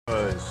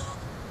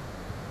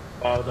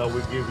Father,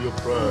 we give you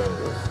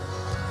praise.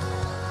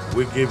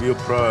 We give you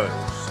praise.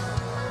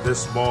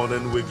 This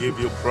morning we give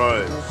you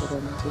praise.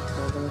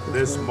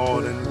 This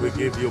morning we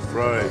give you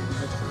praise.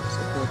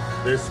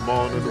 This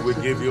morning we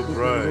give you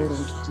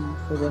praise.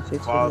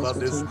 Father,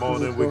 this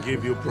morning we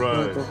give you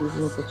praise.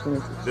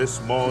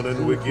 This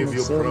morning we give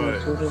you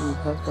praise.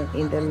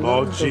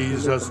 Lord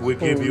Jesus, we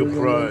give you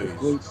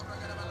praise.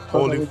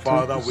 Holy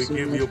Father, we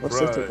give you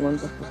praise.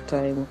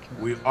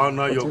 We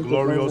honor your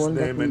glorious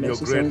name and your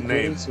great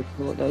name.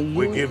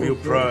 We give you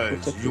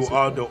praise. You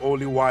are the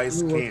only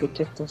wise King.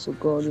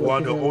 You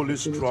are the only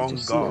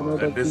strong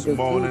God. And this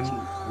morning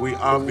we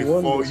are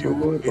before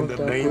you in the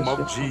name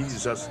of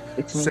Jesus,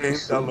 saying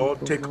the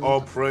Lord take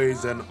all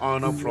praise and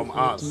honor from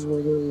us.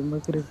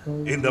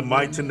 In the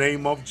mighty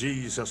name of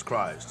Jesus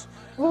Christ,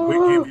 we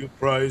give you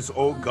praise,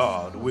 O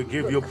God. We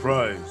give you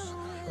praise.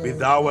 Be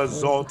thou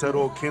exalted,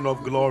 O King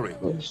of glory.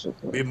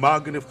 Be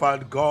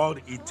magnified,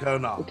 God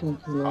eternal,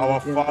 our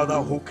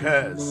Father who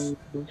cares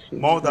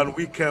more than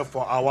we care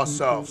for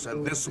ourselves.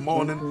 And this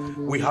morning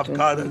we have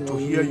gathered to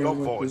hear your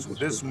voice.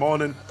 This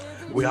morning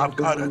we have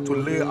gathered to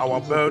lay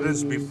our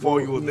burdens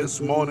before you.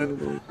 This morning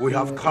we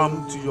have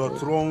come to your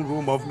throne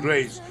room of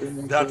grace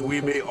that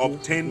we may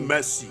obtain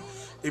mercy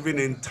even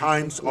in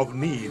times of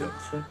need.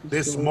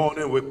 This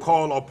morning we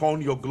call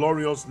upon your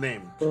glorious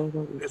name.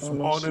 This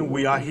morning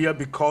we are here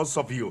because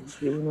of you.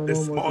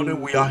 This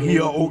morning we are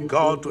here, O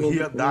God, to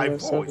hear thy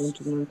voice.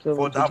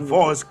 For that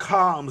voice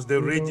calms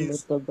the raging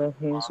sea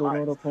of our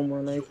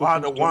lives. You are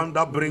the one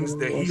that brings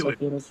the healing.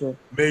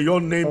 May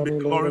your name be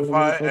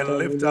glorified and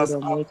lift us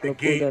up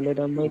again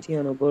in you.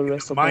 In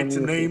the mighty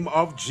name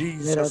of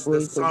Jesus,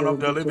 the Son of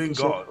the living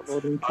God,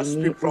 I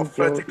speak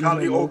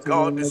prophetically, O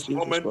God, this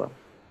moment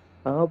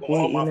for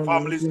all my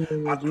families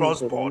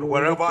across board,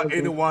 wherever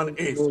anyone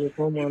is,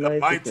 in the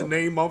mighty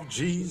name of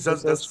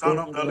Jesus, the Son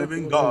of the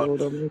living God,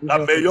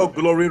 that may your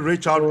glory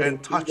reach out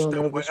and touch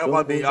them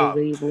wherever they are.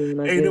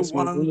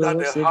 Anyone that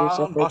the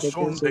harm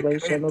Bashon the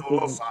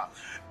Tolosa,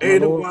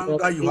 anyone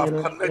that you have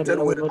connected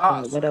with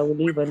us,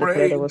 we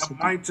pray in the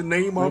mighty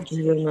name of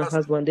Jesus,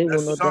 the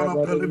Son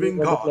of the living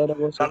God,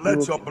 that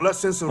let your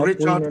blessings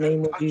reach out and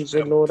touch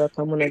them.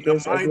 In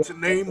the mighty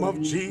name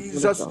of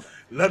Jesus,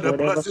 let the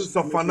blessings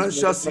of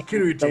financial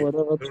security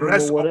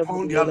rest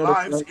upon their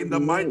lives in the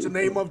mighty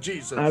name of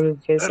Jesus.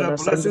 Let the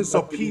blessings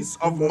of peace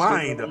of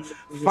mind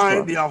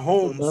find their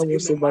homes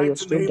in the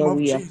mighty name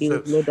of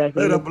Jesus.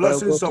 Let the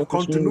blessings of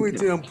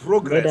continuity and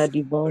progress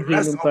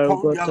rest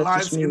upon their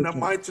lives in the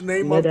mighty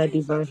name of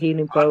Jesus.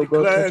 I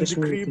declare and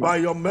decree by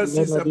your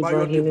mercies and by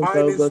your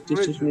divine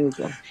inspiration,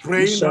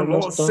 praying the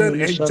Lord send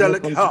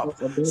angelic help.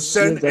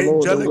 Send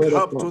angelic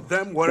help to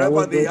them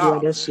wherever they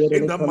are.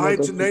 In the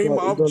mighty name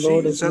of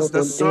Jesus,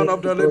 the Son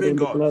of the living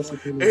God.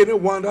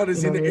 Anyone that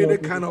is in any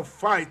kind of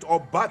fight or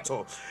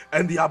battle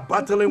and they are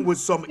battling with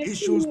some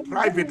issues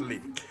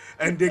privately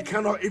and they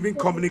cannot even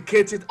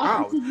communicate it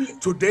out.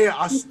 Today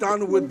I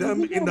stand with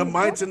them in the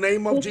mighty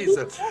name of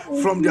Jesus.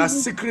 From their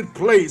secret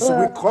place,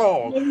 we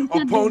call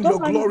upon your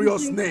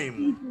glorious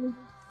name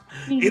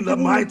in the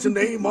mighty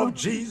name of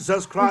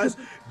Jesus Christ,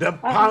 the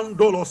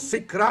Pandolo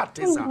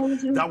Secratis,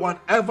 that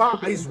whatever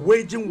is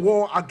waging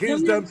war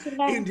against them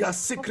in their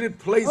secret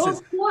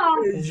places,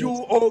 may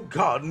you, oh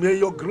God, may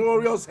your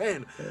glorious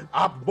hand,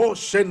 Abo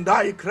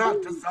Shendai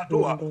Kratis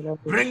Adua,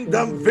 bring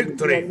them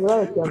victory,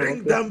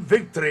 bring them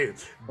victory,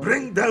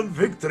 bring them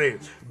victory,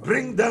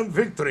 bring them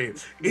victory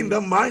in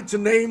the mighty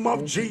name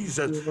of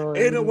Jesus.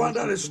 Anyone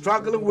that is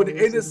struggling with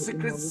any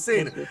secret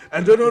sin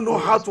and they don't know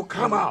how to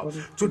come out,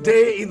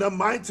 today in the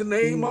mighty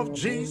name of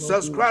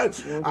Jesus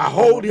Christ, I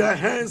hold their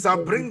hands, I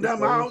bring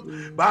them out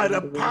by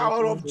the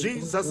power of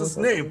Jesus'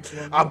 name.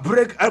 I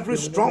break every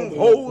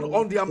stronghold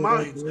on their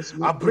minds,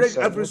 I break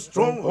every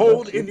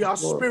stronghold in their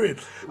spirit,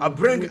 I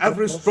break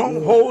every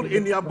stronghold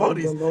in their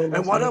bodies,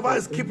 and whatever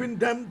is keeping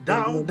them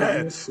down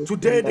there,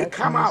 today they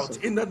come out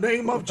in the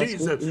name of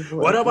Jesus.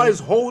 Whatever is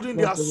holding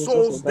their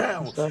souls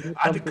down,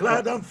 I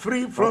declare them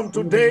free from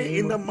today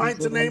in the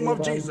mighty name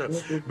of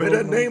Jesus. May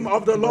the name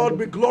of the Lord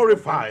be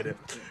glorified.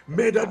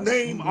 May the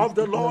name of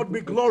the Lord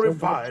be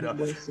glorified.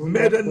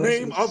 May the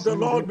name of the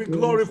Lord be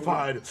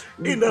glorified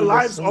in the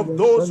lives of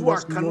those who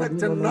are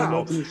connected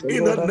now.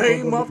 In the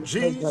name of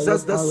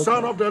Jesus, the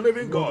Son of the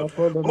living God.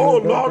 Oh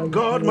Lord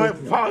God, my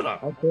Father.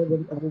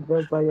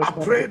 I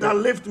pray that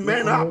lift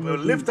men up,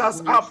 lift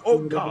us up, oh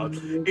God,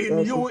 in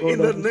you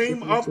in the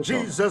name of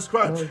Jesus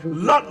Christ.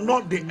 Let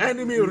not the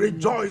enemy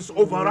rejoice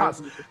over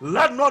us.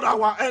 Let not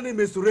our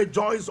enemies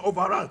rejoice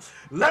over us.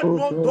 Let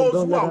not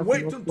those who are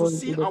waiting to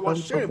see our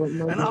shame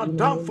and our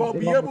downfall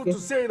be able to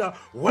say that,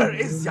 where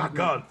is your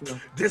God?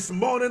 This this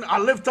morning I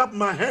lift up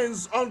my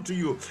hands unto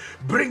you,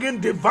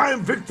 bringing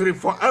divine victory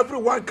for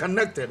everyone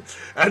connected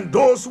and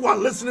those who are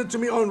listening to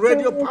me on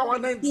Radio Power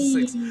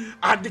 96.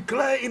 I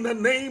declare in the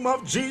name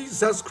of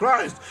Jesus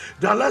Christ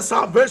that let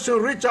salvation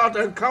reach out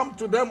and come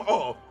to them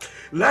all.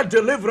 Let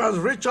deliverance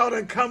reach out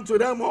and come to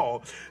them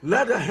all.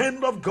 Let the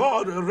hand of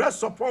God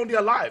rest upon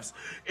their lives.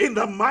 In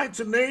the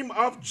mighty name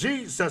of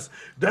Jesus,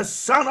 the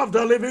Son of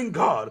the living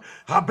God.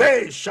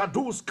 Habe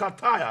Shadus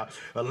Kataya,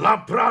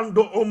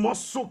 Labrando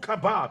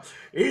Omosukaba.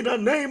 In the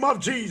name of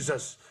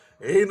Jesus.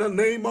 In the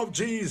name of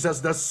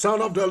Jesus, the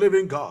Son of the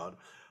living God.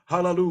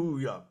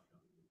 Hallelujah.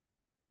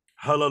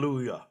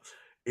 Hallelujah.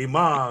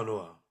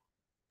 Emmanuel.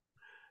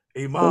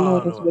 The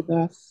Lord is with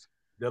us.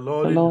 The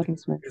Lord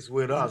is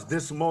with us.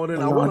 This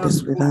morning, I want us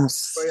to go into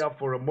prayer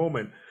for a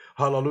moment.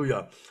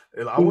 Hallelujah.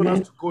 I want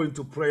us to go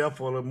into prayer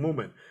for a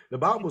moment. The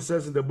Bible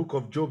says in the book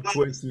of Job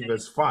 20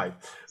 verse 5.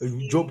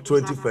 Job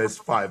 20 verse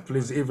 5.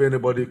 Please, if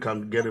anybody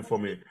can get it for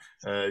me.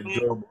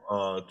 Job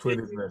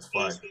 20 verse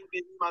 5.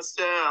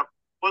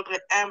 Votre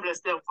humble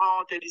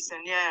servante du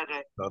Seigneur.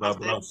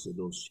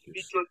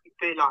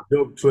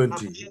 Job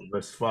 20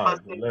 verse 5.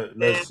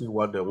 Let's see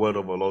what the word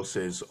of the Lord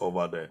says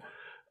over there.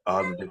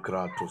 And the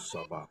Kratos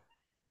Sabah.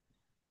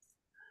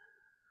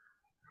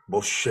 I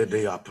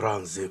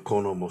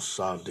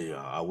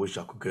wish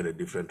I could get a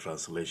different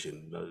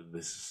translation.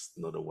 This is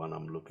not the one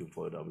I'm looking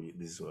for.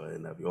 This is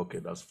NIV. Okay,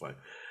 that's fine.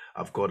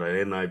 I've got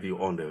an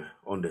NIV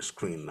on the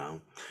screen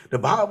now. The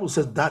Bible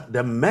says that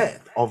the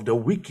mirth of the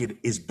wicked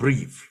is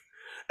brief,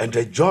 and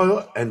the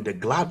joy and the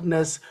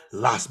gladness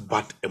last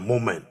but a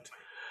moment.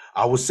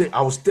 I'll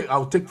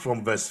take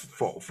from verse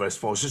 4. Verse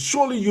 4 says,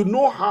 surely you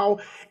know how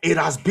it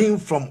has been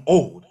from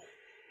old,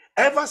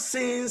 ever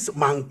since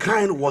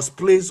mankind was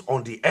placed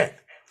on the earth,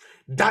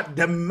 that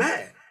the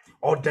mirth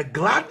or the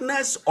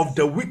gladness of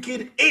the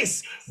wicked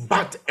is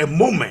but a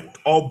moment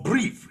or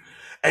brief,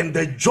 and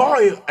the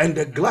joy and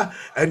the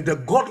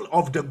God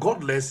of the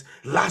godless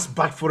lasts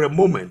but for a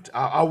moment.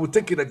 I will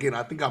take it again.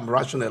 I think I'm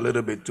rushing a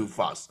little bit too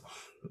fast.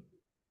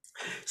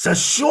 So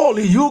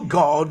surely you,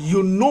 God,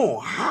 you know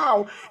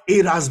how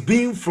it has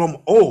been from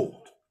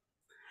old,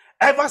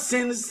 ever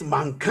since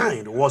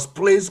mankind was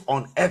placed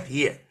on earth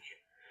here,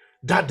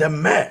 that the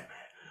mirth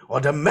or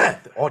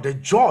the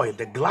joy,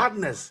 the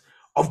gladness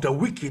of the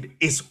wicked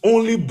is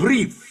only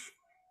brief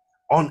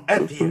on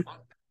earth here.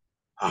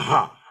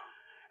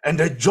 And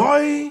the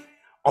joy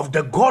of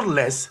the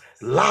godless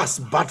lasts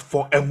but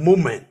for a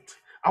moment.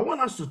 I want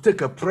us to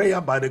take a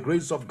prayer by the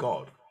grace of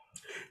God,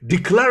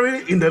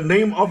 declaring in the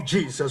name of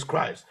Jesus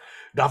Christ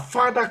that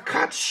Father,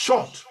 cut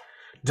short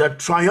the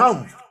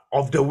triumph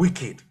of the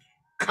wicked.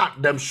 Cut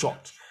them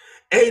short.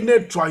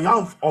 Any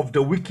triumph of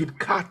the wicked,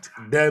 cut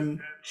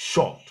them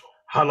short.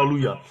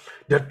 Hallelujah.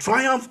 The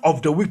triumph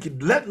of the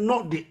wicked. Let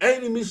not the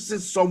enemy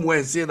sit somewhere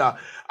and say that,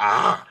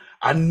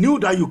 I knew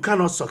that you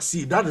cannot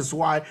succeed. That is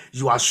why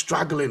you are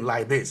struggling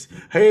like this.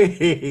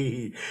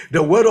 Hey.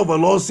 The word of the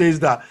Lord says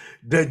that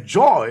the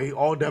joy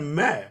or the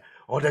mirth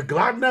or the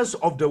gladness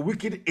of the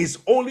wicked is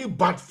only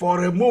but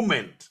for a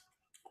moment.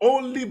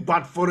 Only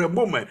but for a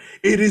moment.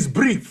 It is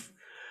brief.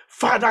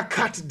 Father,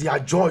 cut their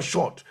joy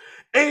short.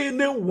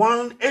 Any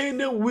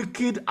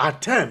wicked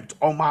attempt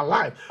on my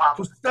life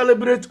to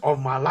celebrate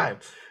on my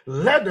life,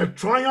 let the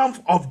triumph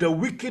of the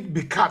wicked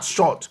be cut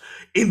short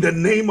in the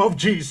name of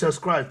Jesus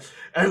Christ.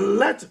 And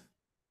let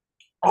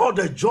all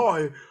the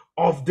joy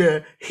of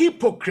the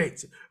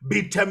hypocrite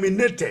be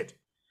terminated.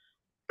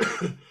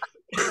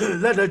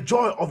 Let the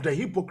joy of the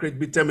hypocrite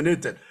be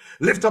terminated.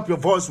 Lift up your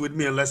voice with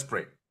me and let's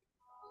pray.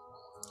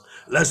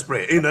 Let's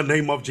pray in the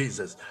name of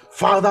Jesus.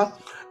 Father,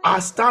 I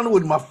stand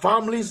with my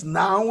families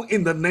now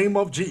in the name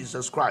of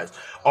Jesus Christ,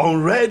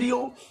 on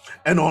radio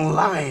and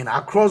online,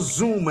 across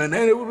Zoom and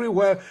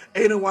everywhere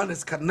anyone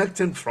is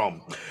connecting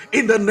from.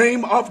 In the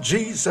name of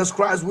Jesus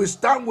Christ, we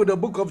stand with the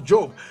book of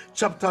Job,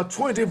 chapter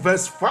 20,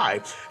 verse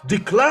 5,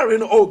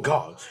 declaring, oh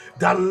God,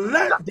 that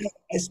let the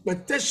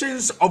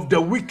expectations of the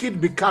wicked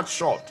be cut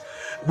short.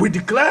 We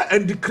declare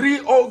and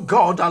decree, oh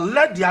God, that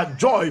let their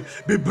joy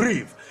be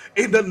brief.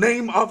 In the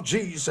name of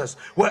Jesus,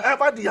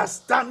 wherever they are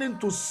standing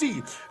to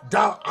see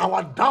that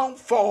our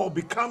downfall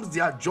becomes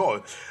their joy,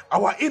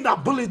 our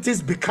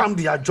inabilities become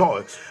their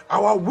joy,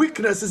 our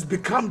weaknesses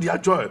become their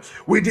joy,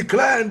 we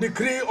declare and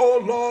decree,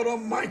 oh Lord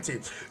Almighty,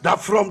 that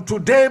from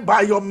today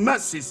by your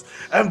mercies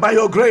and by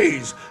your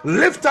grace,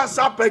 lift us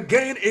up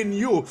again in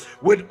you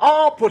with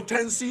all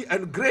potency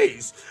and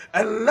grace,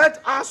 and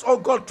let us, oh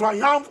God,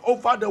 triumph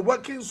over the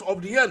workings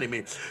of the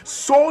enemy,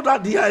 so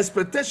that their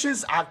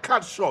expectations are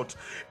cut short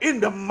in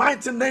the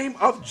mighty name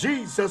of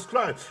Jesus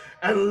Christ.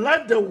 And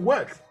let the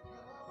work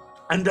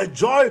and the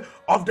joy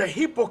of the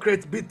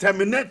hypocrites be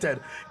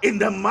terminated in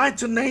the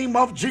mighty name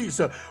of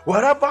Jesus.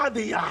 Wherever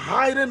they are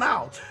hiding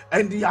out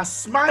and they are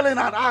smiling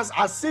at us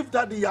as if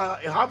that they are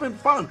having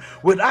fun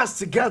with us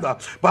together,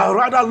 but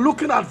rather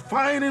looking at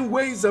finding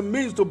ways and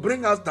means to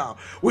bring us down,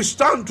 we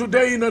stand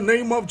today in the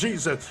name of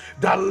Jesus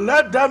that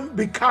let them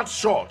be cut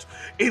short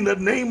in the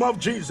name of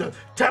Jesus.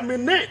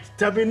 Terminate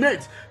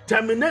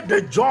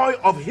the joy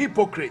of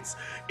hypocrites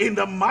in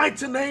the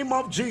mighty name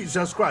of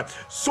Jesus Christ,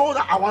 so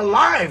that our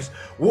lives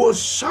will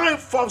shine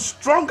forth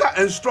stronger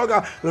and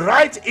stronger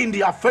right in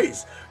their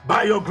face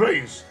by your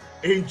grace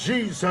in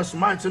Jesus'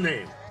 mighty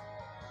name.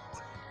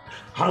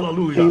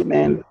 Hallelujah.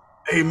 Amen.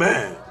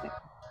 Amen.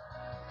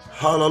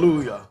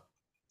 Hallelujah.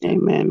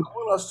 Amen. I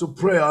want us to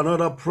pray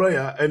another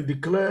prayer and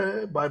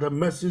declare by the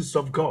mercies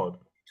of God,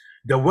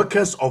 the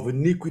workers of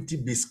iniquity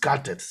be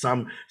scattered.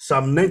 Psalm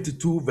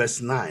 92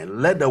 verse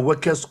 9. Let the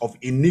workers of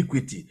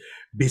iniquity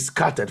be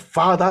scattered.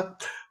 Father,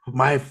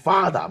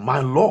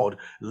 my Lord,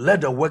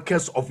 let the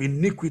workers of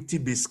iniquity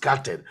be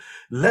scattered.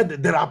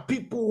 There are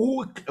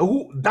people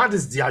who that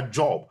is their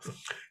job.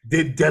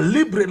 They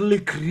deliberately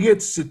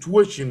create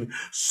situation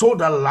so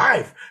that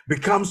life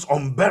becomes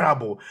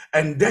unbearable,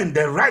 and then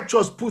the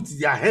righteous put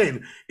their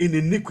hand in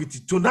iniquity.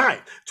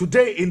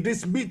 Today, in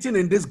this meeting,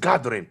 in this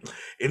gathering,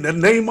 in the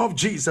name of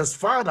Jesus,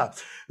 Father,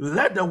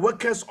 let the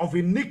workers of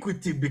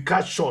iniquity be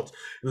cut short.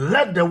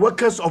 Let the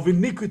workers of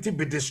iniquity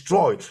be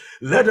destroyed.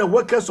 Let the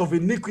workers of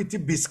iniquity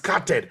be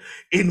scattered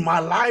in my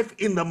life,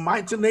 in the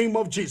mighty name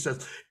of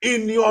Jesus.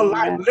 In your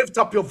life, lift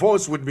up your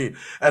voice with me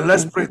and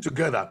let's pray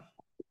together.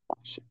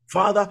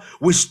 Father,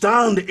 we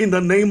stand in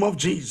the name of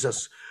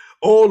Jesus.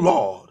 Oh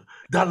Lord,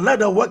 that let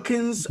the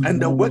workings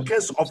and the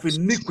workers of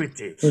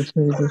iniquity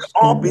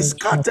all be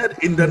scattered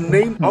in the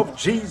name of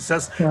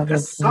Jesus, the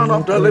Son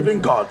of the living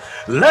God.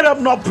 Let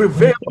them not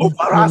prevail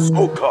over us,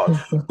 oh God.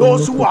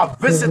 Those who are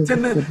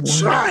visiting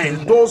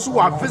shrines, those who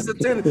are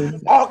visiting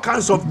all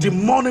kinds of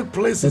demonic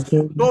places,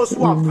 those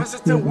who are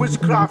visiting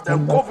witchcraft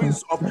and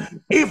covens of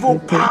evil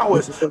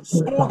powers,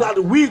 so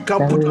that we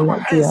can put our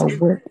hands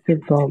in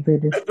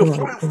and to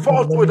find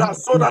fault with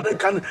us, so that they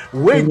can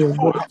wage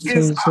war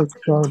against us.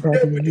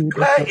 Today we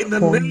declare in the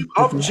name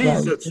of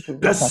Jesus,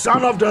 the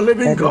Son of the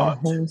living God,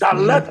 that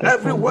let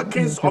every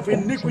workings of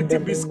iniquity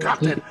be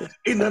scattered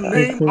in the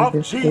name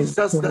of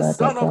Jesus, the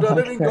Son of the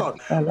living God.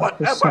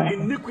 Whatever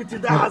iniquity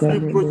that has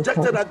been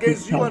projected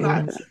against you and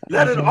I,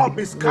 let it all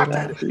be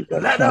scattered.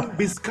 Let them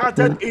be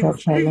scattered in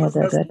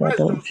Jesus'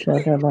 precious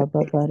name.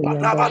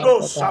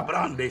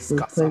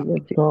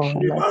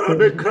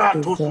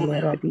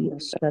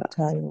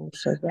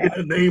 In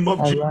the name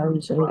of Jesus.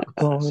 Arise, O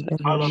God,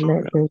 and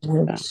let the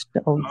works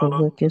of the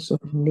workers of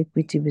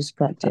iniquity be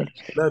scattered.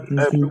 Let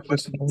every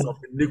works of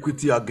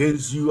iniquity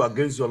against you,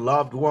 against your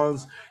loved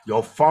ones,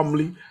 your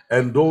family,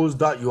 and those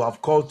that you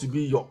have called to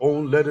be your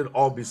own, let it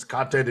all be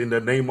scattered in the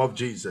name of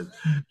Jesus.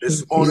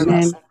 This morning,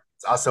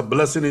 as a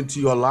blessing into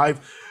your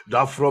life,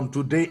 that from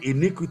today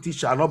iniquity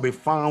shall not be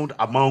found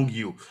among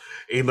you.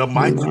 In the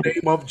mighty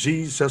name of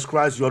Jesus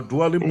Christ, your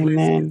dwelling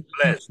place is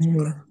blessed.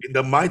 In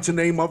the mighty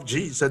name of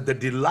Jesus, the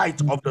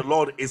delight of the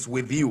Lord is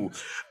with you.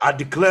 I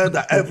declare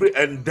that every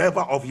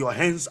endeavor of your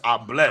hands are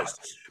blessed.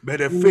 May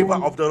the favor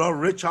of the Lord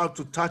reach out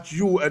to touch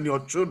you and your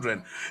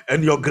children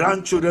and your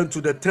grandchildren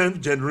to the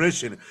 10th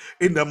generation.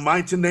 In the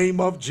mighty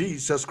name of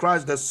Jesus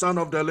Christ, the Son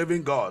of the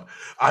living God,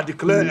 I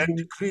declare and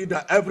decree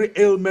that every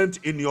ailment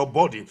in your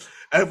body,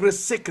 every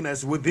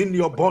sickness within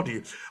your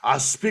body, I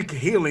speak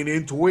healing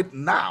into it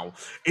now.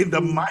 In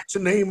the mighty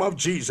name of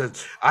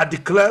Jesus, I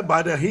declare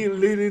by the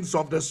healings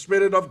of the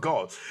Spirit of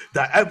God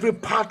that every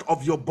part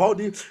of your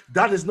body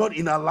that is not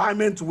in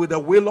alignment with the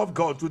will of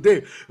God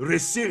today,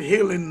 receive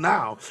healing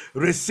now.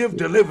 Receive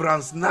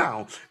deliverance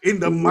now. In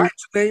the mighty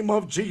name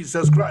of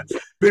Jesus Christ,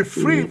 be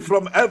free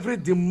from every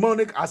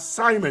demonic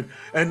assignment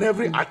and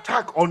every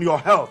attack on your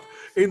health.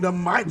 In the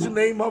mighty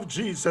name of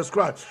Jesus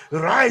Christ,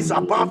 rise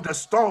above the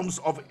storms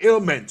of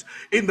ailment.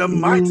 In the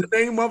mighty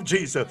name of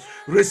Jesus,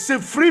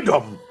 receive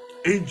freedom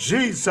in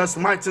Jesus'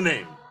 mighty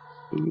name.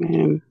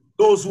 Amen.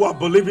 Those who are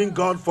believing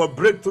God for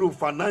breakthrough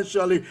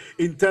financially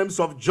in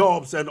terms of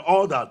jobs and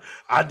all that,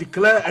 I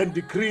declare and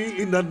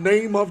decree in the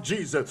name of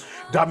Jesus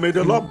that may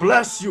the Lord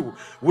bless you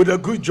with a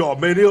good job.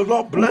 May the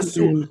Lord bless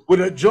you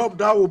with a job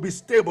that will be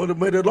stable.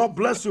 May the Lord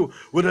bless you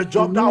with a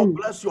job that will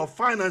bless your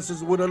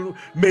finances.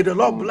 May the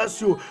Lord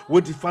bless you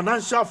with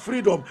financial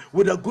freedom,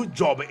 with a good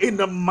job. In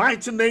the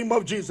mighty name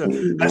of Jesus,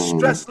 a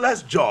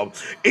stressless job.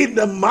 In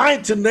the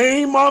mighty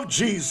name of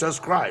Jesus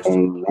Christ.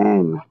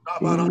 Amen.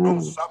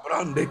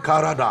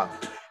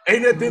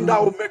 Anything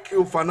that will make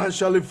you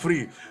financially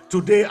free,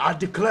 today I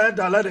declare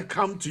that let it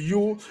come to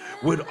you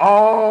with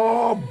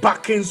all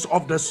backings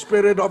of the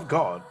Spirit of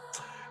God.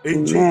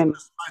 In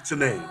Jesus' mighty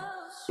name.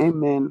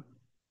 Amen.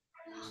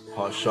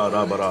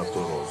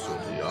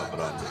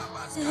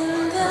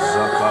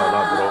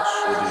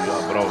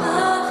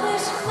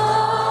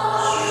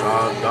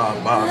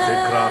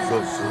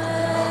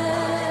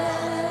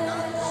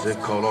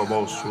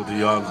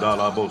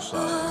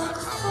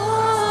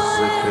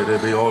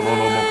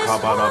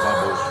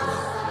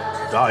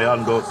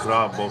 Dayando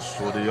krabo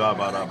sudia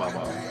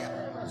barababa.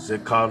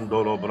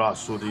 Zekandolo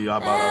brasudia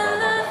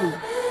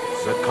barababa.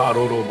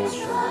 Zekarolo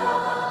sudia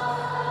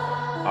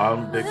barababa.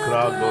 Ande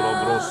krandolo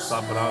brosa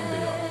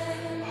brandia.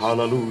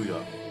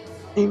 Hallelujah.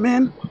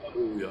 Amen.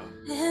 Hallelujah.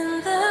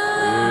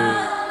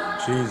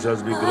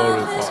 Jesus be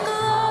glorified.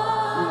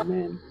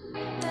 Amen.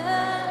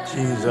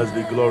 Jesus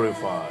be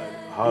glorified.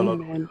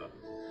 Hallelujah. Amen.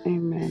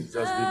 Amen.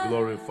 Jesus be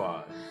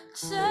glorified.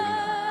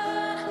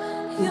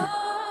 Amen.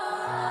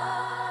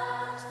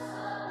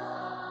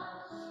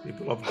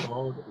 People of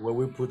God, when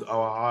we put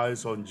our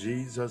eyes on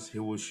Jesus, He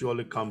will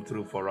surely come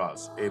through for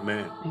us.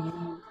 Amen.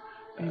 Amen.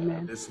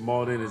 Amen. This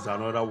morning is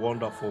another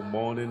wonderful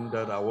morning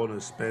that I want to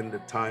spend the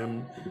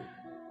time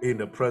in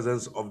the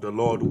presence of the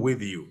Lord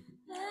with you.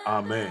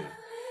 Amen.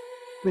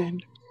 Amen.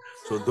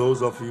 So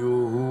those of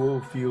you who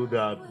feel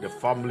that the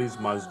families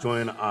must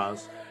join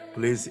us,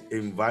 please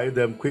invite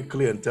them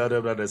quickly and tell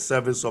them that the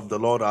service of the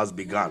Lord has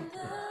begun.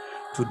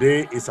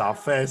 Today is our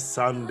first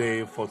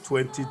Sunday for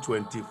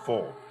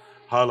 2024.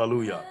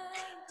 Hallelujah.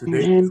 Today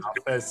is Amen. our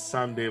first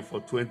Sunday for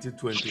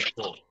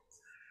 2024.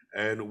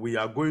 And we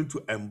are going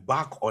to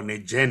embark on a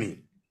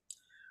journey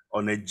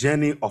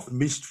of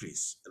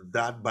mysteries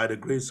that by the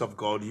grace of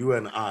God, you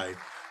and I,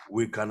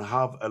 we can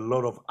have a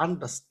lot of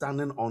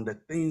understanding on the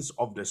things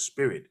of the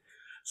Spirit,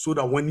 so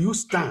that when you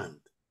stand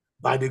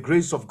by the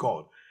grace of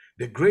God,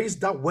 the grace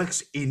that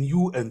works in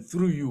you and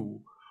through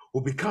you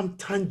will become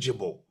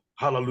tangible.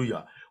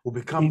 Hallelujah. Will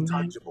become Amen.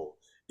 tangible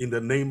in the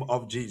name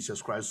of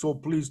Jesus Christ. So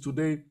please,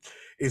 today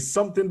is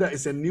something that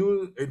is a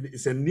new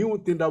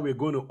thing that we're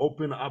going to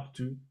open up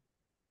to.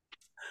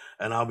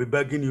 And I'll be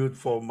begging you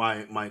for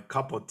my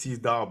cup of tea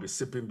that I'll be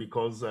sipping,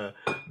 because my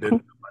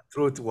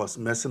throat was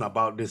messing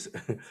about this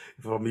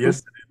from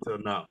yesterday till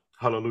now.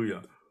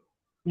 Hallelujah.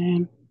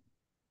 Amen.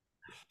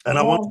 And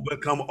I want to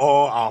welcome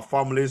all our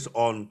families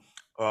on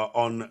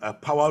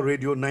Power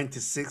Radio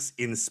 96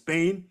 in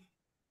Spain.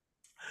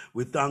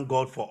 We thank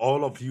God for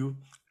all of you.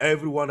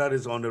 Everyone that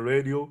is on the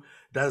radio,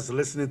 that's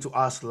listening to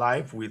us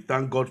live, we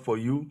thank God for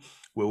you.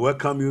 We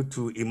welcome you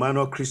to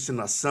Emmanuel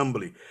Christian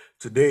Assembly.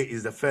 Today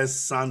is the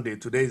first Sunday.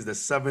 Today is the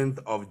 7th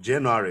of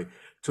January,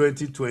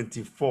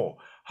 2024.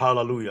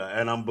 Hallelujah.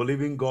 And I'm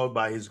believing God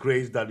by His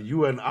grace that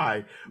you and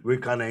I, we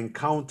can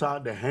encounter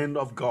the hand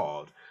of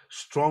God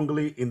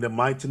strongly in the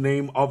mighty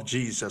name of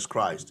Jesus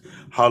Christ.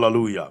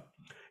 Hallelujah.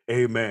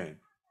 Amen.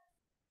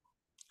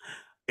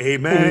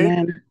 Amen.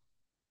 Amen.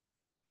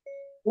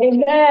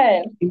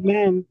 Amen.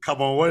 Amen. Come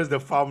on, where's the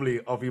family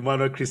of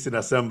Emmanuel Christian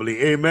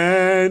Assembly?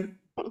 Amen.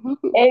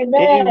 Amen.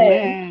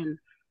 Amen.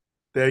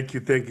 Thank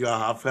you.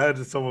 I've heard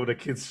some of the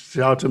kids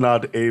shouting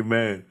out,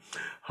 Amen.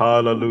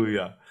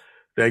 Hallelujah.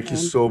 Thank you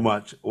Amen. so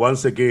much.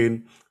 Once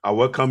again, I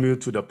welcome you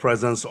to the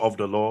presence of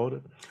the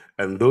Lord.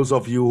 And those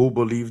of you who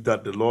believe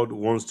that the Lord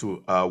wants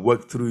to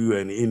work through you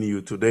and in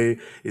you, today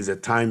is a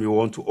time you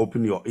want to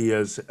open your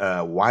ears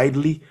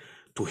widely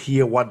to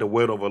hear what the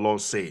word of the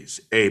Lord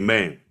says.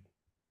 Amen.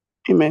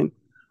 Amen.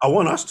 I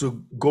want us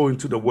to go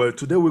into the word.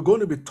 Today we're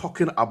going to be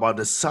talking about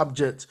the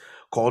subject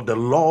called the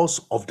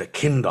laws of the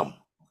kingdom.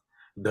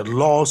 The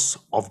laws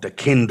of the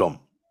kingdom.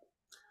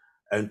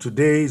 And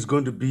today is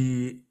going to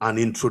be an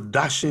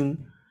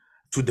introduction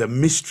to the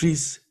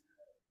mysteries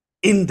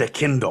in the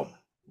kingdom.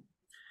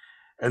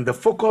 And the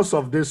focus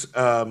of this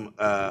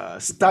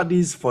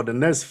studies for the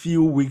next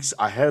few weeks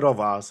ahead of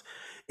us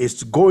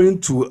is going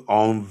to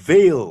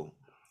unveil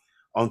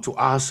unto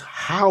us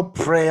how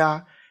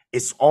prayer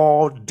is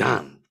all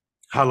done.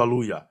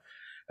 Hallelujah.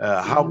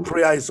 How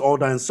prayer is all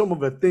done, and some of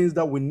the things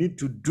that we need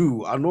to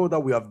do. I know that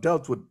we have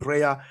dealt with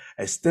prayer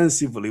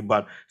extensively,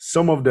 but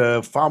some of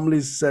the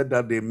families said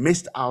that they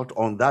missed out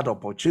on that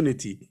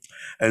opportunity.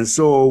 And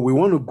so we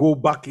want to go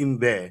back in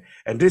there.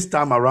 And this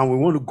time around, we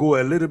want to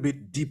go a little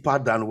bit deeper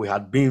than we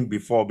had been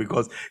before,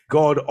 because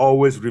God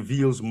always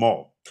reveals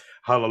more.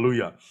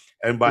 Hallelujah.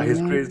 And by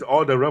His grace,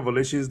 all the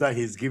revelations that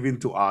He's given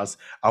to us,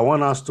 I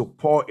want us to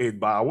pour it,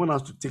 but I want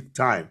us to take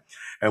time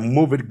and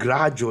move it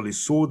gradually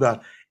so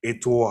that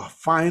it will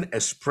find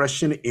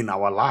expression in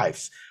our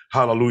lives.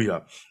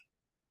 Hallelujah.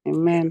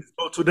 Amen.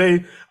 So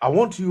today, I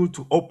want you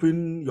to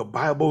open your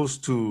Bibles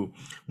to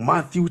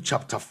Matthew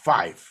chapter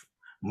 5.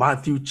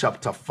 Matthew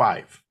chapter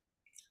 5.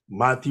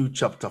 Matthew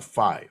chapter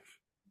 5.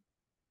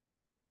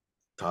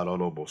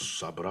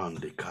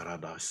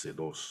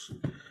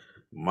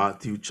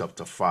 Matthew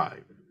chapter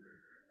 5,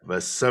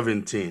 verse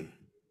 17.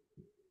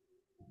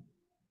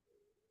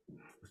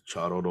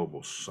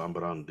 Charodobos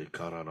Sambrande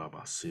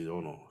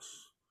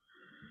Caradabasionos.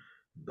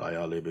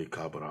 Dialebe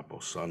cabra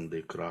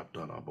posande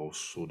crata la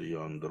bosudi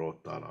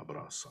androta la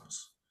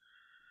brasas.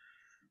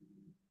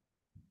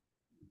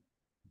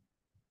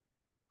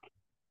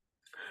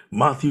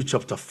 Matthew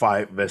chapter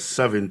 5, verse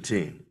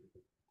 17.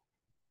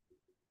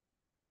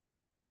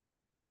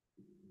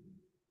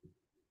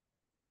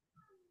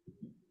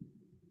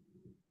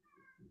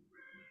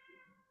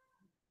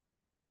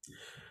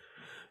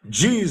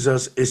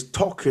 Jesus is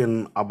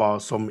talking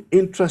about some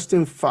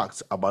interesting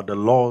facts about the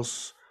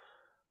laws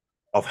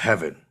of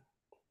heaven.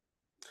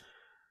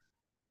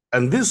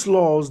 And these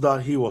laws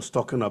that he was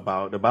talking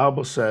about, the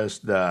Bible says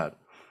that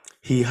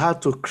he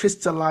had to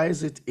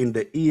crystallize it in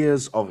the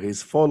ears of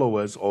his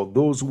followers or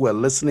those who were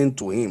listening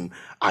to him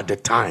at the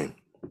time.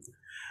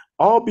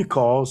 All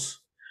because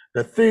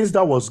the things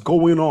that was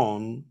going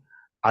on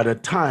at the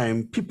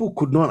time, people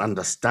could not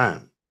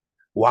understand.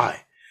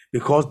 Why?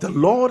 Because the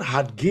Lord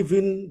had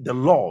given the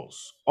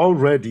laws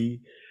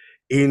already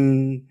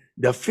in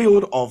the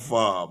field of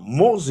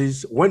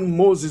Moses, when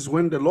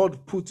the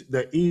Lord put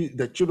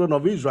the children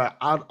of Israel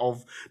out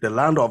of the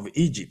land of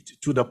Egypt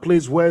to the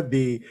place where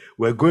they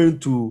were going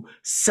to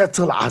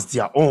settle as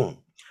their own.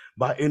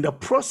 But in the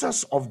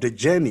process of the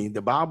journey,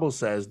 the Bible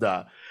says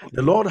that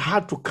the Lord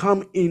had to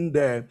come in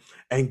there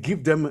and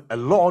give them a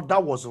law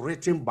that was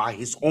written by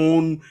his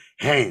own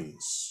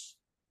hands,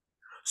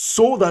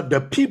 so that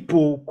the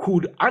people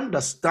could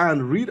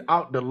understand, read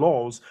out the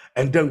laws,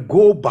 and then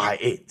go by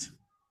it.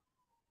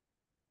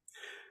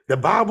 The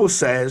Bible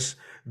says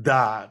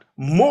that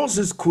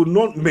Moses could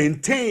not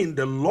maintain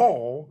the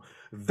law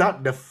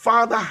that the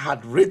Father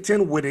had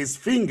written with his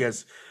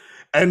fingers.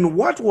 And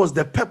what was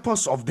the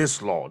purpose of this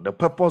law? The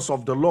purpose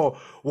of the law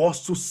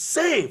was to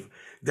save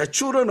the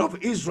children of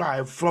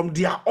Israel from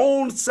their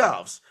own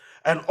selves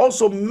and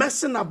also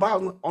messing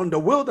about on the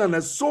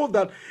wilderness, so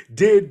that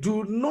they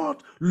do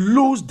not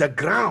lose the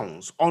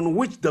grounds on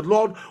which the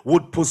Lord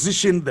would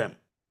position them.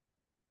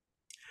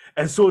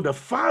 And so the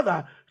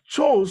Father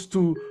chose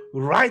to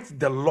write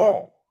the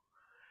law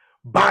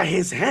by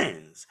his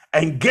hands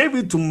and gave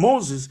it to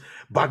Moses,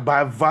 but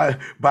by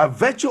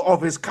virtue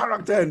of his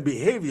character and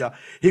behavior,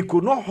 he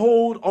could not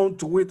hold on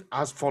to it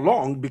as for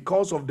long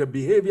because of the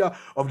behavior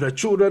of the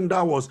children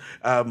that was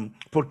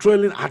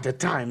portraying at the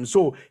time.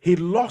 So he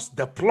lost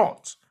the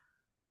plot.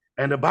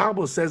 And the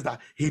Bible says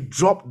that he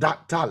dropped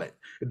that tablet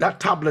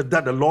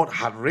that the Lord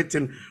had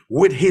written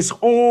with his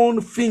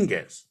own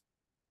fingers.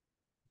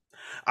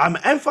 I'm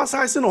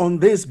emphasizing on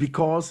this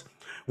because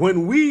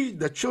when we,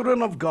 the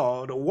children of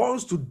God,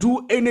 wants to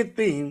do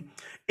anything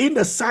in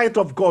the sight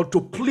of God to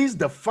please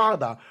the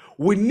Father,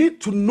 we need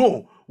to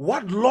know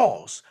what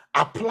laws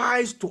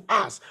applies to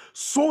us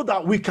so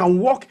that we can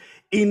walk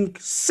in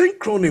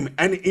synchrony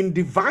and in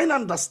divine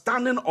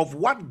understanding of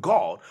what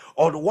God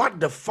or what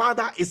the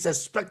Father is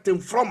expecting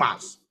from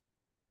us.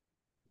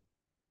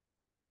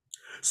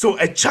 So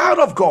a child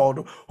of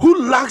God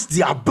who lacks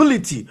the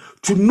ability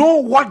to know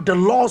what the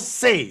law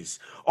says,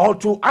 or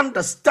to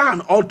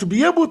understand, or to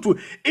be able to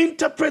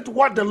interpret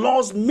what the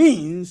laws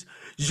means,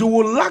 you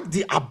will lack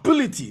the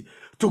ability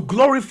to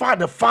glorify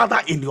the Father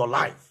in your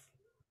life.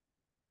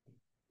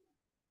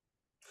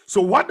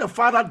 So what the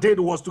Father did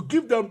was to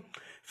give them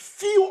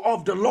few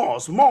of the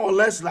laws, more or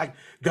less like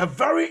the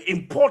very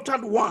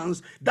important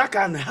ones that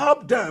can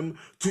help them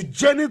to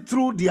journey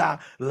through their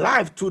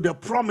life to the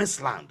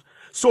promised land.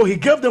 So he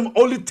gave them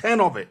only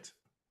 10 of it.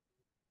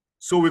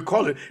 So we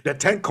call it the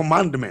 10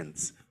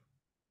 Commandments.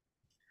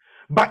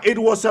 But it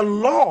was a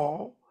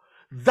law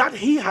that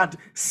he had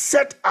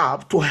set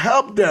up to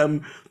help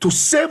them, to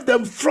save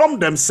them from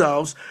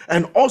themselves,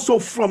 and also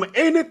from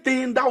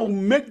anything that will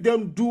make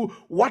them do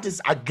what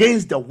is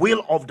against the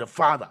will of the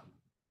Father.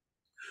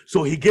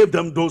 So he gave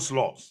them those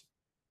laws.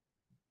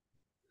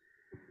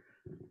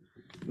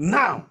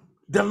 Now,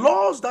 the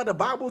laws that the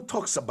Bible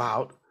talks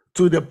about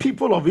to the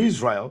people of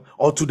Israel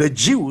or to the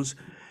Jews,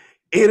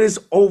 it's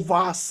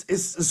over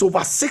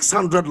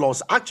 600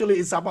 laws. Actually,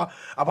 it's about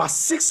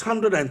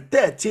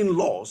 613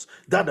 laws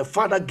that the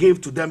Father gave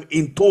to them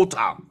in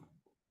total.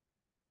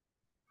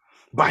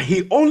 But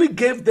he only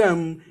gave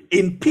them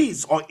in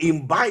piece or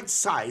in bite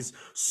size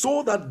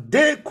so that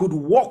they could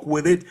walk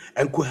with it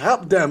and could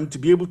help them to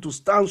be able to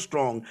stand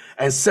strong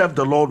and serve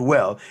the Lord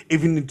well,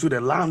 even into the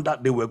land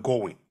that they were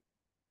going.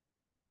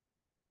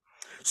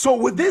 So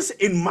with this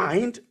in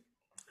mind,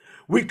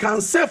 we can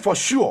say for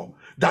sure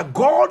that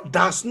God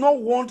does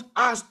not want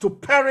us to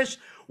perish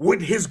with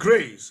his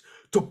grace,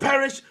 to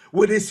perish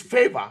with his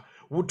favor,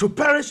 to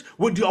perish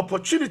with the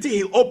opportunity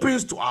he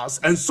opens to us.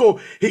 And so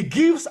he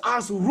gives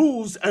us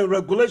rules and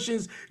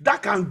regulations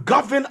that can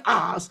govern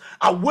us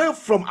away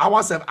from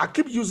ourselves. I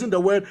keep using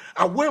the word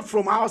away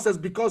from ourselves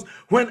because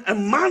when a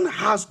man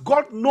has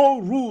got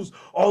no rules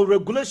or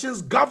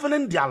regulations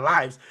governing their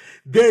lives,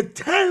 they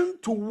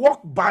tend to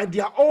walk by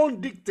their own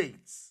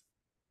dictates.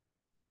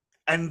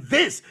 And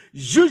this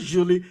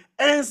usually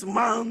ends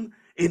man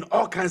in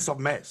all kinds of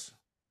mess.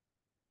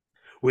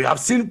 We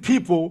have seen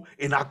people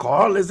in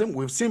alcoholism.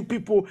 We've seen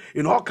people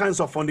in all kinds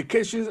of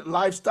fornication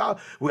lifestyle.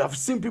 We have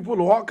seen people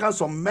in all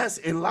kinds of mess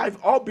in life,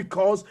 all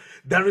because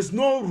there is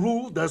no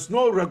rule, there's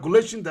no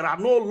regulation, there are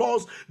no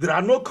laws, there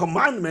are no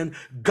commandments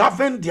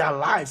govern their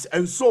lives.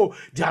 And so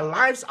their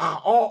lives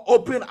are all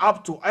open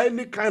up to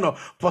any kind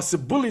of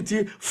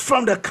possibility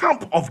from the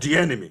camp of the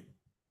enemy.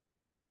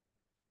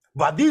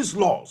 But these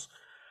laws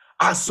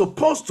are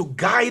supposed to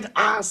guide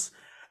us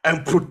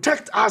and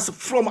protect us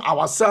from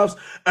ourselves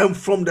and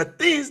from the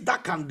things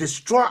that can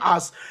destroy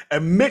us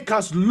and make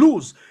us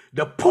lose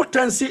the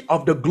potency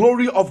of the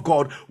glory of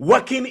God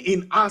working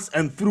in us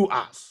and through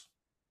us.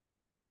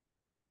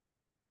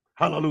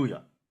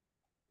 Hallelujah.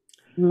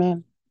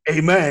 Amen.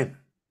 Amen.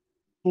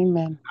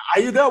 Amen.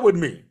 Are you there with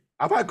me?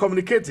 Am I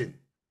communicating?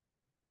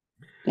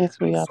 Yes,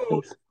 we are, So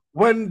please.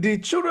 when the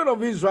children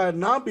of Israel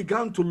now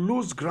began to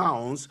lose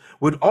grounds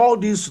with all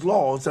these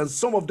laws, and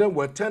some of them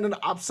were turning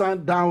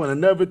upside down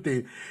and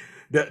everything,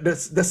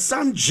 the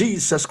Son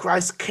Jesus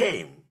Christ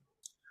came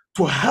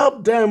to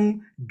help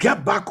them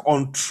get back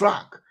on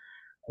track.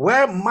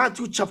 Where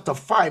Matthew chapter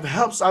 5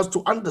 helps us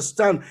to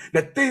understand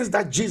the things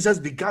that Jesus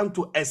began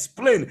to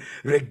explain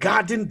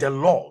regarding the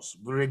laws,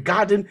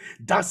 regarding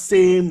that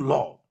same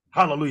law.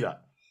 Hallelujah.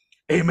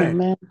 Amen.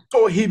 Amen.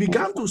 So he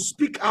began to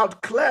speak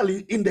out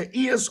clearly in the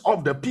ears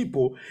of the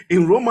people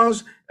in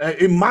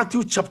in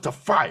Matthew chapter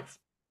 5.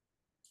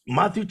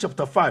 Matthew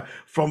chapter 5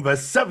 from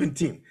verse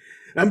 17.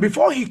 And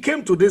before he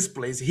came to this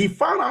place, he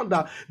found out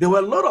that there were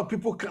a lot of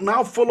people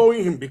now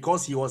following him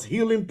because he was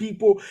healing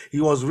people,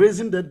 he was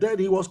raising the dead,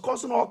 he was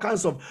causing all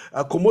kinds of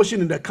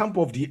commotion in the camp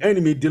of the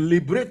enemy,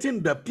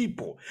 deliberating the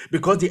people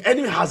because the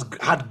enemy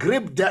had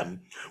gripped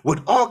them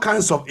with all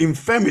kinds of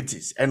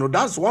infirmities. And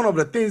that's one of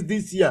the things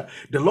this year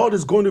the Lord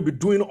is going to be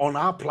doing on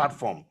our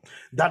platform,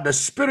 that the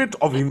spirit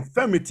of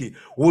infirmity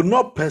will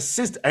not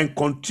persist and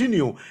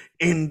continue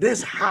in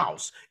this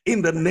house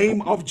in the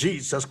name of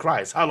Jesus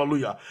Christ.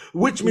 Hallelujah.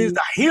 Which means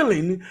that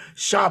healing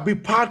shall be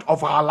part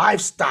of our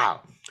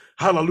lifestyle.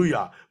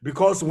 Hallelujah.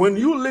 Because when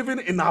you living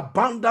in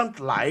abundant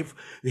life,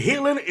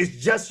 healing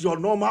is just your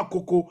normal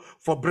cocoa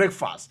for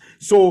breakfast.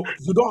 So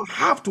you don't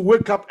have to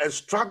wake up and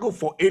struggle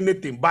for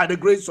anything by the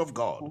grace of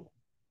God.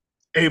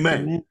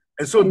 Amen. Amen.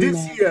 And so Amen.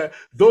 this year,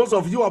 those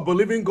of you who are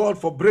believing God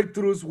for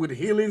breakthroughs with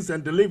healings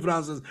and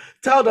deliverances,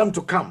 tell them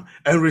to come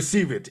and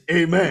receive it.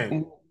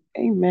 Amen.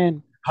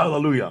 Amen.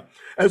 Hallelujah.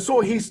 And so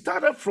he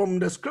started from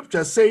the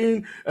scripture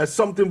saying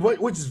something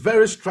which is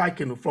very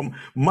striking from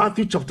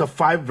Matthew chapter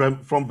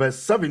 5 from verse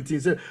 17.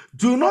 He said,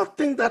 do not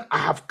think that I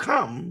have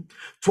come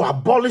to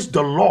abolish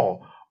the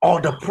law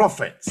or the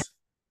prophets.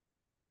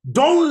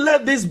 Don't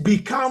let this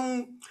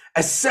become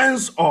a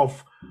sense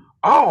of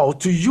awe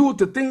to you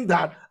to think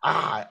that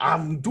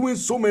I'm doing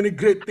so many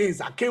great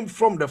things. I came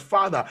from the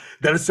Father.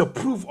 There is a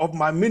proof of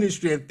my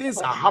ministry and things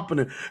are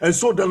happening. And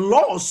so the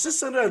laws,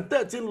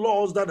 613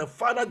 laws that the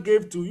Father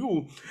gave to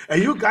you,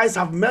 and you guys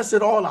have messed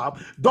it all up.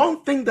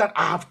 Don't think that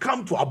I have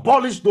come to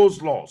abolish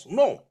those laws.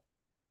 No.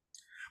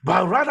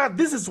 But rather,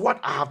 this is what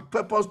I have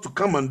purpose to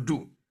come and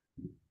do.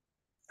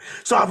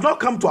 So I've not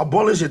come to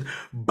abolish it,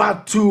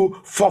 but to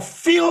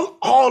fulfill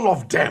all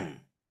of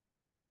them,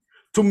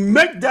 to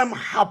make them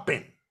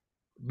happen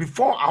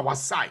before our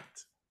sight.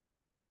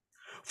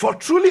 For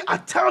truly I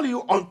tell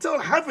you, until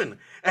heaven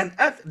and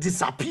earth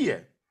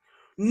disappear,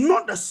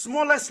 not the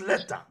smallest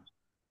letter,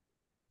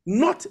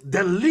 not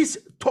the least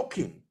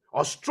token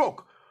or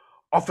stroke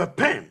of a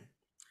pen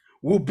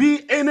will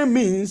be any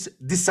means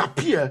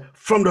disappear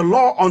from the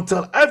law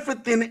until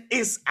everything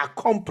is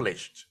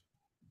accomplished.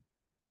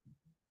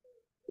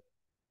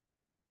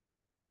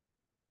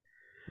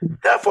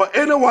 Therefore,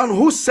 anyone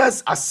who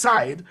sets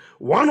aside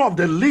one of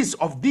the least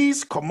of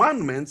these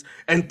commandments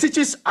and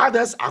teaches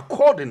others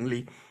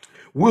accordingly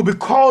will be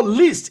called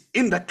least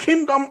in the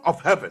kingdom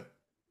of heaven.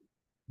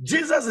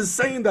 Jesus is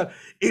saying that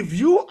if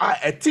you are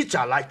a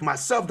teacher like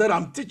myself that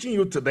I'm teaching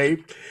you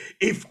today,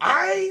 if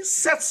I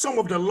set some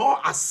of the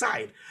law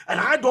aside and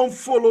I don't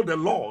follow the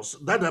laws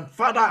that the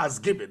Father has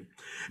given,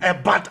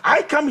 but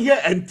I come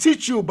here and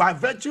teach you by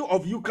virtue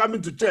of you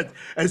coming to church,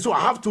 and so I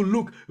have to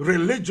look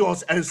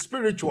religious and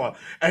spiritual,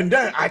 and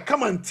then I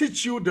come and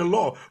teach you the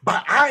law,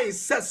 but I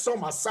set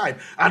some aside.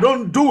 I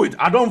don't do it.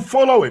 I don't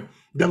follow it.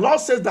 The Lord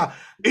says that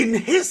in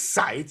his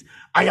sight,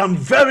 I am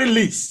very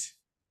least.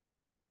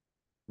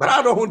 But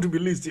I don't want to be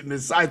least in the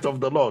sight of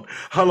the Lord.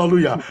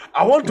 Hallelujah.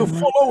 I want to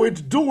follow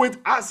it, do it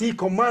as he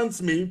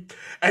commands me.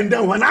 And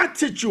then when I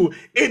teach you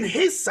in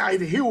his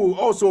sight, he will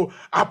also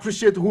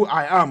appreciate who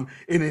I am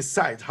in his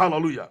sight.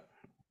 Hallelujah.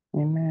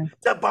 Amen.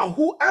 But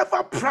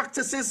whoever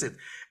practices it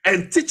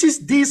and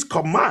teaches these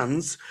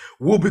commands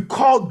will be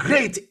called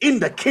great in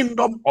the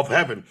kingdom of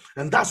heaven.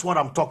 And that's what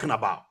I'm talking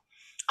about.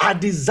 I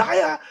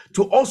desire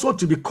to also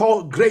to be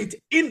called great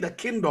in the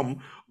kingdom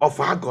of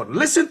our God.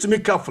 Listen to me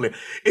carefully.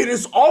 It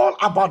is all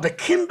about the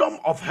kingdom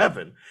of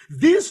heaven.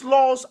 These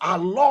laws are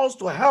laws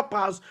to help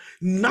us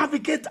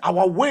navigate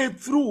our way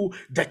through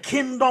the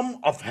kingdom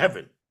of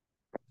heaven.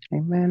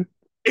 Amen.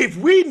 If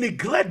we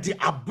neglect the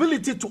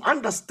ability to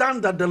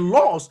understand that the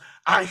laws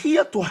are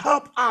here to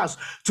help us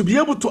to be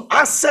able to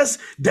access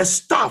the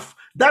stuff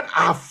that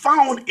are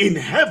found in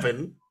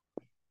heaven,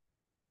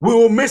 we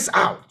will miss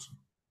out.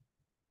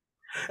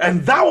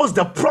 And that was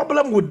the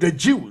problem with the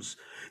Jews,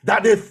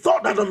 that they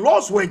thought that the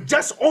laws were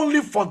just only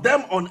for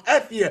them on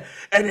earth here,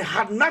 and it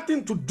had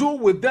nothing to do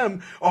with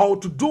them or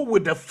to do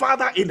with the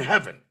Father in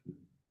heaven.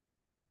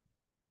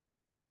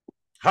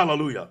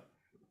 Hallelujah.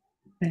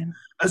 Amen.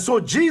 And so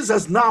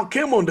Jesus now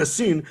came on the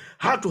scene,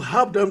 had to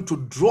help them to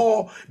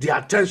draw their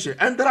attention.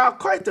 And there are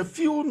quite a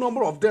few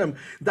number of them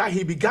that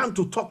he began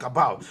to talk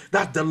about,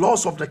 that the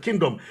laws of the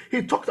kingdom.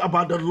 He talked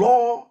about the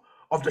law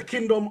of the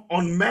kingdom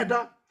on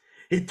murder.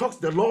 He talks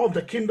the law of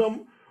the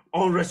kingdom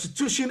on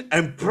restitution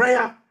and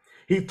prayer.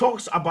 He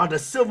talks about the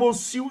civil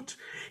suit.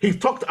 He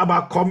talked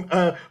about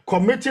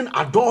committing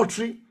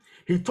adultery.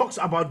 He talks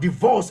about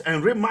divorce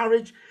and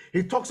remarriage.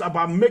 He talks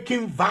about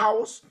making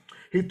vows.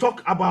 He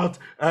talked about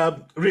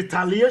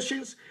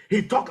retaliations.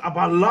 He talked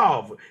about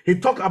love. He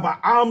talked about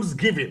alms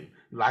giving,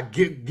 like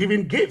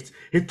giving gifts.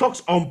 He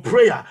talks on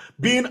prayer,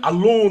 being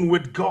alone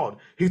with God.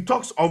 He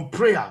talks on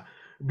prayer,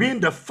 being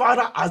the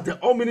Father as the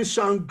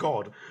omniscient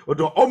God, or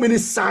the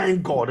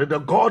omniscient God, and the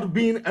God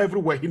being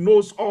everywhere. He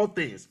knows all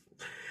things.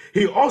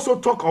 He also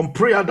talks on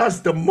prayer. That's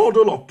the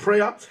model of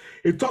prayer.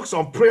 He talks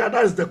on prayer.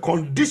 That is the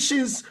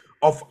conditions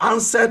of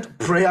answered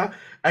prayer.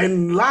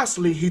 And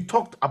lastly, he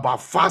talked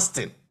about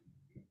fasting.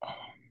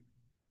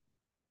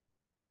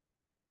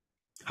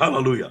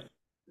 Hallelujah.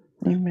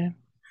 Amen.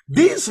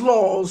 These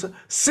laws,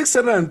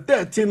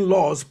 613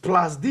 laws,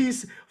 plus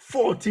these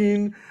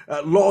 14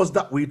 laws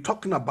that we're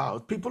talking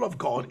about, people of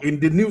God, in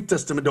the New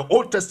Testament, the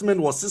Old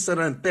Testament was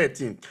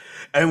 613.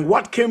 And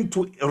what came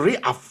to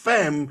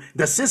reaffirm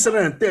the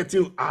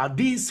 613 are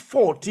these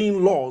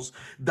 14 laws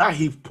that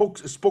he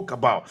spoke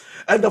about.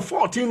 And the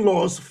 14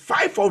 laws,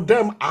 5 of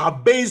them are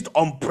based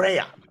on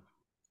prayer.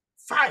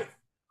 5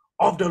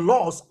 of the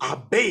laws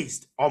are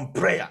based on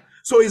prayer.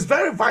 So it's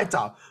very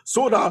vital,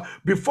 so that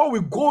before we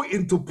go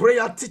into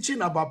prayer,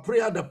 teaching about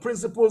prayer, the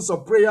principles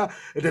of prayer,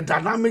 the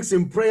dynamics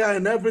in prayer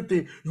and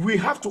everything, we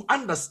have to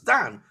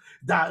understand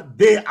that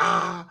they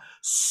are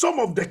some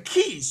of the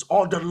keys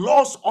or the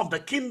laws of the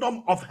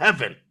kingdom of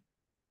heaven.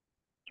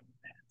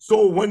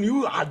 So when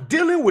you are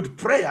dealing with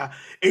prayer,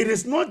 it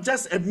is not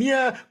just a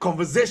mere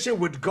conversation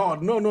with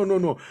God.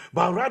 No.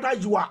 But rather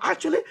you are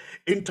actually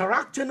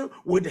interacting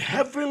with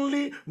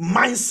heavenly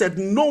mindset,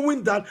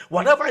 knowing that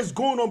whatever is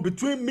going on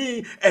between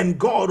me and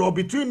God or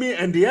between me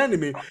and the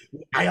enemy,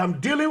 I am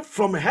dealing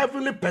from a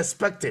heavenly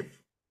perspective.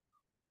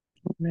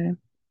 Amen.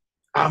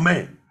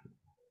 Amen.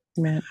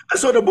 Amen.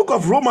 So the book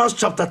of Romans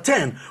chapter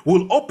 10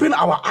 will open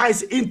our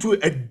eyes into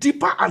a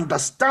deeper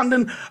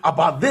understanding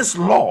about these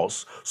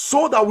laws,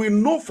 so that we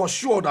know for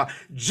sure that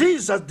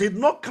Jesus did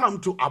not come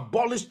to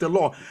abolish the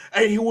law,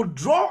 and he will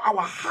draw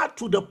our heart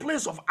to the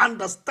place of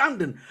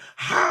understanding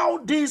how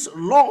these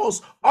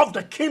laws of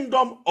the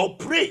kingdom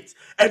operate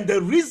and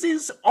the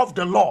reasons of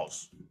the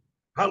laws.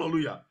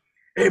 Hallelujah.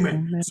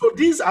 Amen. Amen. So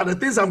these are the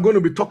things I'm going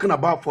to be talking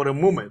about for a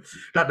moment,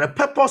 that the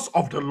purpose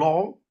of the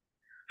law,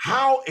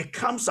 how it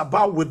comes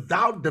about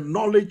without the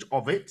knowledge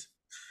of it,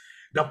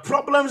 the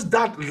problems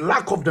that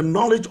lack of the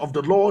knowledge of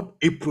the Lord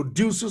it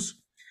produces.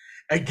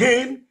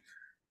 Again,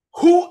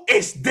 who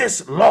is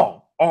this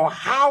law, or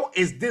how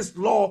is this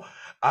law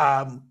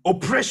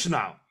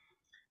operational?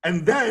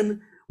 And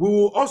then we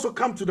will also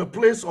come to the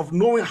place of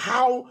knowing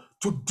how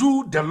to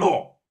do the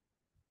law.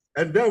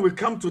 And then we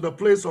come to the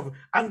place of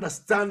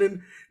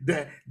understanding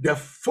the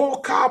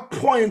focal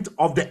point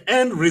of the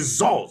end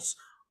results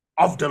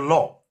of the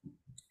law.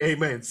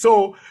 Amen.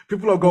 So,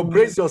 people of God,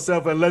 brace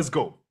yourself and let's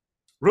go.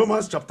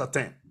 Romans chapter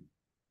 10.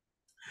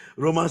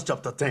 Romans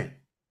chapter 10.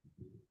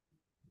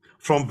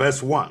 From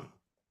verse 1.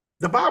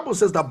 The Bible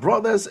says that,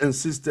 brothers and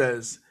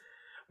sisters,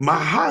 my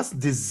heart's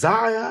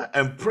desire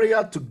and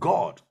prayer to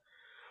God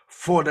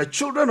for the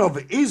children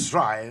of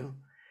Israel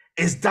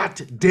is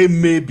that they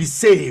may be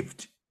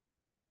saved.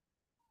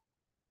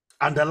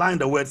 Underline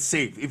the word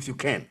save if you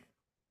can.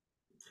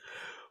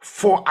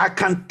 For I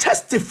can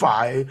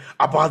testify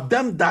about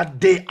them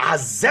that they are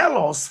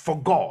zealous for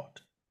God,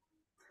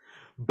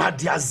 but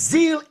their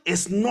zeal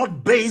is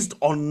not based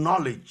on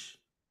knowledge.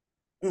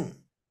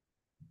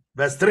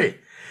 Verse 3.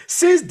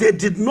 Since they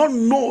did not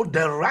know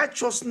the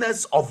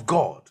righteousness of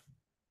God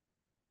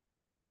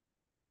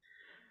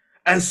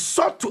and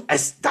sought to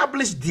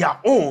establish their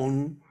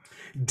own,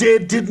 they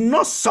did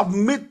not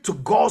submit to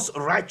God's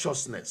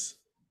righteousness.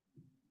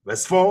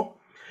 Verse 4.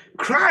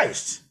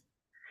 Christ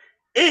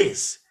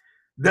is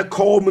the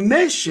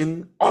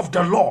culmination of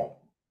the law.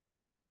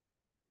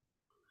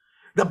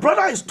 The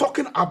brother is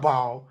talking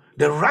about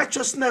the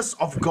righteousness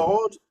of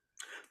God,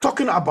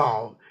 talking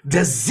about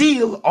the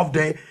zeal of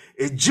the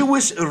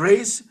Jewish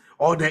race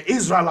or the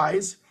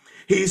Israelites.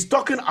 He is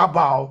talking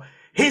about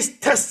his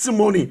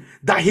testimony,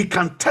 that he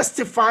can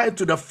testify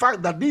to the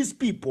fact that these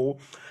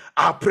people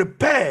are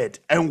prepared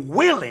and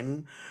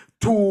willing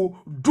to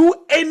do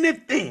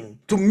anything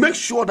to make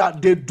sure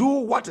that they do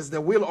what is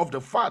the will of the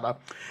Father.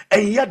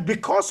 And yet,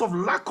 because of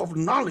lack of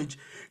knowledge,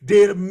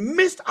 they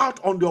missed out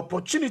on the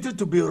opportunity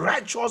to be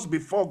righteous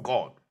before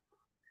God.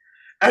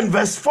 And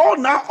verse 4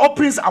 now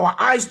opens our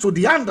eyes to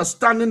the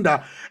understanding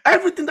that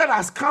everything that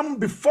has come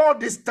before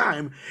this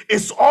time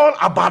is all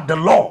about the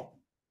law.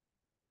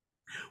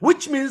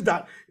 Which means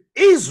that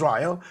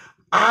Israel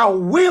are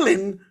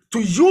willing to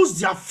use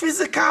their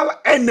physical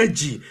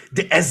energy,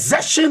 the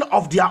exertion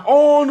of their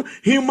own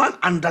human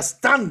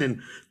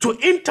understanding, to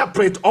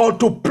interpret or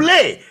to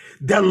play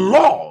the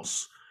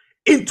laws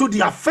into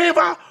their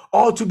favor,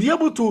 or to be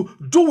able to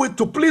do it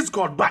to please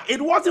God. But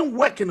it wasn't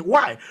working.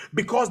 Why?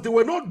 Because they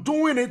were not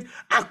doing it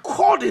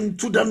according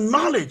to the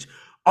knowledge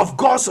of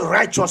God's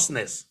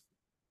righteousness.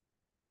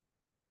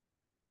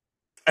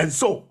 And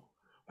so,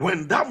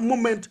 When that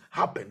moment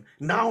happened,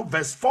 now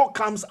verse 4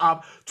 comes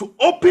up to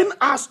open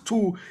us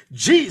to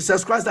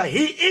Jesus Christ, that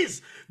he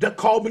is the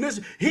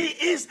culmination, he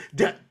is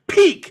the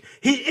peak,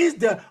 he is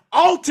the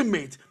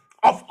ultimate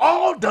of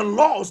all the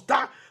laws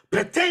that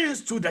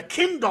pertains to the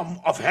kingdom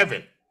of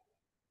heaven.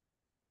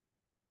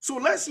 So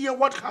let's hear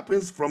what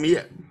happens from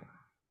here.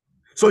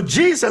 So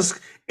Jesus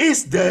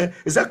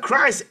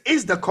Christ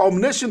is the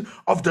culmination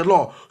of the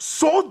law,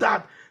 so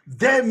that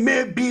there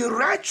may be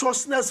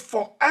righteousness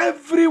for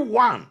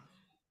everyone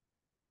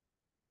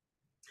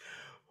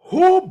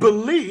who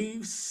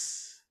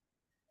believes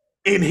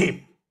in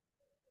him.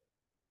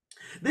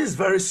 This is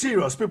very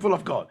serious, people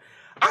of God.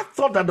 I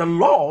thought that the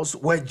laws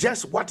were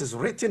just what is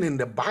written in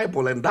the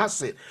Bible and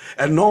that's it.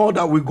 And all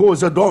that we go and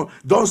say,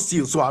 don't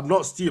steal. So I'm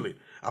not stealing.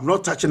 I'm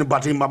not touching it.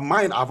 But in my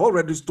mind, I've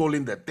already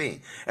stolen the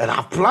thing. And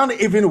I've planned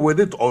even with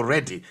it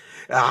already.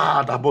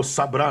 That was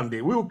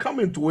Sabrande. We will come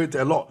into it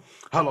a lot.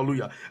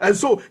 Hallelujah. And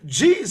so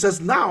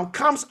Jesus now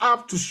comes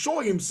up to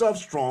show himself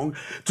strong,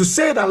 to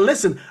say that,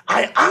 listen,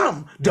 I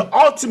am the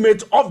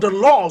ultimate of the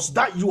laws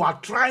that you are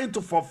trying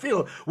to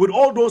fulfill with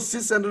all those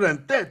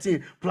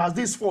 613 plus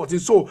this 14.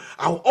 So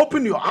I'll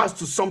open your eyes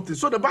to something.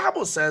 So the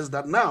Bible says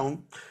that now,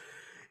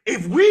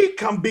 if we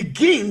can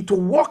begin to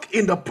walk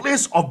in the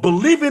place of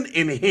believing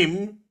in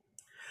him,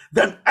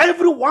 then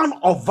every one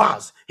of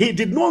us, he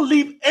did not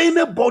leave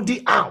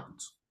anybody out.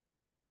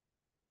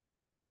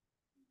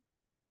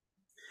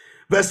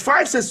 Verse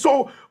 5 says,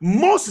 so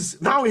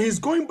Moses, now he's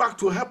going back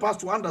to help us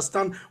to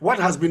understand what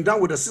has been done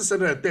with the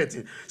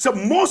 613. So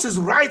Moses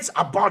writes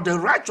about the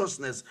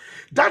righteousness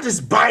that is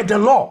by the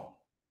law.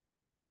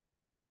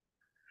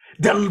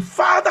 The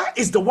Father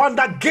is the one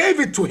that gave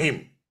it to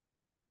him.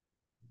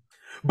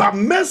 But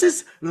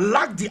Moses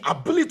lacked the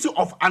ability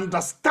of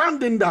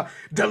understanding that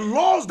the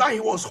laws that he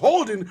was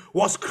holding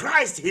was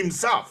Christ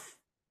himself.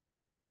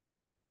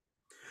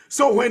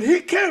 So when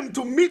he came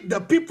to meet the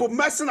people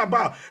messing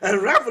about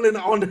and reveling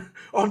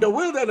on the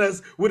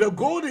wilderness with a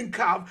golden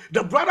calf,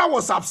 the brother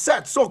was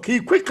upset. So he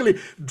quickly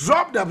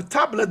dropped the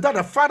tablet that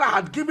the father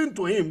had given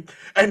to him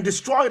and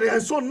destroyed it.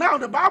 And so now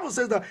the Bible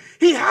says that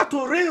he had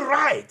to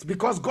rewrite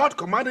because God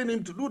commanded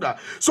him to do that.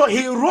 So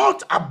he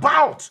wrote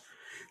about,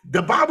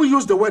 the Bible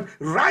used the word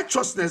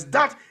righteousness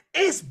that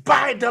is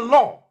by the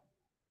law.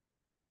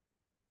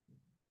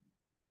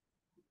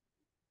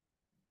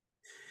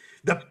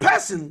 The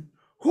person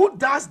who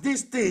does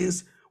these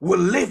things will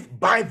live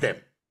by them.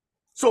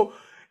 So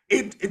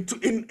in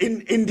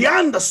the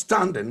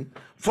understanding,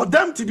 for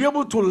them to be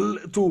able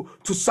to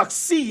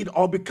succeed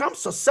or become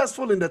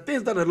successful in the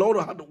things that the Lord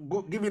had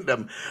given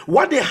them,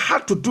 what they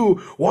had to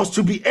do was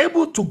to be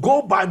able to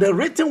go by the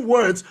written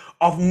words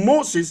of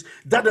Moses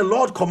that the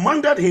Lord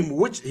commanded him,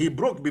 which he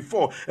broke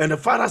before. And the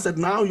father said,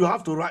 now you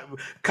have to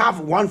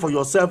carve one for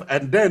yourself,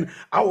 and then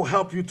I will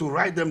help you to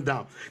write them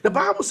down. The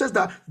Bible says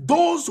that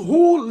those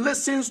who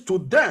listens to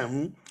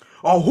them,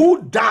 or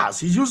who does,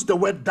 he used the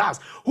word does,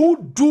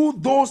 who do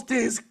those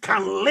things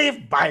can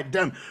live by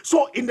them.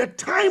 So in the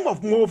time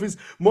of Moses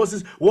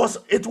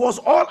it was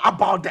all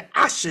about the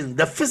action,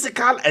 the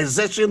physical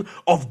exertion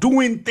of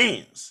doing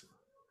things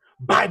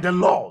by the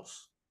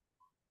laws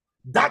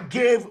that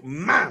gave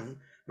man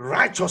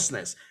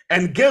righteousness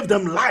and gave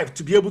them life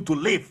to be able to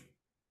live.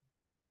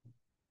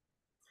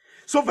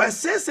 So verse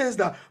 6 says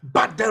that,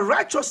 but the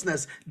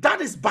righteousness that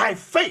is by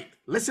faith,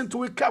 listen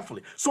to it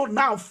carefully. So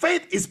now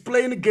faith is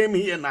playing a game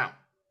here now.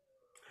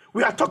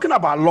 We are talking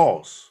about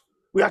laws.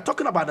 We are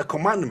talking about the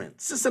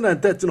commandments,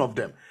 613 of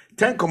them,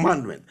 10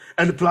 commandments,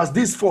 and plus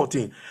these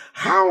 14.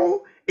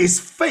 How is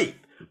faith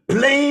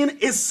playing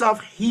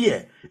itself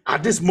here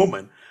at this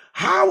moment?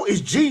 How is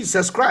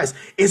Jesus Christ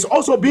is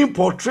also being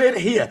portrayed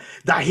here,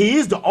 that he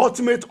is the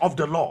ultimate of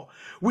the law?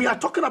 We are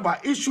talking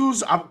about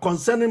issues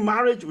concerning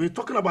marriage. We're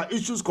talking about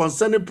issues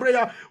concerning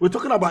prayer. We're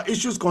talking about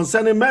issues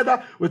concerning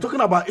murder. We're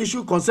talking about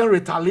issues concerning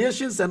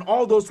retaliations and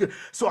all those things.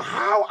 So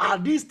how are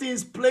these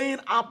things playing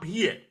up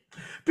here?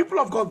 People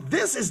of God,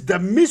 this is the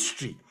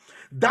mystery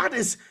that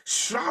is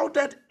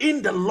shrouded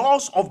in the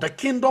laws of the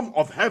kingdom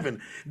of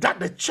heaven, that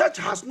the church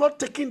has not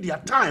taken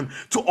their time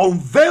to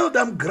unveil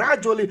them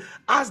gradually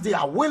as they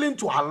are willing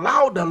to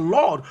allow the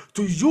Lord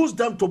to use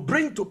them to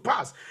bring to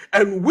pass.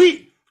 And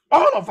we,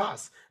 all of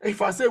us, if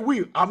I say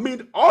we, I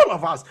mean all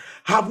of us,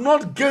 have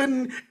not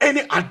gained any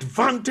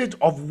advantage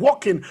of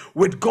walking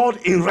with God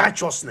in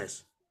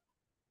righteousness.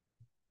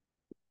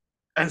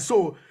 And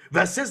so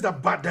verse says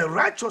that, but the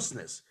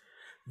righteousness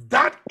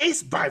that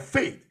is by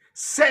faith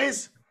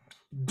says,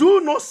 do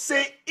not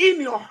say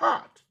in your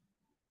heart,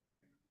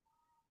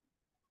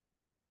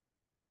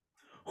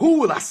 who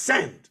will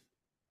ascend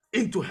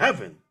into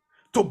heaven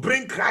to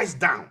bring Christ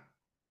down,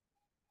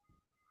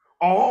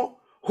 or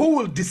who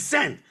will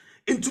descend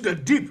into the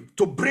deep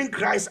to bring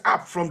Christ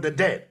up from the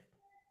dead.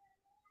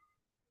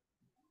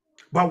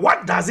 But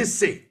what does it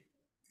say?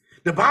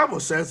 The Bible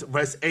says,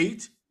 verse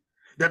 8,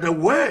 that the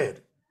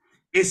word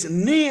is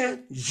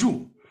near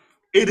you.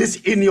 It is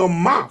in your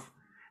mouth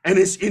and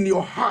it's in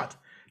your heart.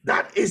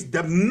 That is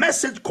the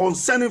message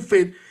concerning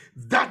faith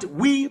that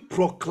we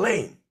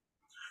proclaim.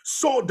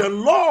 So the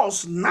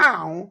laws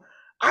now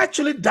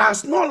actually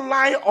does not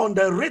lie on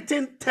the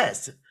written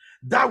text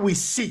that we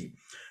see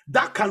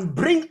that can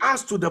bring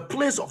us to the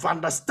place of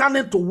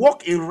understanding to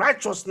walk in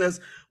righteousness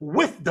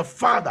with the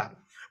Father,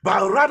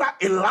 but rather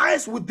it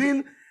lies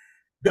within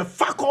the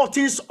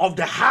faculties of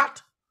the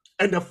heart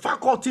and the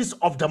faculties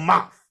of the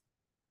mouth.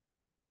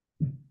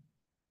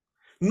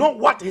 Not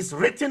what is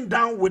written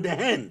down with the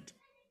hand.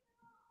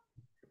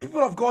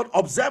 People of God,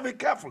 observe it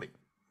carefully.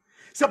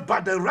 So,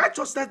 but the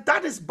righteousness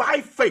that is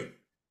by faith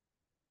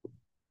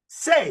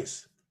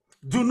says,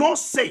 do not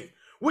say,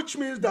 which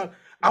means that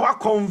our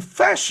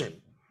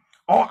confession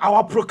or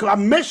our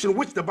proclamation,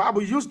 which the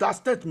Bible used that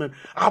statement,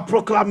 our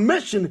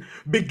proclamation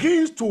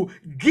begins to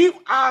give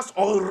us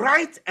or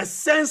write a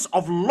sense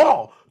of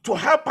law to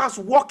help us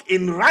walk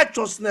in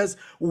righteousness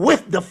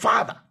with the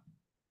Father.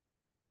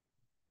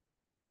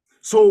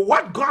 So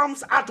what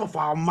comes out of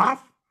our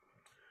mouth,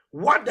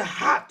 what the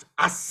heart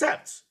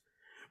accepts,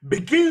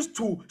 begins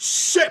to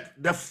shape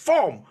the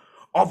form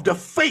of the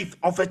faith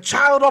of a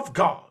child of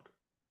God.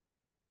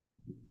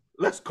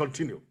 Let's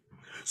continue.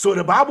 So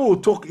the Bible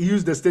will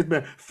use the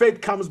statement,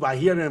 faith comes by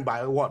hearing,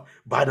 by what?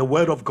 By the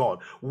word of God.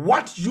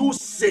 What you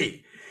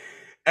say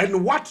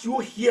and what you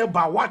hear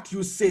by what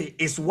you say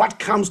is what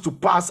comes to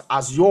pass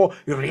as your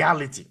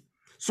reality.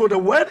 So the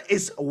word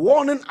is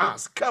warning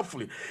us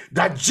carefully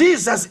that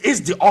Jesus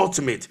is the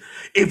ultimate.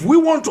 If we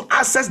want to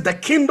access the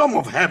kingdom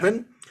of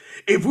heaven,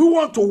 if we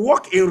want to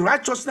walk in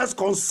righteousness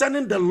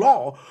concerning the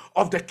law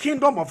of the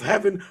kingdom of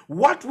heaven,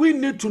 what we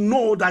need to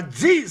know that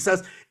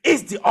Jesus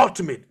is the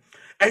ultimate.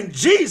 And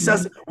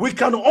Jesus, we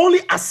can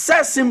only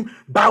access him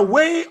by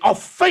way of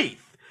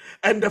faith.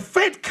 And the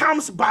faith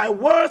comes by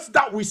words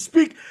that we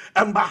speak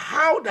and by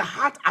how the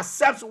heart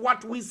accepts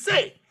what we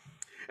say.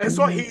 And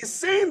so he is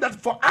saying that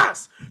for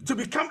us to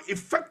become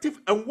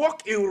effective and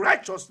walk in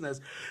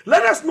righteousness,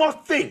 let us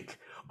not think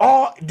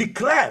or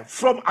declare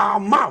from our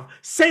mouth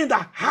saying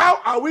that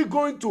how are we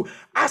going to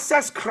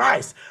access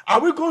Christ? Are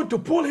we going to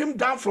pull him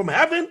down from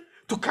heaven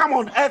to come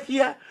on earth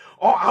here?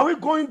 Or are we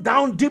going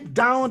down deep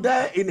down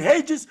there in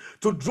Hades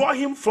to draw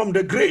him from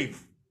the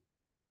grave?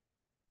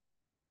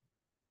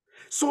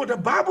 So the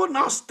Bible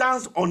now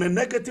stands on a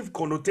negative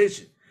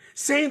connotation,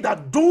 saying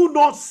that do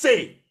not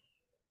say.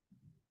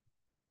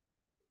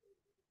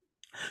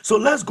 So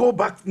let's go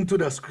back into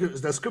the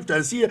scripture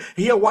and see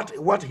hear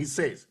what he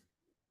says.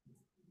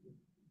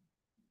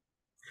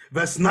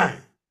 Verse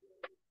 9.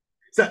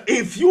 So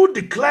if you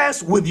declare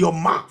with your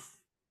mouth,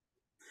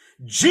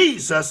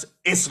 Jesus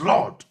is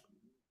Lord,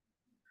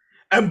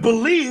 and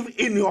believe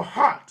in your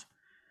heart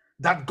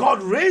that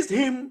God raised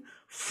him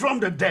from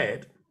the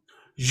dead,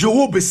 you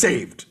will be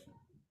saved.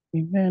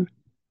 Amen.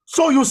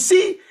 So you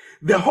see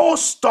the whole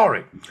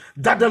story,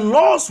 that the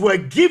laws were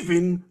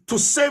given to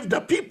save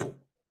the people.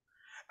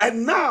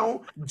 And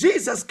now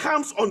Jesus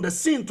comes on the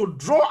scene to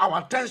draw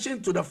our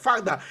attention to the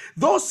fact that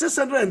those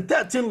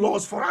 613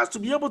 laws, for us to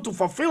be able to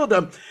fulfill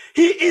them,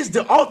 he is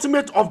the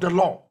ultimate of the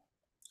law.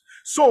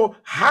 So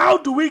how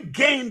do we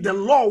gain the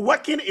law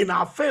working in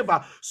our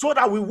favor so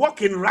that we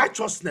walk in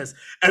righteousness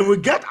and we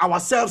get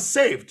ourselves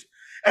saved?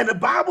 And the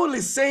Bible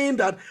is saying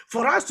that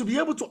for us to be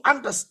able to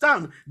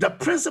understand the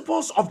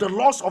principles of the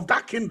laws of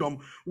that kingdom,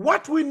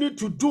 what we need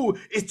to do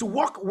is to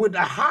walk with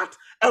the heart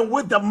and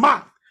with the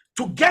mouth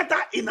together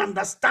in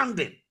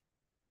understanding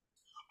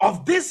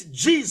of this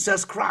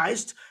Jesus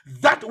Christ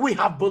that we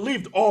have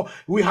believed or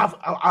we have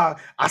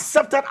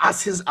accepted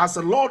as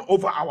a Lord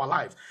over our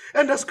lives.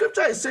 And the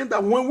scripture is saying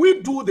that when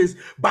we do this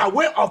by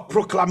way of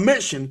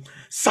proclamation,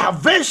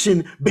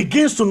 salvation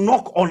begins to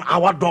knock on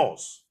our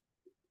doors.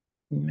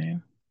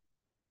 Amen.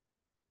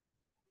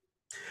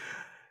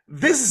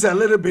 This is a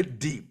little bit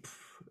deep.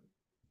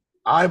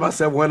 I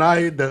myself, when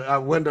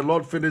the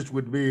Lord finished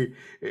with me,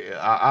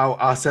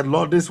 I said,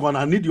 Lord, this one,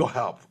 I need your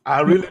help.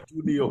 I really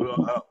do need your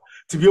help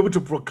to be able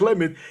to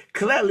proclaim it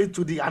clearly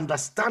to the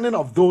understanding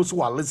of those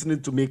who are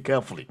listening to me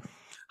carefully.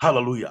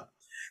 Hallelujah.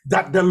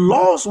 That the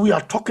laws we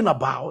are talking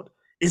about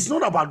is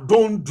not about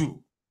don't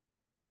do.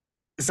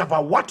 It's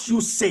about what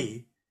you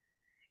say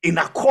in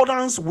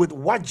accordance with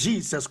what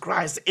Jesus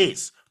Christ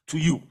is to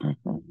you.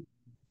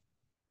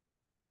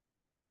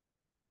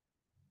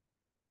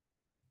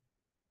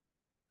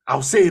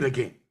 I'll say it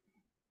again.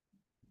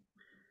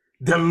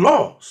 The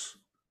laws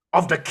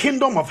of the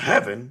kingdom of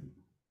heaven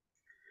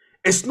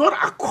is not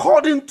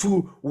according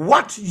to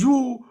what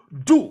you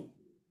do.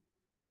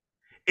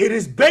 It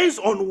is based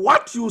on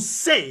what you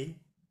say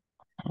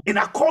in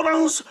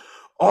accordance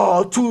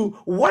to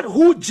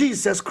who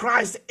Jesus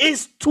Christ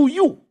is to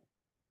you.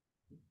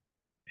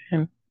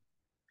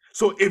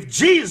 So if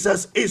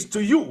Jesus is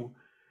to you,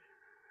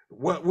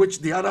 which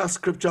the other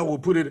scripture will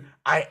put it,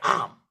 I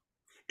am.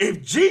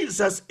 If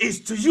Jesus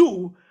is to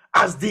you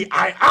as the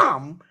I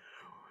am,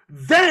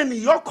 then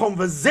your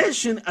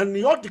conversation and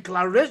your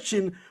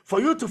declaration for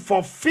you to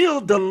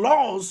fulfill the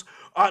laws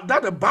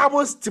that the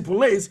Bible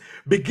stipulates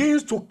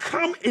begins to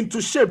come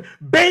into shape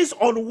based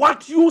on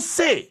what you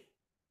say,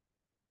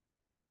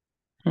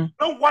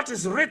 not what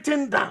is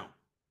written down.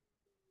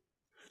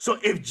 So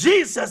if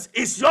Jesus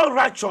is your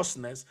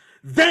righteousness,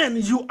 then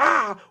you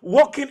are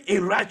walking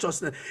in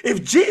righteousness.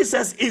 If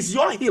Jesus is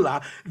your healer,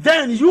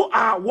 then you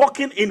are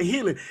walking in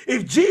healing.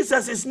 If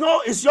Jesus is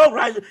your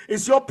right,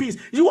 is your peace,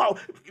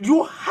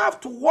 you have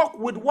to walk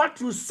with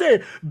what you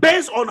say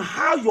based on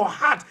how your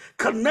heart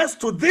connects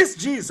to this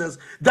Jesus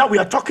that we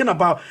are talking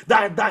about,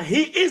 that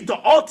he is the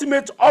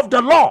ultimate of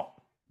the law.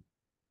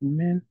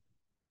 Amen.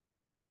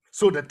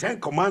 So the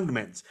 10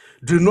 commandments: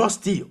 do not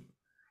steal.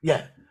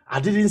 Yeah, I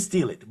didn't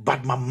steal it,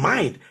 but my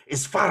mind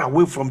is far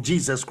away from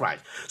Jesus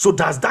Christ. So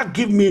does that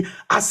give me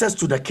access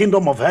to the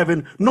kingdom of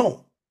heaven?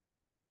 No,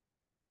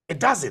 it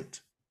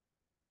doesn't.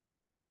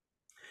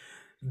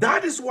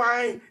 That is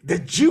why the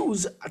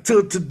Jews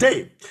till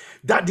today,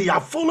 that they are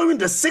following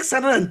the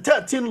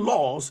 613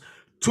 laws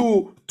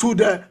to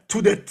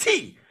the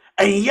T,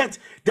 and yet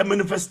the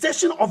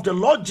manifestation of the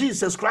Lord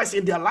Jesus Christ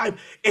in their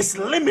life is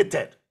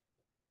limited,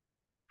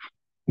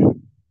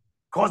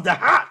 because the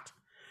heart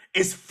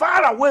is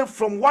far away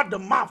from what the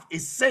mouth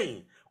is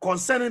saying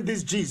concerning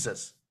this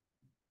Jesus.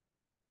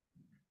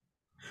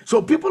 So,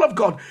 people of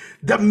God,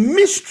 the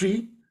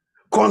mystery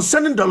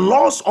concerning the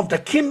laws of the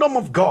kingdom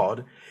of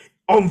God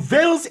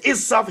unveils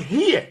itself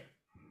here,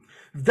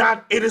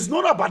 that it is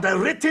not about the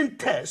written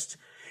text,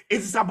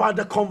 it's about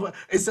the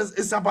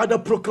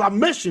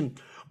proclamation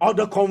or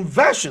the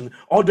conversion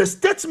or the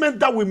statement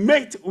that we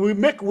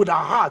make with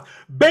our heart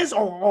based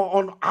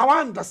on our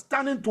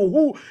understanding to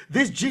who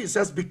this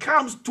Jesus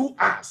becomes to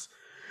us.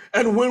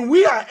 And when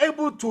we are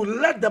able to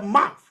let the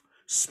mouth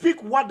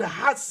speak what the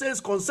heart says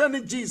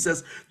concerning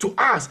Jesus to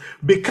us,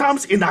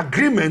 becomes in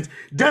agreement,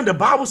 then the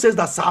Bible says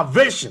that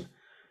salvation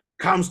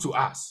comes to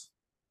us.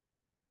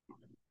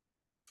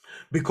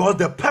 Because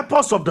the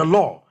purpose of the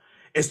law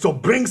is to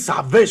bring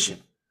salvation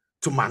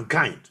to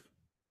mankind.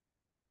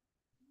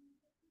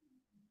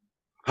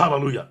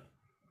 Hallelujah.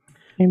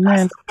 Amen.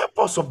 That's the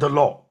purpose of the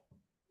law.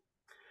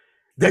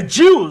 The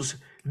Jews,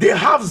 they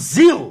have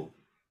zeal,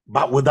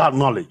 but without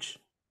knowledge.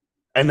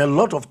 And a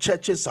lot of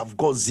churches have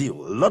got zeal.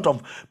 A lot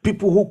of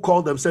people who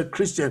call themselves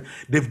Christian,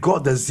 they've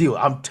got the zeal.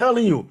 I'm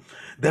telling you,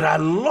 there are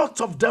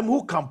lots of them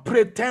who can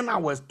pray 10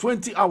 hours,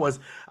 20 hours.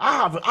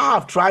 I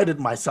have tried it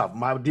myself,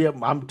 my dear.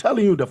 I'm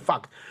telling you the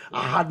fact.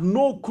 I had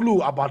no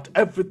clue about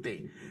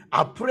everything.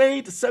 I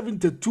prayed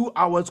 72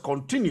 hours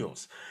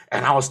continuous,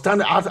 and I was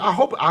standing. I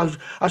hope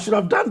I should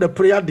have done the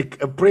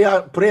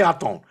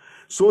prayer-a-thon,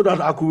 so that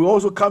I could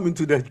also come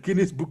into the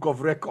Guinness Book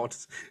of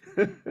Records.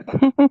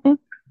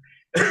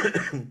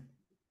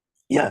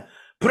 Yeah,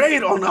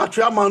 prayed on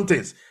Atria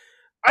mountains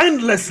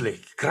endlessly,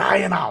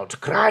 crying out,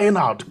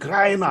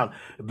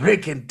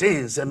 breaking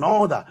things and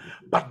all that.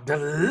 But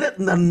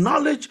the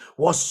knowledge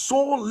was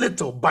so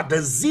little, but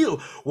the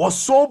zeal was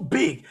so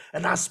big.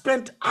 And I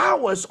spent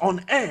hours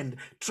on end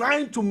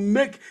trying to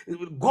make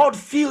God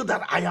feel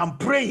that I am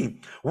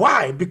praying.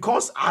 Why?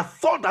 Because I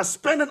thought that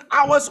spending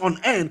hours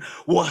on end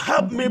will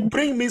help me,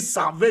 bring me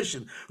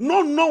salvation,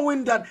 not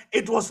knowing that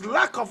it was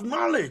lack of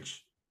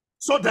knowledge.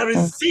 So there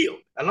is zeal.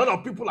 A lot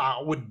of people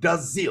are with that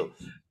zeal.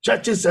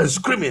 Churches are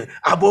screaming,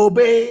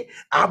 "Abobe,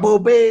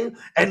 abobe,"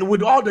 and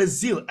with all the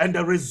zeal, and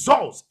the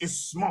result is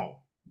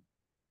small.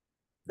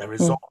 The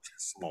result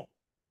is small.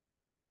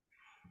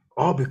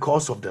 All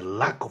because of the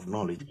lack of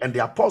knowledge. And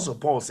the Apostle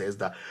Paul says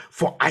that,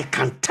 "For I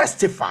can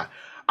testify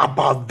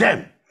about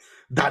them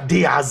that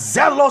they are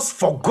zealous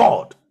for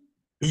God."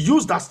 He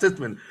used that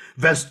statement.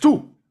 Verse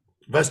 2.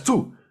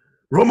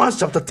 Romans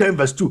chapter 10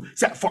 verse 2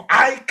 said, "For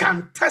I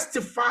can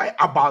testify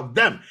about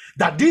them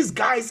that these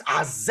guys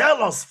are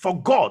zealous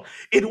for God."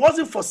 It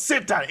wasn't for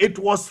Satan, it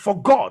was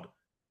for God.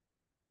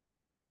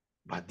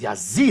 But their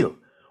zeal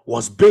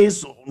was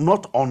based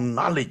not on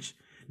knowledge.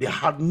 They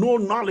had no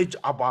knowledge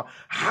about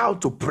how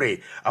to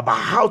pray, about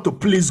how to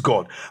please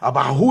God,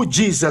 about who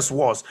Jesus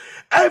was.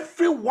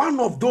 Every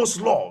one of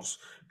those laws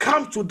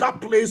come to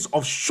that place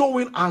of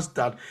showing us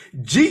that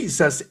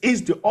Jesus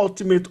is the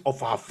ultimate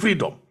of our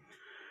freedom.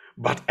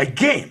 But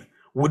again,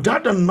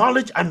 without the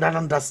knowledge and an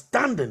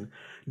understanding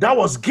that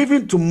was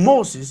given to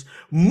Moses,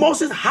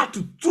 Moses had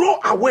to throw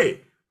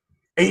away.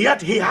 And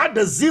yet he had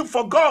the zeal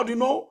for God,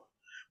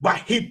 but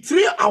he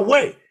threw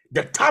away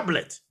the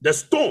tablet, the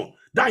stone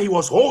that he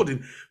was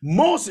holding.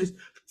 Moses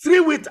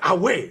threw it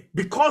away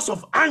because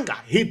of anger.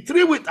 He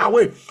threw it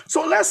away.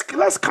 So let's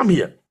come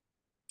here.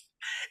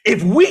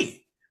 If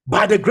we,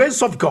 by the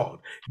grace of God,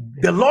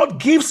 the Lord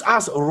gives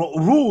us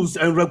rules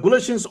and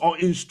regulations or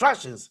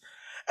instructions,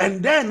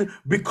 and then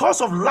because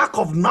of lack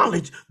of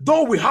knowledge,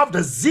 though we have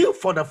the zeal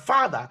for the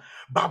Father,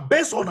 but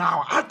based on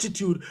our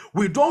attitude,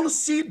 we don't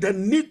see the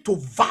need to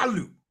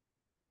value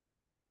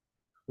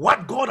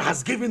what God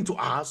has given to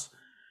us.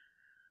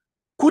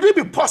 Could it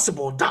be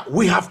possible that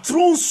we have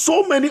thrown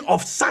so many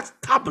of such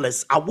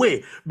tablets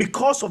away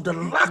because of the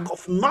lack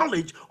of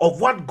knowledge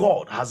of what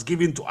God has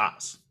given to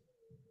us?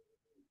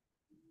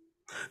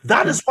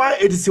 That is why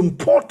it is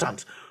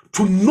important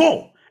to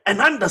know and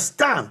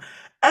understand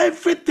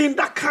everything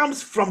that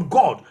comes from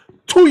God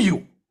to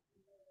you,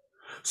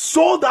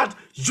 so that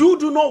you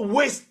do not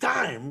waste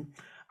time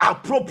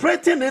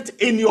appropriating it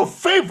in your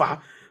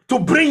favor to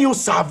bring you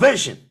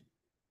salvation.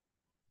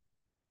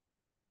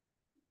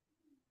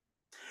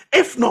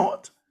 If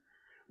not,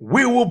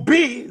 we will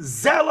be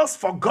zealous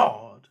for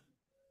God,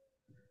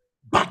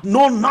 but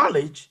no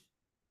knowledge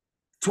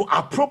to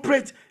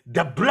appropriate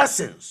the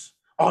blessings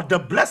or the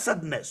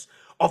blessedness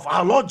of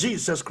our Lord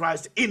Jesus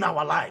Christ in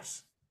our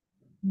lives.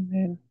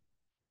 Amen.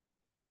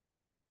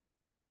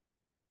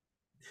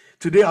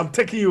 Today I'm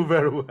taking you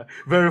very,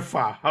 very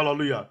far.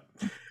 Hallelujah.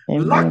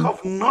 Amen. Lack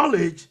of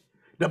knowledge,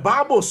 the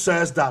Bible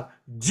says that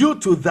due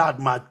to that,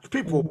 my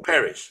people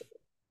perish.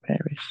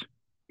 Perish.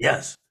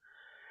 Yes.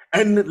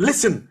 And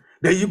listen,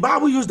 the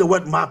Bible used the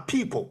word my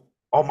people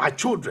or my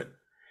children.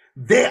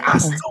 They are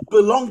still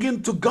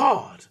belonging to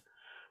God,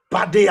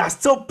 but they are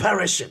still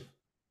perishing.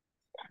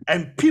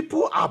 And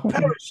people are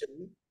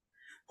perishing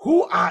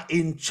who are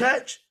in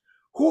church,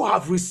 who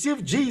have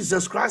received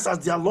Jesus Christ as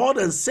their Lord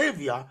and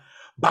Savior,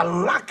 but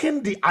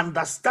lacking the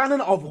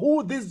understanding of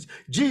who this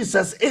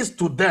Jesus is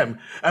to them.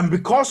 And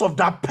because of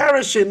that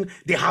perishing,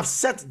 they have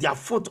set their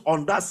foot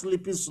on that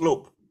slippery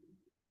slope.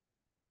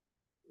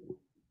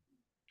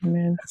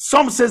 Amen.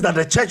 Some says that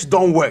the church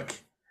don't work,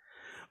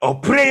 or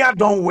prayer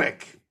don't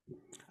work,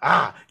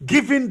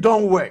 giving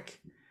don't work.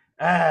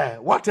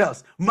 What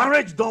else?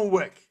 Marriage don't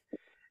work.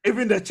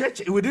 Even the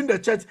church, within the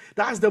church,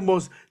 that's the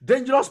most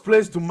dangerous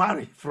place to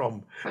marry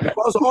from,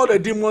 because all the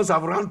demons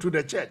have run to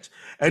the church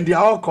and they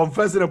are all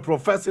confessing and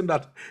professing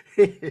that.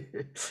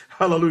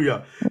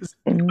 Hallelujah.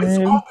 Amen. It's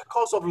all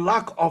because of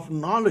lack of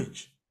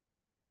knowledge.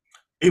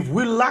 If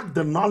we lack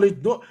the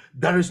knowledge,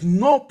 there is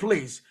no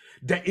place.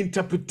 The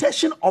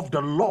interpretation of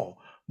the law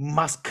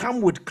must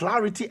come with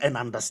clarity and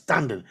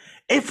understanding.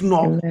 If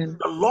not, Amen.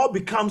 the law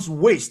becomes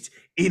waste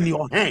in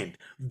your hand,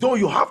 though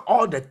you have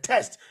all the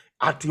text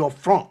at your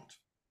front.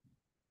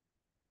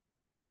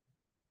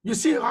 You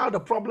see how the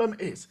problem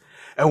is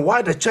and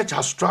why the church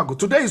has struggled.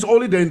 Today is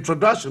only the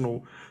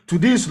introduction to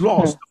these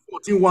laws, the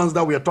 14 ones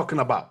that we are talking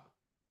about.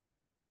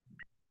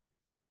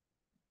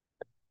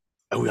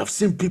 And we have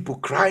seen people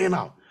crying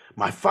out,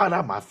 my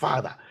father, my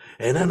father.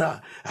 And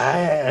then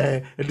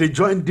they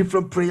join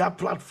different prayer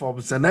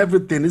platforms and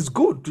everything. It's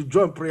good to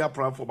join prayer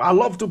platform. I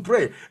love to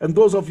pray. And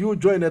those of you who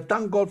join it,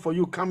 thank God for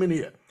you coming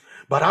here.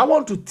 But I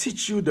want to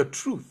teach you the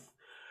truth,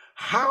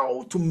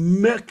 how to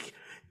make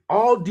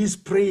all these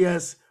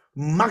prayers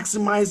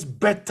maximize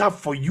better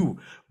for you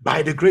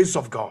by the grace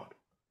of God.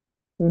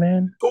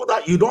 Amen. So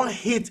that you don't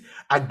hit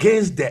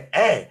against the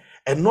air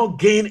and not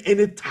gain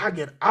any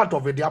target out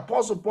of it. The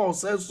Apostle Paul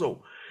says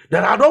so,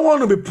 that I don't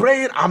want to be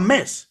praying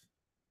amiss.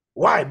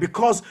 Why?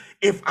 Because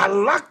if I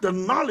lack the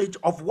knowledge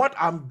of what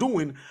I'm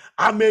doing,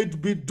 I may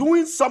be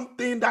doing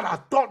something that I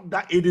thought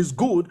that it is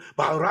good,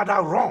 but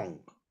rather wrong.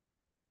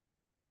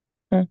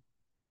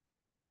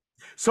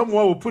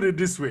 Someone will put it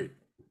this way,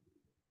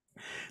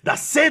 that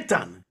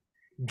Satan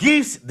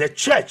gives the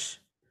church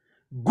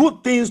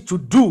good things to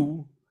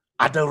do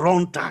at the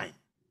wrong time.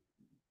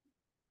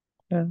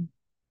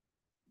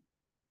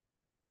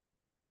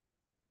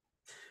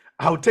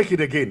 I'll take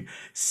it again.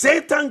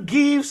 Satan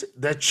gives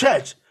the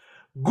church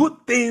good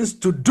things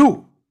to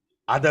do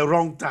at the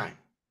wrong time.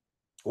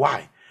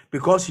 Why?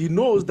 Because he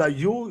knows that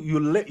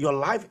your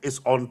life is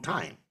on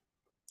time.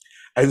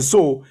 And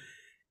so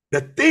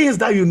the things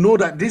that you know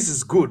that this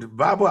is good, the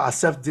Bible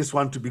accepts this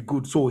one to be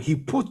good. So he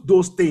put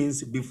those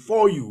things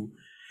before you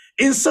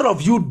instead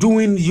of you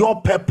doing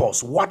your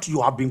purpose, what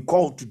you have been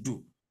called to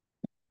do.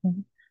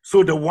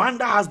 So the one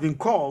that has been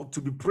called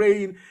to be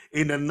praying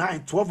in the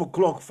night, 12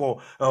 o'clock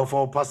for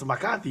Pastor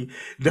McCarthy,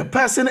 the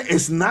person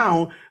is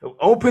now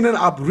opening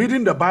up,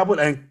 reading the Bible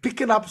and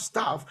picking up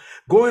stuff,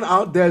 going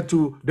out there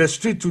to the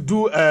street to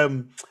do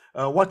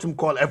what you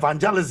call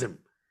evangelism.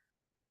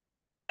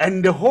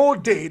 And the whole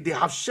day they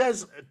have shared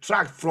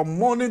tract from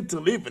morning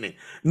till evening.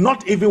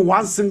 Not even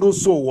one single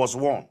soul was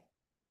won.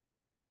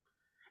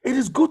 It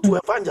is good to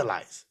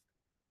evangelize.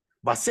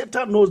 But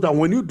Satan knows that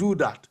when you do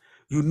that,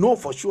 you know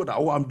for sure that,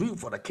 I'm doing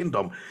for the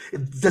kingdom.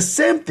 It's the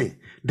same thing.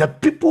 The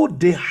people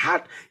they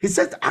had, he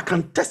said, I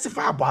can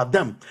testify about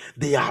them.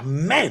 They are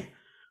men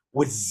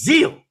with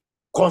zeal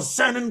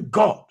concerning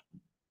God,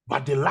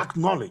 but they lack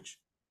knowledge.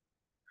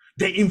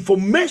 The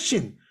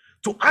information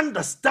to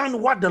understand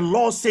what the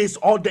law says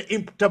or the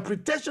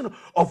interpretation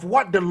of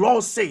what the law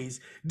says,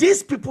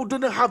 these people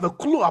didn't have a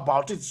clue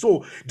about it.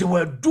 So they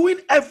were doing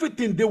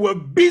everything. They were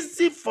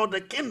busy for the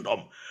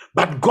kingdom.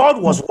 But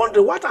God was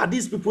wondering, what are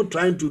these people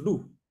trying to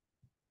do?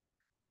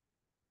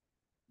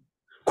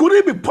 Could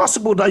it be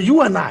possible that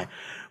you and I,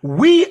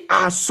 we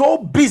are so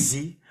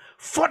busy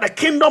for the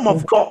kingdom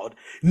of God,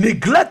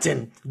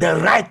 neglecting the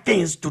right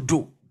things to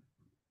do?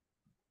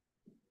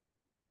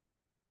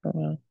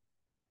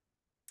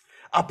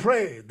 I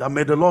pray that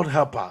may the Lord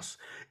help us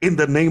in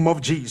the name of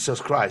Jesus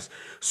Christ,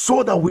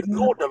 so that we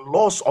know the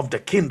laws of the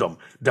kingdom,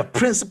 the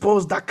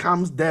principles that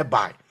comes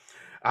thereby.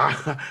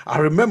 I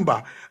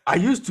remember I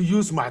used to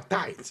use my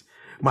tithe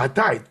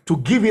to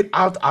give it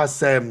out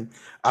as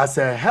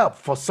a help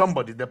for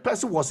somebody. The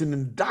person was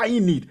in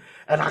dire need,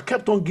 and I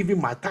kept on giving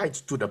my tithe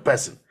to the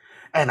person.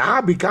 And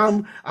I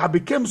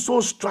became so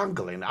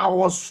struggling. I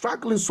was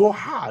struggling so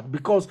hard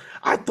because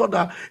I thought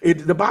that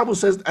the Bible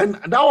says, and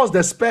that was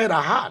the spare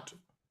I had.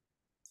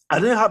 I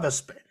didn't have a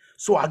spare.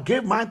 So I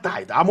gave my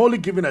tithe. I'm only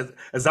giving an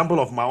example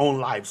of my own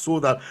life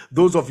so that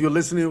those of you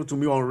listening to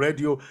me on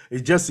radio,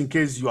 it's just in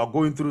case you are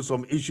going through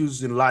some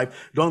issues in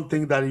life, don't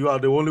think that you are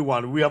the only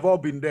one. We have all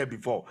been there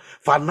before.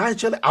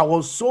 Financially, I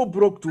was so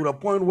broke to the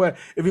point where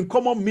even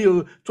common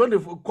meal,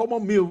 24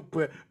 common meal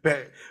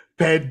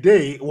per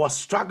day was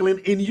struggling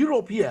in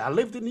Europe here. I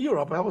lived in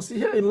Europe. I was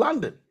here in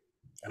London.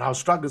 And I was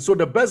struggling. So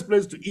the best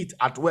place to eat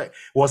at work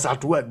was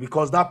at work,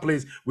 because that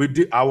place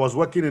I was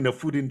working in the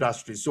food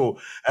industry. So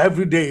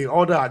every day,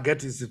 all that I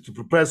get is to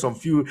prepare some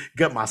food,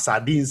 get my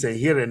sardines and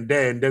here and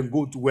there, and then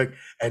go to work.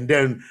 And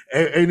then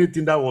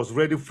anything that was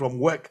ready from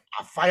work,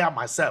 I fire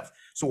myself.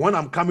 So when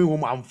I'm coming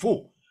home, I'm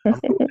full.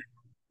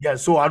 Yeah,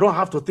 so I don't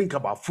have to think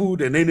about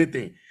food and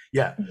anything.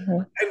 Yeah.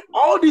 And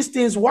all these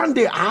things, one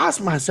day I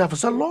asked myself, I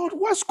said, Lord,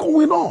 what's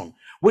going on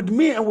with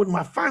me and with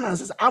my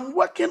finances? I'm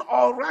working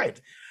all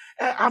right.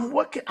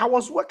 I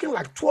was working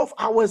like 12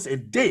 hours a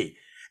day.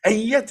 And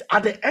yet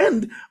at the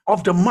end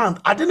of the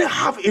month, I didn't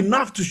have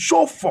enough to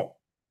show for,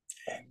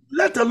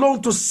 let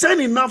alone to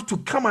send enough to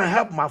come and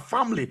help my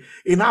family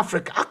in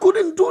Africa. I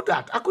couldn't do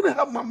that. I couldn't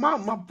help my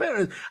mom, my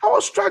parents. I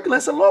was struggling. I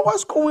said, Lord,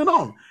 what's going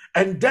on?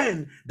 And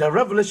then the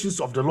revelations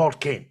of the Lord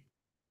came.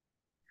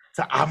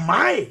 So am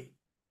I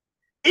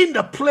in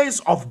the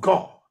place of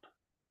God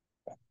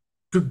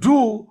to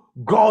do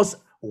God's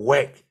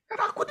work?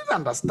 And I couldn't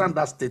understand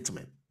that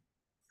statement.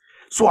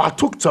 So I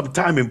took some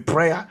time in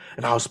prayer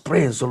and I was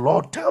praying. So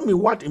Lord, tell me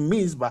what it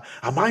means, but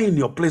am I in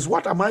your place?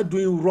 What am I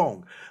doing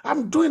wrong?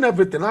 I'm doing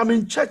everything. I'm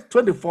in church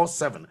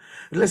 24/7.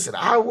 Listen,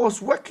 I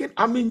was working.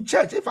 I'm in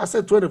church. If I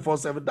said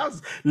 24/7,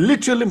 that's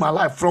literally my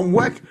life. From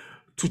work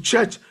to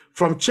church,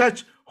 from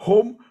church,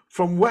 home,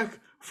 from work,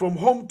 from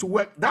home to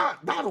work. That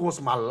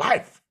was my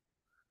life.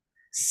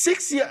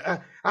 6 years,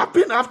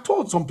 I've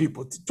told some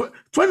people,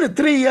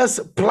 23 years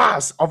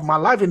plus of my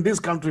life in this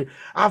country,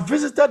 I've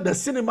visited the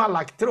cinema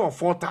like 3 or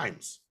 4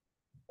 times.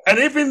 And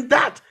even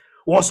that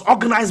was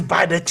organized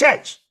by the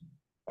church.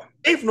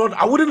 If not,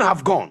 I wouldn't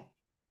have gone.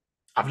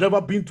 I've never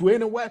been to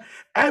anywhere.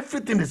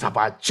 Everything is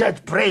about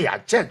church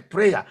prayer.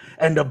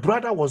 And the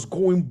brother was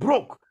going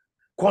broke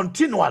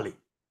continually.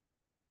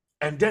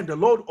 And then the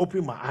Lord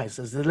opened my eyes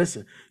and said,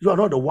 listen, you are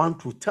not the one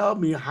to tell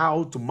me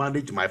how to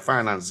manage my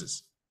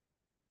finances.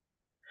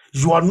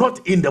 You are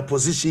not in the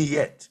position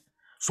yet.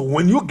 So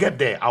when you get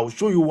there, I will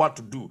show you what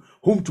to do,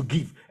 whom to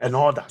give, and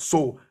all that.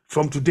 So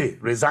from today,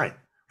 resign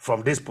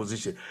from this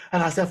position.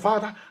 And I said,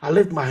 Father, I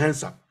lift my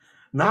hands up.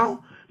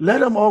 Now, let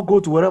them all go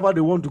to wherever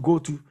they want to go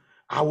to.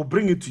 I will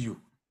bring it to you.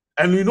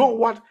 And you know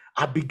what?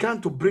 I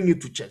began to bring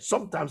it to church.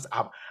 Sometimes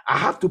I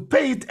have to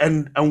pay it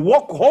and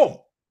walk home.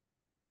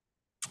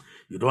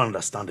 You don't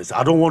understand this.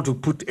 I don't want to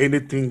put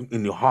anything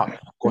in your heart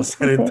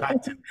concerning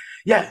tithing.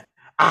 Yeah,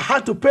 I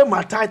had to pay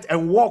my tithe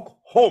and walk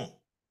home.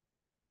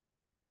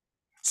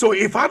 So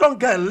if I don't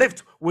get a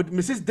lift with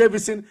Mrs.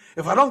 Davidson,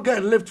 if I don't get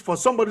a lift for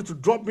somebody to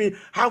drop me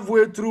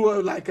halfway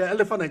through like an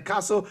Elephant and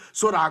Castle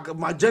so that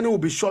my journey will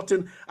be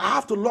shortened, I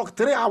have to log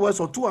 3 hours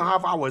or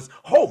 2.5 hours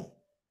home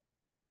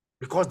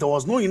because there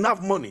was no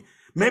enough money.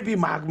 Maybe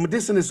my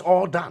medicine is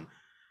all done.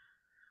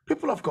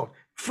 People of God,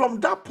 from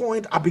that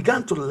point, I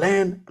began to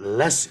learn a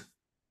lesson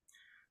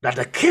that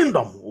the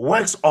kingdom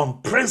works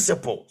on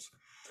principles.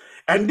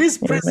 And these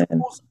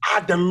principles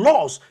are the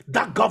laws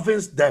that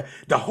governs the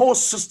whole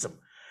system.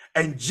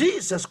 And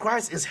Jesus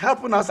Christ is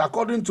helping us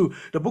according to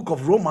the book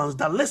of Romans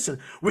that, listen,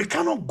 we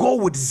cannot go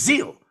with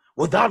zeal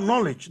without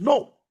knowledge.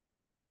 No.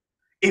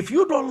 If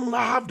you don't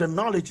have the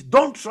knowledge,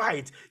 don't try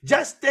it.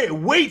 Just stay,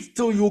 wait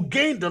till you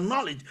gain the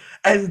knowledge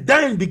and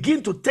then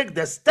begin to take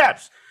the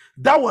steps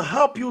that will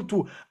help you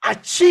to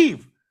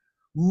achieve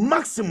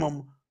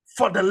maximum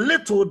for the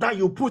little that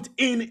you put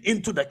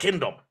into the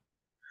kingdom.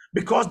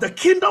 Because the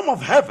kingdom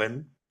of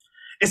heaven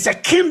is a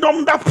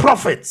kingdom that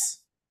profits.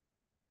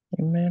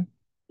 Amen.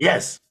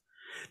 Yes.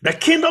 The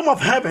kingdom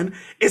of heaven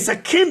is a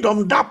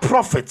kingdom that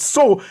profits.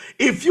 So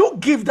if you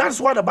give,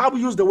 that's why the Bible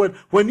uses the word,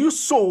 when you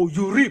sow,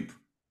 you reap.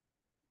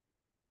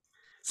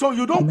 So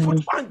you don't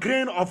put 1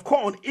 grain of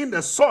corn in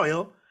the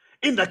soil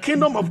in the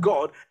kingdom of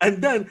God,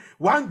 and then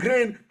 1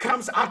 grain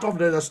comes out of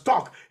the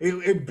stalk.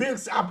 It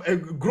builds up,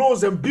 it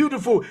grows and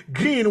beautiful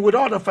green with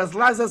all the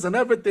fertilizers and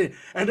everything.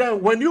 And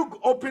then when you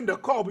open the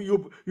cob,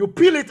 you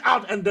peel it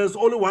out and there's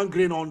only 1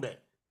 grain on there.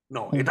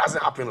 No, it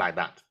doesn't happen like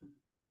that.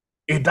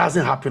 It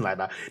doesn't happen like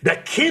that.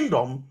 The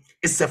kingdom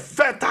is a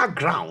fertile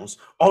ground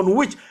on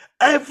which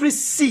every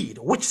seed,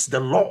 which is the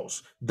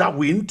laws that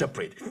we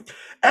interpret,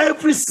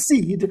 every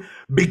seed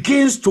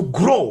begins to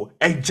grow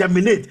and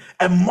germinate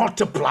and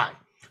multiply.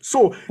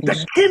 So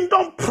the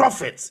kingdom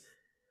profits,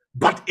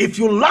 but if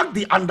you lack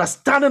the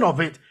understanding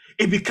of it,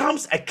 it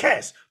becomes a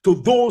curse to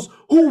those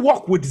who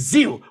walk with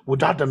zeal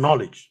without the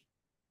knowledge.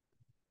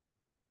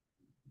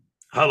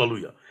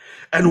 Hallelujah.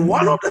 And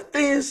one of the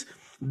things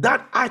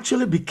that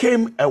actually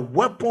became a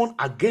weapon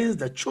against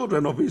the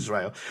children of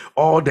Israel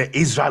or the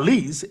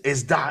Israelis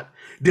is that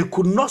they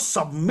could not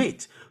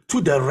submit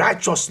to the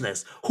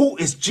righteousness, who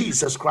is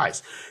Jesus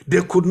Christ.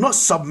 They could not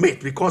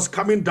submit, because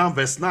coming down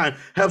verse 9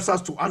 helps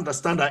us to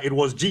understand that it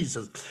was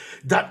Jesus.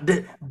 That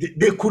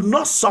they could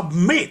not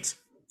submit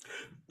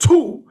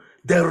to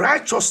the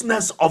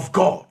righteousness of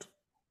God.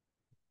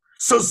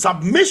 So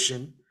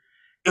submission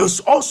is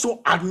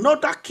also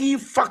another key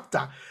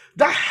factor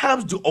that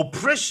helps the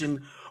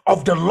operation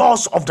of the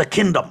laws of the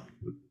kingdom.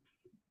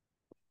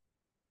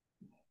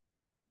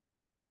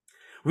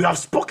 We have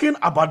spoken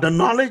about the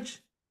knowledge.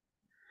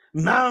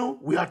 Now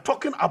we are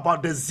talking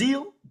about the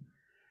zeal.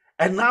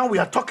 And now we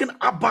are talking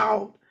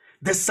about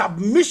the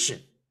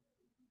submission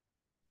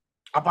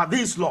about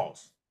these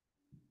laws.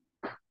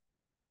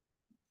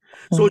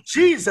 So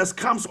Jesus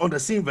comes on the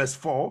scene, verse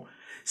 4,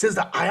 says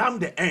that I am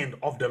the end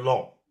of the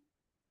law.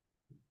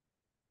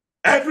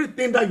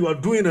 Everything that you are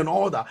doing and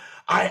all that,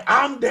 I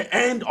am the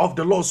end of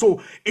the law.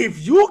 So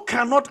if you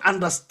cannot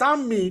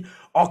understand me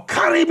or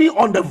carry me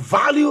on the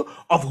value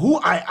of who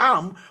I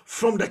am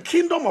from the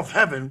kingdom of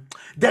heaven,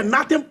 then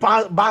nothing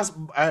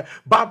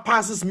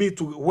passes me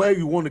to where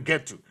you want to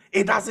get to.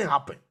 It doesn't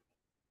happen.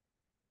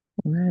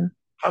 Amen.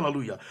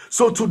 Hallelujah.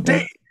 So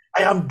today,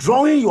 I am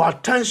drawing your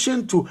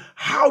attention to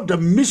how the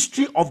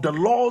mystery of the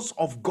laws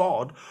of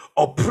God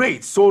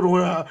operates. So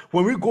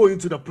when we go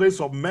into the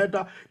place of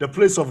murder, the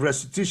place of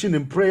restitution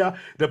in prayer,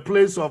 the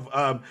place of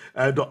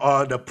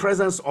the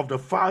presence of the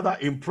Father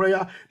in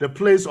prayer, the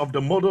place of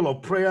the model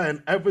of prayer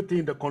and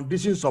everything, the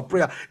conditions of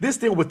prayer, this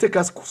thing will take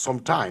us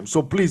some time.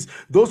 So please,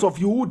 those of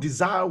you who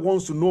desire,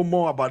 wants to know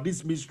more about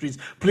these mysteries,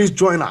 please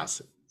join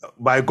us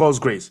by God's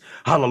grace.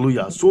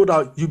 Hallelujah. So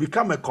that you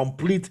become a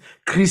complete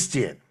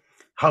Christian.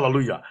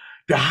 Hallelujah.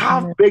 The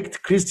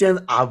half-baked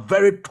Christians are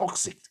very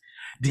toxic.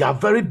 They are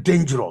very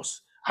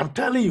dangerous. I'm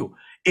telling you,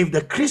 if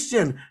the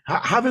Christian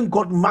haven't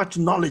got much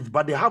knowledge,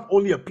 but they have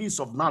only a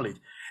piece of knowledge,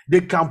 they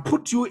can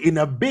put you in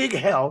a big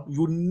hell.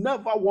 You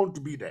never want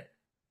to be there.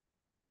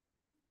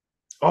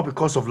 All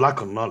because of lack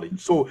of knowledge.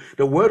 So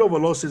the word of the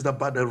Lord says that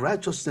by the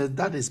righteousness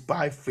that is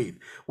by faith,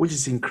 which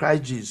is in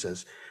Christ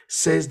Jesus,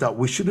 says that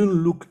we shouldn't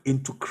look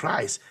into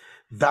Christ,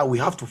 that we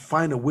have to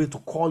find a way to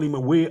call him a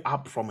way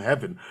up from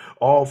heaven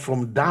or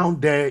from down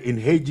there in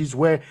Hades,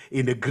 where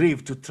in the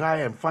grave, to try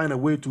and find a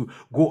way to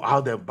go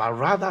out there. But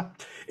rather,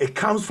 it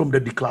comes from the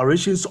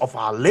declarations of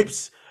our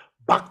lips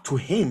back to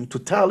him to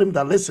tell him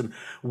that, listen,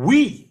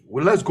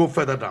 let's go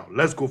further down.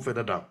 Let's go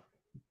further down.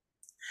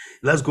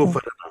 Let's go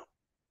further down.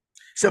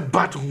 He said,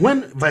 but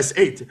when, verse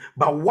 8,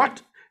 but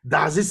what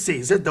does it say?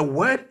 It said, the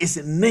word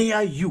is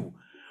near you,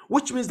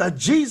 which means that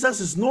Jesus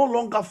is no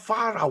longer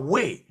far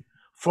away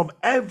from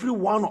every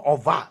one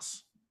of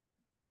us.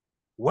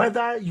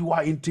 Whether you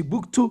are in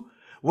Timbuktu,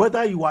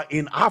 whether you are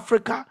in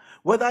Africa,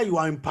 whether you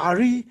are in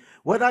Paris,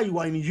 whether you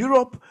are in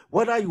Europe,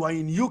 whether you are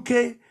in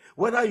UK,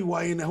 whether you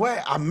are in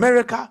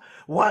America,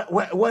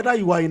 whether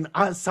you are in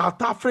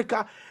South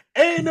Africa,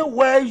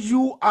 anywhere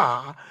you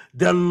are,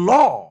 the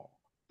Lord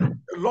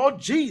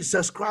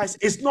Jesus Christ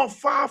is not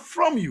far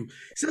from you.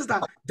 He says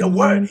that the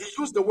word,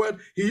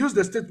 he used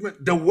the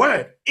statement, the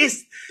word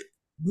is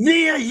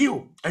near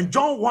you. And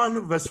John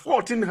 1 verse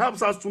 14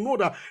 helps us to know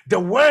that the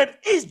word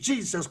is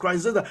Jesus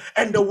Christ.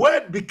 And the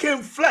word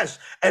became flesh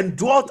and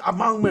dwelt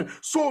among men.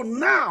 So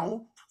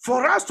now,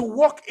 for us to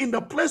walk in the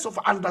place of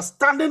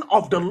understanding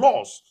of the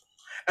laws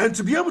and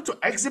to be able to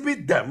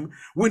exhibit them,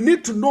 we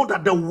need to know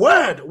that the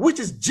word, which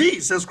is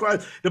Jesus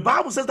Christ, the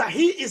Bible says that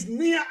he is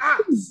near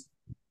us.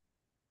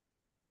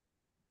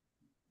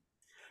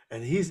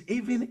 And he's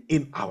even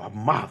in our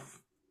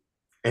mouth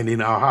and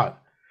in our heart.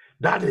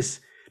 That is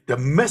the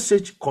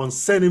message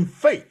concerning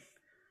faith.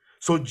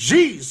 So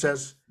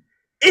Jesus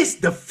is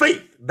the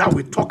faith that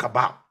we talk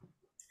about.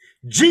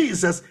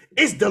 Jesus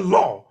is the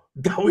law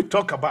that we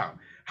talk about.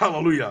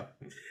 Hallelujah.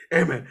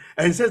 Amen.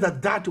 And it says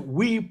that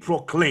we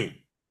proclaim.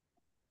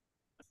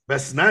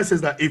 Verse 9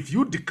 says that if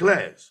you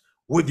declare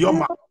with your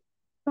mouth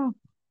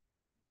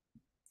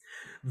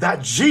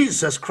that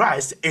Jesus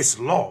Christ is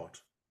Lord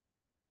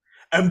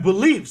and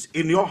believes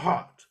in your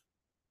heart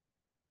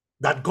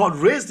that God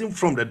raised him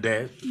from the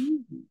dead,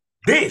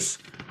 this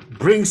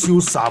brings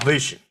you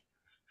salvation.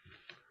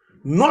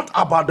 Not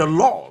about the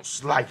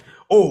laws like,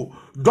 oh,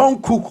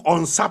 don't cook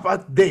on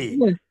Sabbath day.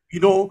 You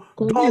know,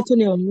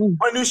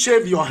 when you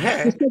shave your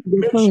hair,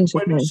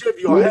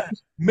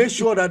 make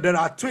sure that there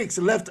are twigs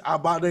left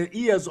about the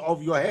ears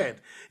of your head.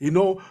 You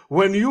know,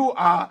 when you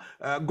are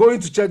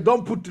going to church,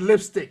 don't put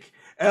lipstick,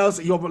 else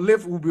your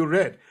lip will be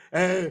red.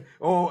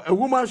 Or a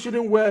woman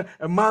shouldn't wear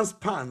a man's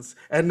pants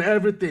and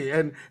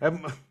everything.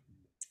 And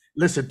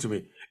listen to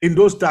me. In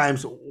those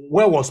times,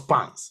 where was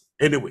pants?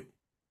 Anyway.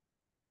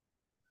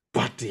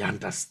 But the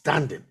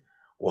understanding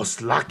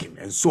was lacking.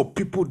 And so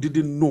people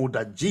didn't know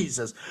that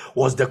Jesus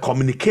was the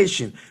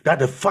communication that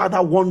the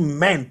Father wants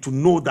men to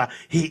know that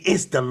he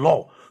is the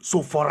law.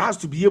 So for us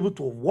to be able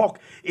to walk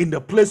in the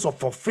place of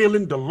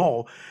fulfilling the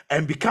law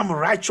and become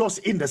righteous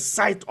in the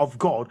sight of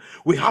God,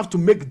 we have to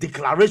make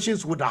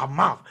declarations with our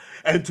mouth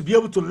and to be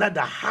able to let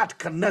the heart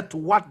connect to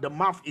what the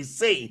mouth is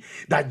saying,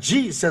 that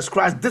Jesus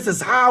Christ, this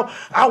is how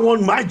I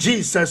want my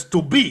Jesus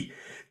to be.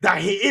 that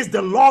he is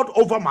the Lord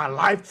over my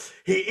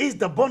life. He is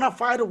the bona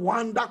fide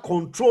one that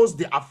controls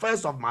the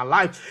affairs of my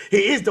life.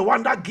 He is the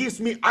one that gives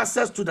me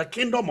access to the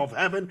kingdom of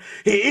heaven.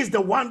 He is the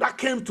one that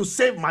came to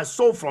save my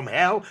soul from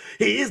hell.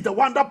 He is the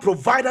one that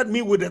provided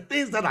me with the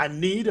things that I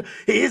need.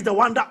 He is the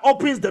one that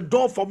opens the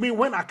door for me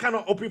when I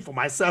cannot open for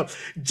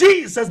myself.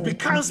 Jesus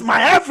becomes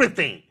my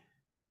everything.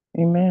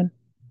 Amen.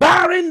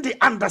 Barring the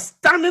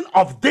understanding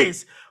of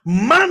this,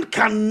 man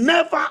can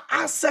never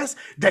access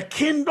the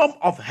kingdom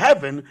of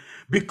heaven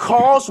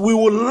because we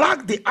will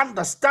lack the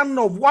understanding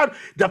of what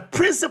the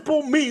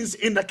principle means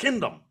in the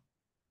kingdom.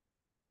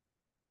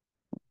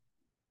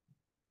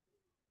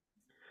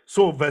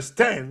 So verse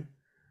 10,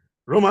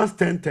 Romans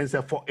 10:10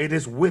 says, for it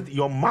is with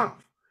your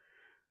mouth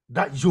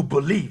that you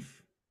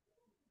believe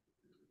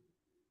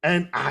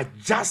and are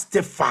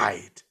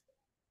justified.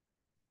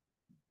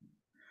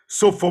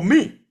 So for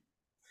me,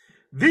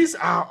 these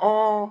are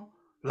all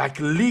like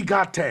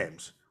legal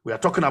terms. We are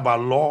talking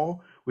about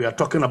law. We are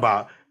talking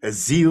about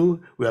zeal.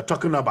 We are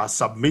talking about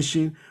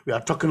submission. We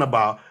are talking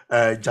about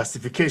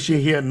justification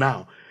here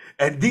now.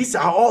 And these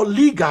are all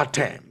legal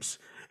terms.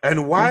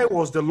 And why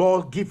was the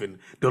law given?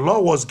 The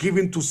law was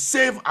given to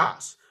save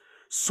us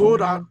so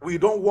that we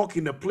don't walk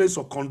in a place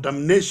of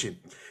condemnation.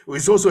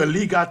 It's also a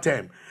legal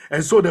term.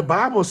 And so the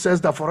Bible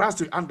says that for us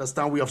to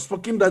understand, we have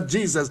spoken that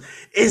Jesus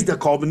is the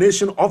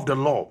culmination of the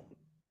law.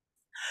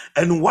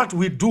 And what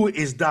we do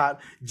is that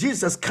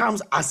Jesus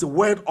comes as a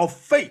word of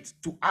faith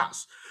to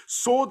us,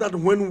 so that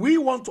when we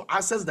want to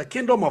access the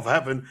kingdom of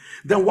heaven,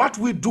 then what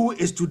we do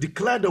is to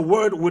declare the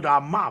word with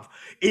our mouth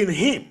in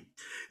him,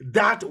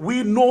 that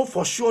we know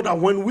for sure that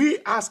when we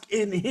ask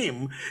in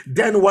him,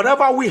 then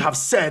whatever we have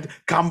said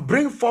can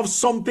bring forth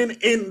something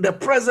in the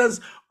presence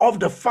of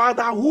the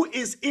Father who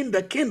is in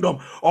the kingdom,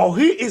 or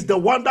he is the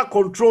one that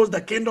controls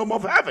the kingdom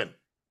of heaven.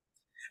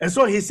 And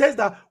so he says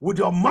that with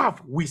your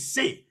mouth we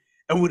say,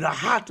 and with our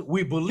heart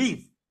we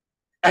believe.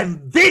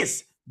 And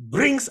this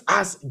brings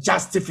us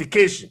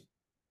justification.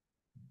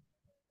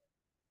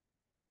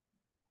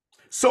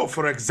 So,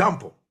 for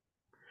example,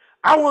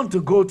 I want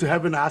to go to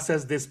heaven and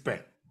access this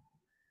pen.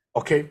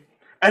 Okay?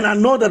 And I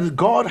know that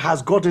God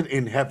has got it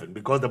in heaven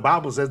because the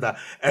Bible says that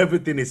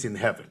everything is in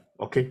heaven.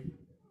 Okay?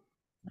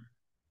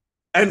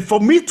 And for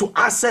me to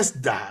access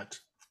that,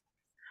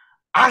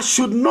 I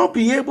should not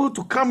be able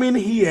to come in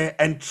here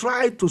and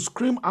try to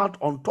scream out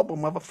on top of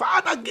my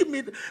Father, give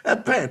me a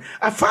pen.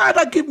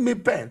 Father, give me a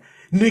pen.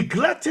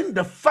 Neglecting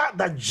the fact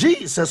that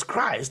Jesus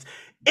Christ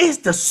is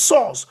the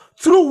source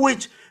through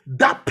which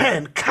that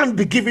pen can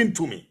be given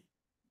to me.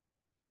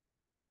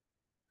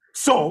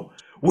 So,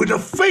 with the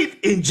faith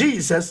in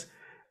Jesus,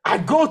 I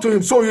go to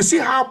him. So you see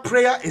how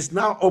prayer is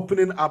now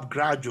opening up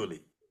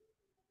gradually.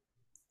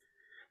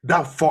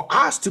 That for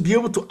us to be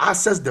able to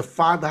access the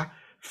Father,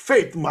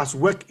 faith must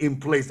work in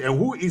place. And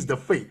who is the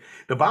faith?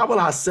 The Bible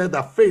has said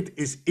that faith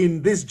is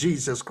in this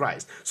Jesus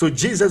Christ. So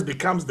Jesus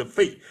becomes the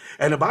faith.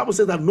 And the Bible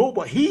says that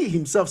nobody, he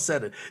himself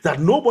said it, that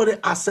nobody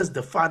accesses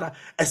the Father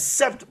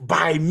except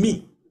by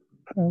me.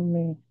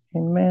 Amen.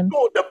 Amen.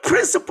 So the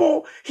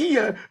principle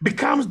here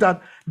becomes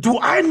that, do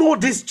I know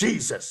this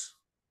Jesus?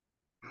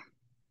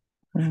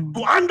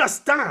 To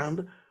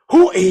understand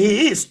who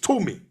he is to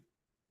me.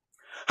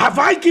 Have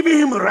I given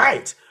him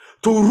right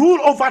to rule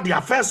over the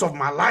affairs of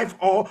my life,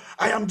 or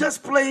I am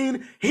just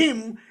playing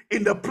him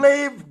in the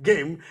play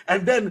game,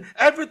 and then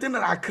everything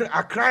that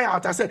I cry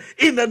out, I say,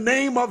 in the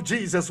name of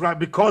Jesus, right?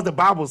 Because the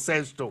Bible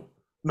says so.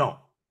 No.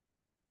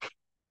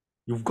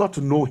 You've got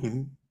to know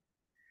him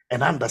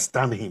and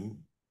understand him.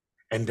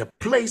 And the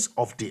place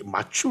of the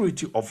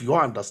maturity of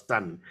your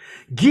understanding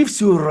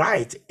gives you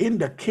right in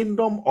the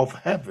kingdom of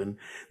heaven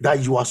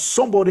that you are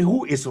somebody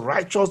who is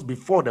righteous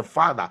before the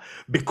Father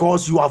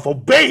because you have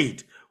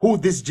obeyed who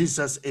this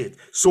Jesus is.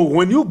 So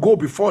when you go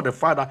before the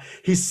Father,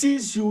 he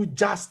sees you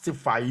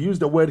justified. Use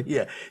the word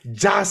here,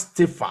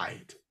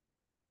 justified.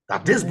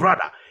 That this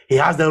brother, he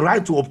has the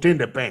right to obtain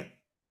the pen.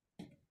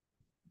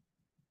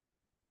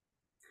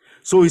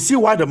 So you see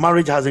why the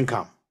marriage hasn't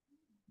come.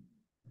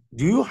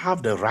 Do you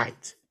have the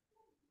right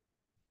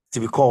to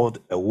be called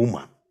a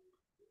woman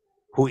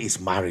who is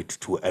married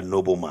to a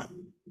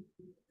nobleman?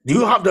 Do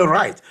you have the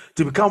right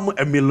to become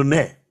a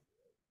millionaire?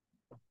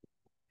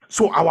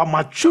 So our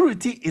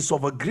maturity is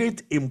of a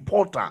great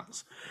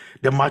importance.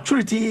 The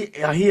maturity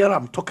here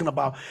I'm talking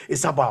about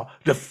is about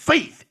the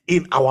faith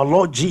in our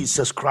Lord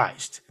Jesus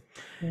Christ.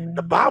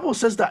 The Bible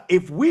says that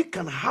if we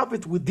can have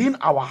it within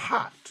our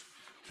heart,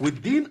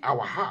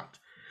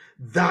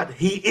 that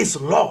he is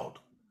Lord.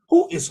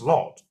 Who is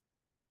Lord?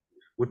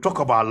 We talk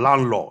about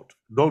landlord,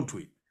 don't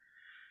we?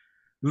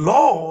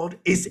 Lord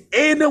is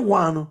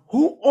anyone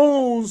who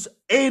owns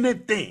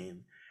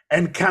anything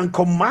and can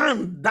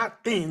command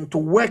that thing to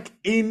work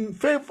in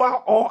favor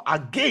or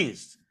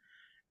against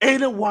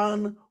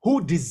anyone who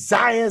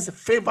desires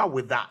favor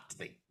with that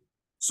thing.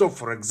 So,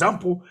 for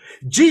example,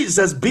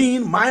 Jesus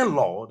being my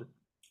Lord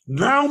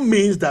now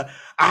means that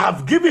I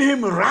have given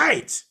him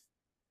right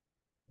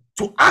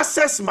to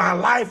access my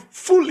life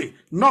fully,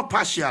 not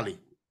partially.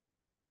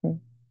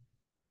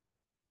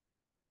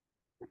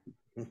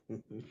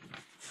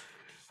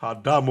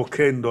 Adamo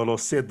kendolo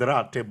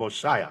sedrate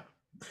boshaya.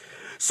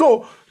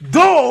 So,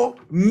 though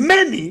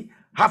many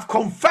have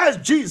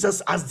confessed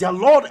Jesus as their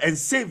Lord and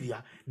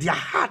Savior, their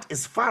heart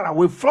is far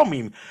away from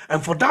him.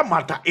 And for that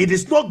matter, it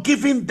is not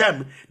giving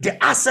them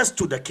the access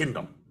to the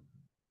kingdom.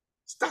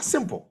 It's that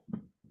simple.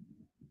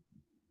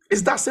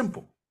 It's that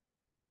simple.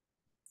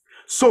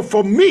 So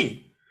for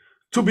me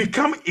to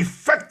become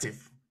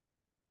effective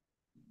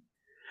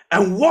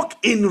and walk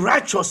in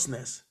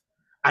righteousness,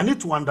 I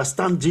need to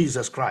understand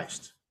Jesus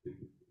Christ.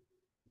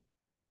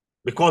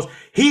 Because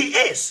he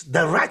is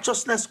the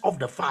righteousness of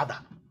the Father.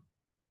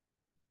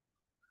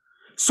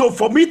 So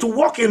for me to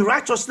walk in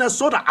righteousness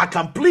so that I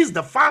can please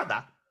the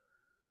Father,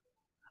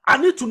 I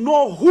need to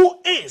know who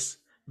is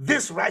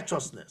this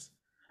righteousness.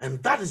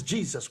 And that is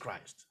Jesus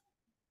Christ.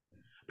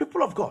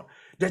 People of God,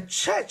 the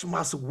church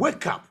must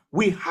wake up.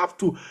 We have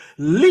to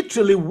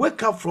literally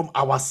wake up from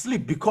our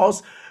sleep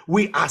because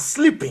we are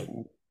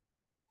sleeping.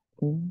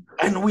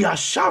 And we are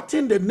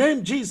shouting the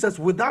name Jesus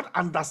without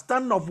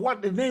understanding of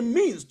what the name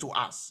means to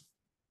us.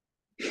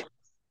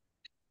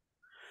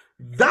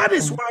 That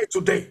is why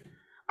today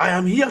I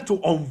am here to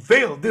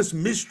unveil this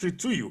mystery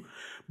to you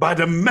by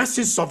the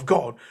message of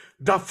God,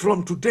 that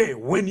from today,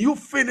 when you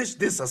finish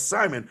this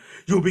assignment,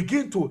 you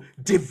begin to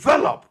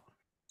develop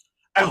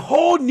a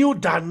whole new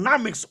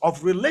dynamics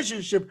of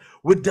relationship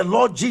with the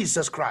Lord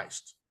Jesus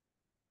Christ.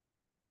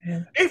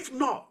 Yeah. If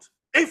not,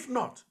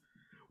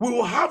 we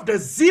will have the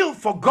zeal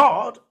for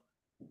God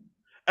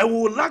and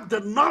we will lack the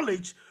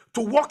knowledge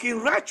to walk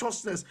in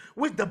righteousness,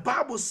 which the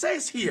Bible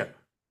says here.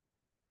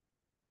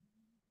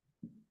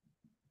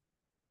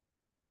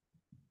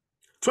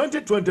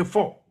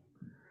 2024,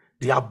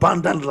 the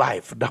abundant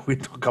life that we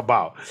talk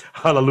about.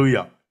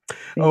 Hallelujah.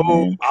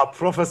 Oh, Amen. I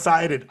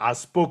prophesied it, I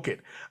spoke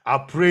it, I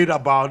prayed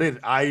about it,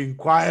 I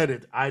inquired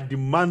it, I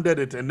demanded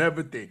it and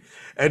everything.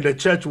 And the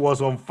church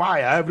was on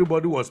fire.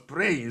 Everybody was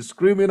praying,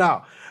 screaming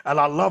out.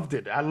 And I loved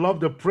it. I loved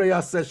the prayer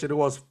session. It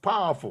was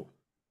powerful.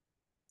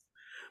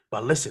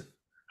 But listen,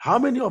 how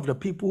many of the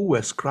people who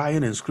were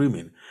crying and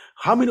screaming,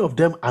 how many of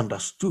them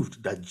understood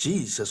that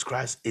Jesus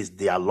Christ is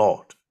their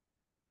Lord?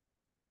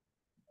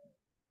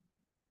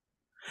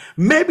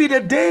 Maybe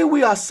the day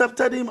we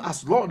accepted him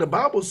as Lord, the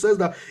Bible says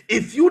that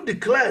if you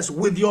declare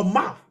with your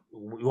mouth,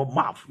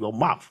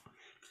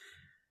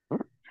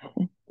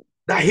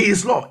 that he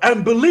is Lord,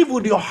 and believe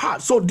with your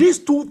heart. So these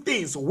two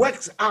things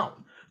works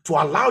out to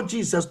allow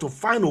Jesus to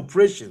find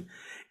operation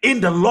in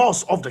the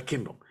laws of the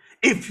kingdom.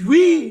 If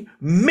we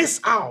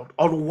miss out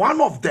on one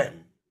of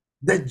them,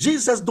 then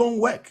Jesus don't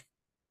work.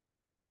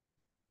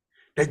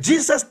 The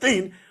Jesus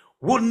thing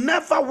will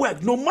never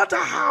work, no matter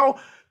how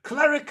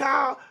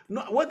clerical,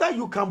 whether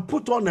you can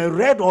put on a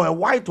red or a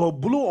white or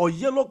blue or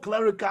yellow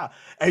clerical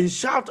and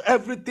shout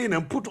everything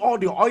and put all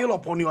the oil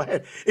upon your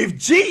head. If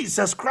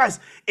Jesus Christ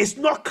is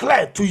not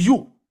clear to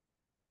you,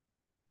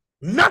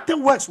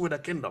 nothing works with the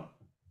kingdom.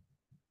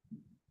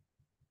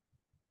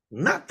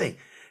 Nothing.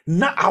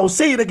 I'll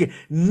say it again.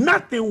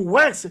 Nothing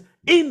works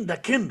in the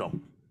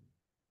kingdom.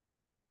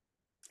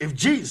 If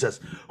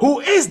Jesus, who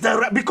is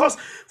because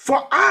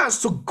for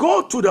us to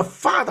go to the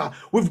Father,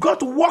 we've got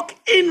to walk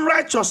in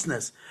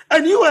righteousness.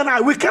 And you and I,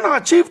 we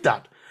cannot achieve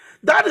that.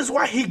 That is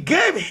why he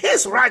gave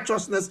his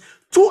righteousness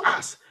to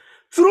us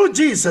through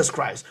Jesus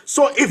Christ.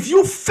 So if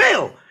you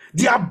fail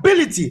the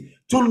ability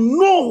to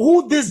know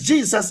who this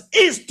Jesus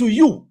is to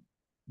you,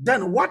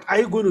 then what are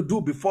you going to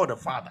do before the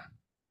Father?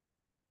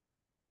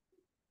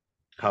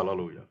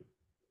 Hallelujah.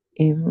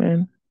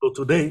 Amen. So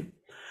today,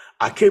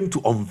 I came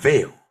to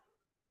unveil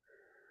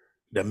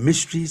the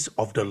mysteries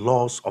of the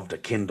laws of the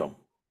kingdom.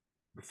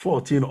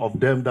 14 of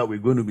them that we're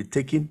going to be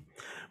taking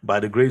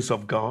by the grace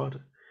of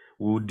God.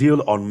 We'll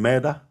deal on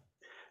murder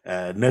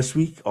next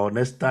week or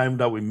next time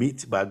that we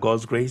meet by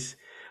God's grace.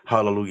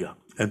 Hallelujah.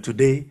 And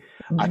today,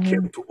 I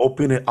came to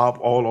open it up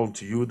all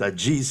unto you that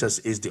Jesus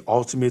is the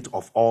ultimate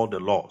of all the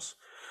laws.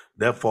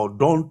 Therefore,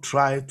 don't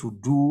try to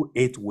do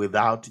it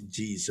without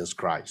Jesus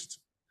Christ.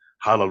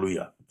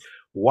 Hallelujah.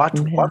 One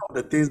of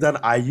the things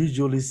that I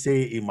usually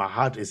say in my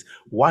heart is,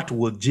 what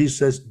will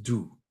Jesus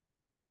do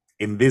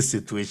in this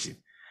situation?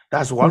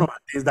 That's one of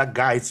the things that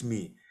guides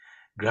me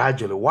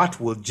gradually.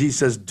 What will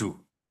Jesus do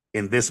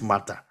in this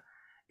matter?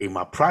 In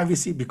my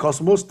privacy,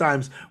 because most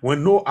times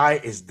when no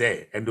eye is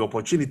there and the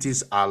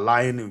opportunities are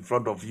lying in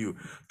front of you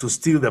to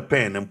steal the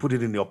pen and put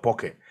it in your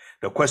pocket,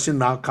 the question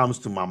now comes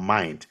to my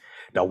mind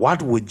that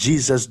what would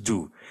Jesus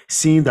do,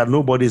 seeing that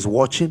nobody is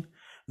watching,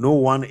 no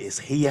one is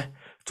here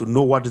to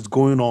know what is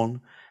going on,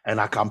 and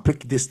I can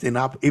pick this thing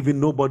up, even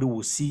nobody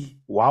will see.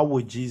 What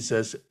would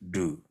Jesus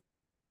do?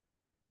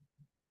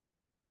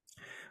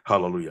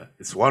 Hallelujah.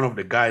 It's one of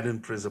the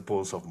guiding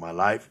principles of my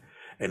life,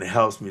 and it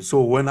helps me.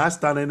 So when I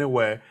stand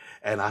anywhere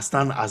and I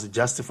stand as a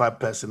justified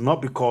person,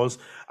 not because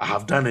I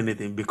have done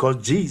anything, because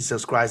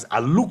Jesus Christ, I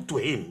look to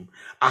him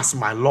as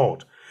my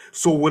Lord.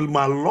 So will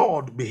my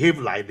Lord behave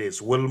like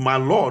this? Will my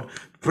Lord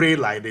pray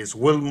like this?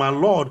 Will my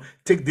Lord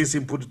take this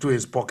and put it to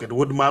his pocket?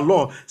 Would my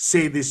Lord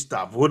say this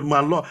stuff? Would my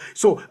Lord?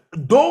 So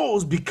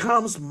those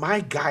becomes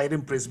my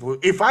guiding principle.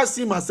 If I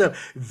see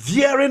myself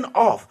veering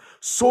off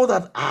so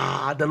that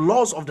the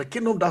laws of the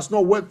kingdom does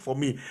not work for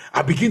me,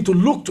 I begin to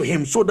look to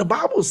him. So the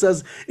Bible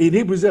says in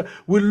Hebrews,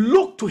 we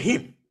look to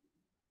him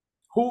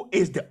who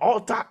is the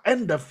author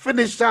and the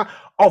finisher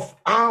of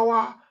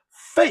our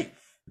faith.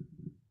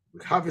 We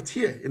have it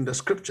here in the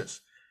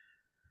scriptures.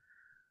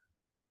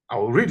 I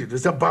will read it.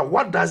 It's about,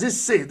 what does it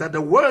say? That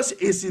the words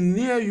is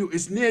near you,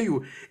 is near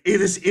you. It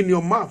is in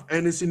your mouth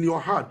and it's in your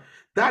heart.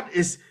 That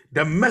is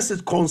the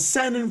message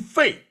concerning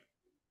faith.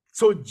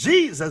 So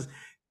Jesus,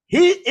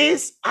 he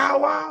is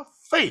our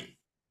faith.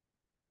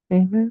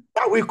 Amen.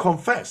 That we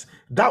confess,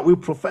 that we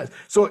profess.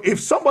 So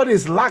if somebody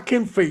is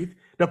lacking faith,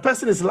 the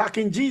person is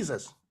lacking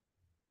Jesus.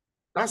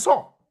 That's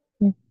all.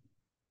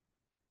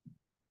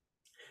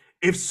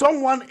 If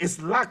someone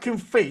is lacking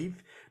faith,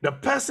 the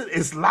person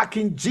is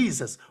lacking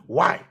Jesus.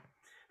 Why?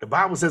 The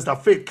Bible says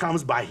that faith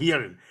comes by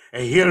hearing.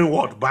 And hearing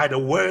what? By the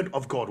word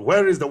of God.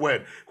 Where is the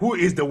word? Who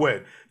is the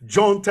word?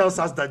 John tells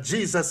us that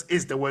Jesus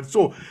is the word.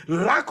 So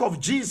lack of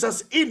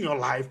Jesus in your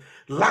life,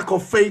 lack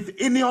of faith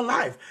in your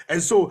life,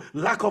 and so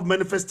lack of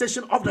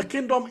manifestation of the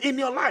kingdom in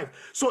your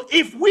life. So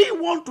if we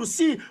want to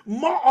see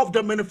more of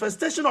the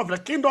manifestation of the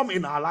kingdom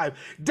in our life,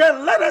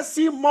 then let us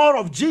see more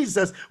of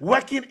Jesus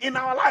working in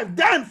our life.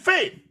 Then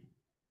faith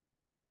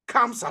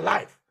comes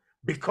alive,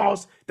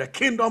 because the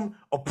kingdom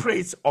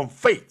operates on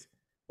faith.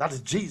 That is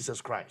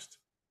Jesus Christ.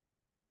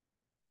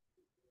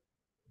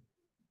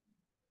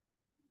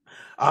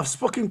 I've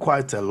spoken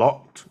quite a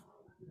lot.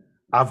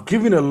 I've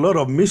given a lot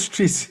of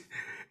mysteries,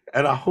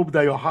 and I hope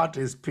that your heart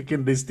is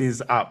picking these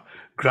things up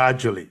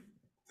gradually.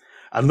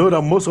 I know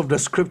that most of the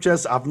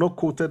scriptures, I've not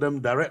quoted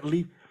them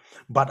directly,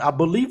 but I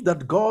believe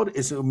that God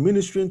is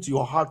ministering to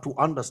your heart to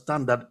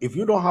understand that if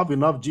you don't have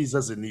enough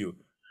Jesus in you,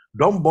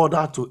 don't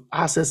bother to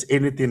access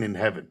anything in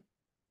heaven.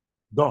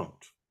 Don't.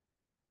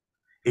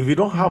 If you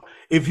don't have,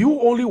 if you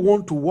only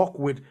want to walk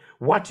with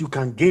what you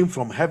can gain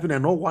from heaven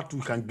and not what you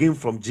can gain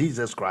from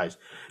Jesus Christ,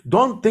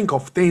 don't think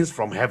of things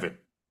from heaven.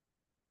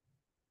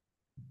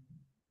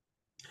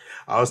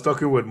 I was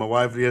talking with my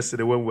wife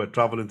yesterday when we were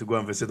traveling to go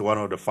and visit one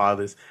of the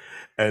fathers,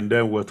 and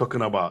then we were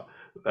talking about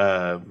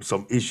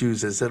some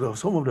issues, and said, oh,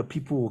 some of the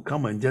people will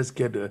come and just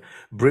get a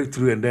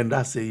breakthrough, and then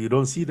that's it, you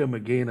don't see them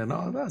again, and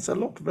all that. So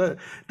look,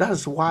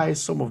 that's why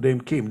some of them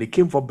came. They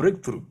came for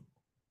breakthrough.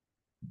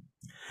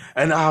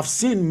 And I have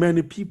seen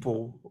many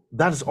people,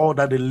 that's all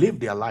that they live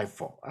their life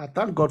for. I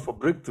thank God for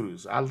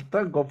breakthroughs. I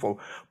thank God for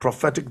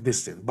prophetic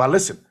distance. But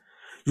listen,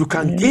 you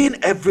can gain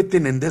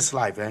everything in this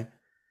life.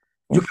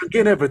 You can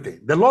gain everything.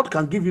 The Lord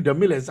can give you the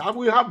millions.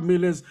 We have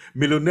millions,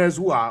 millionaires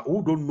who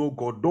don't know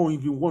God, don't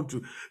even want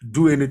to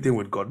do anything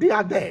with God. They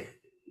are there.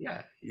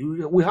 Yeah,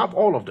 we have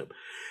all of them.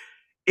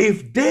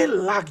 If they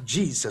lack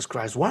Jesus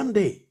Christ, one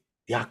day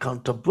the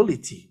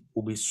accountability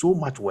will be so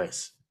much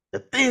worse. The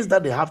things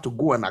that they have to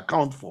go and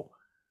account for,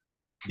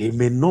 they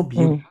may not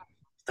be able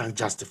to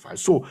justify.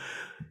 So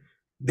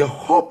the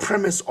whole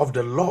premise of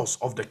the laws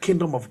of the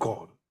kingdom of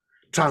God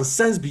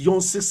transcends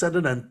beyond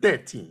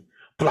 613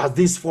 plus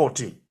these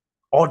 14,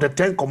 or the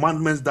 10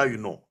 commandments that you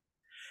know.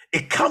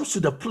 It comes to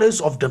the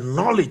place of the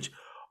knowledge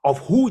of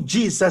who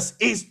Jesus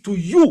is to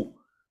you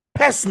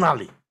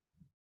personally.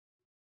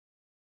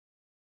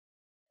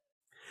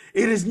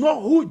 It is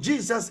not who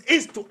Jesus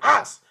is to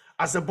us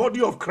as a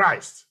body of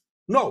Christ.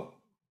 No,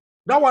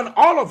 that one,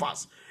 all of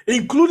us,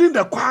 including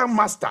the choir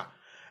master,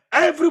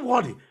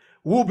 everybody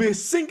will be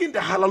singing the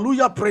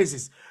hallelujah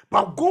praises,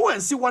 but go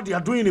and see what they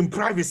are doing in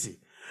privacy,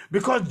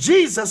 because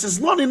Jesus is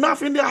not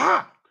enough in their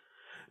heart.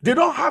 They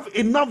don't have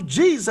enough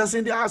Jesus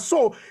in their heart.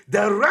 So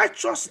the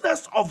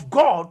righteousness of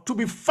God to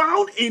be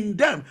found in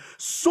them,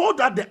 so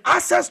that the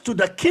access to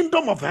the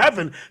kingdom of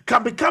heaven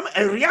can become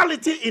a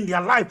reality in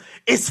their life,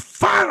 is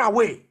far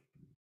away,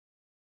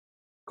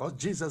 because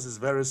Jesus is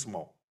very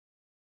small.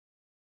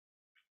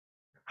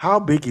 How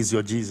big is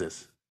your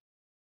Jesus?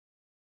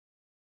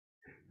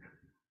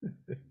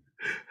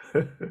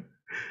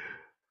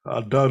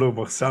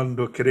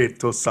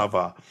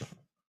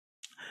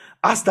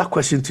 Ask that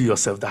question to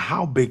yourself, that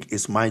how big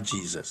is my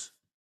Jesus?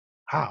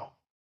 How?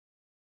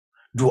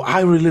 Do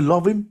I really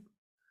love him?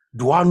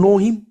 Do I know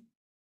him?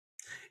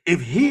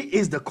 If he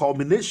is the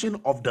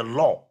culmination of the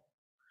law,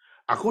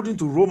 according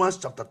to Romans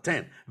chapter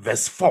 10,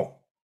 verse 4,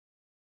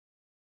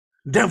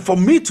 then for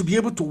me to be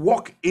able to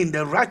walk in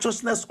the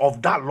righteousness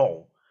of that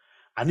law,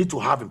 I need to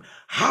have him.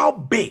 How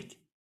big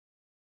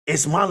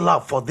is my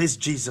love for this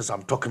Jesus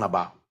I'm talking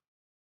about?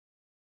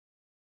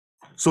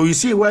 So you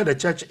see where the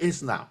church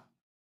is now,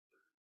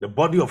 the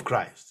body of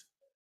Christ.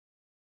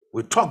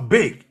 We talk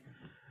big.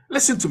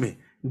 Listen to me.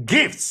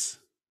 Gifts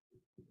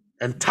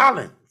and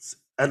talents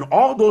and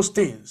all those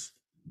things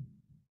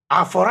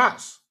are for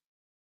us.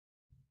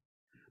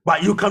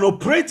 But you can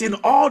operate in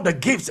all the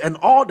gifts and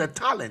all the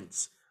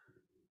talents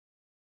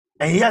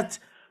and yet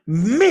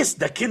miss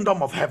the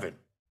kingdom of heaven.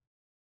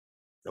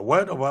 The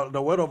word of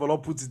the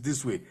Lord puts it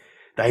this way,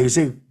 that you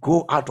say,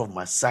 go out of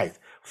my sight,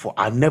 for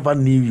I never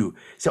knew you.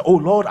 Say, oh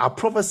Lord, I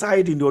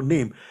prophesied in your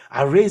name.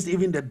 I raised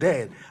even the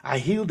dead. I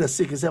healed the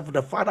sick. He said,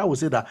 the Father will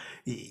say that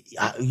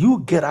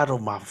you get out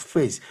of my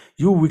face,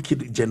 you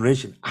wicked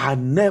generation. I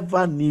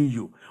never knew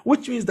you.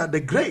 Which means that the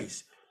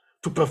grace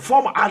to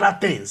perform other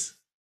things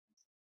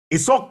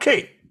is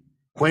okay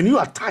when you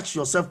attach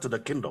yourself to the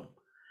kingdom.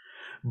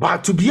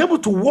 But to be able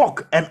to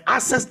walk and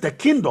access the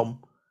kingdom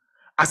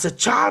as a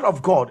child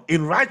of God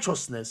in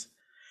righteousness,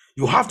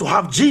 you have to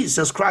have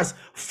Jesus Christ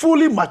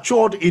fully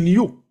matured in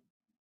you.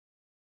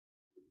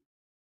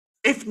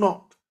 If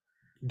not,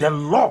 the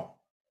law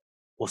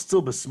will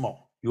still be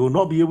small. You will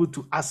not be able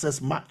to access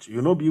much. You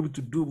will not be able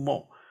to do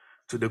more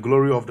to the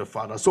glory of the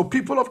Father. So,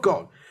 people of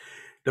God,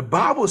 the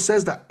Bible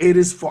says that it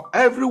is for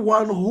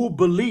everyone who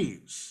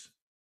believes.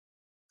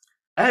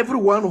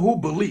 Everyone who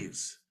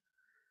believes.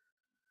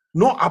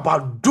 Not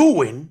about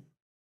doing,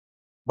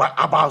 but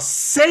about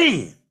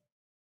saying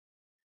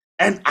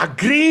and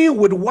agreeing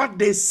with what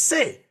they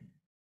say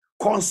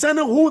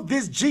concerning who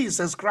this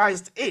Jesus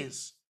Christ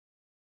is,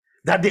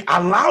 that they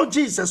allow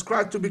Jesus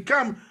Christ to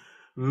become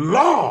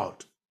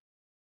Lord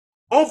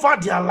over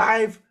their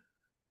life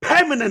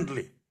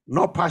permanently,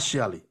 not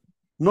partially,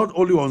 not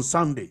only on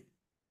Sunday.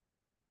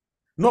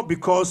 Not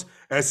because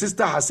a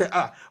sister has said,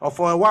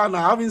 for a while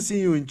now, I haven't seen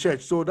you in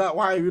church, so that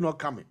why are you not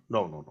coming?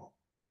 No.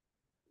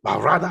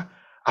 But rather,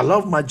 I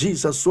love my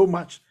Jesus so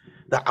much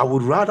that I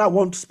would rather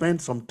want to spend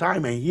some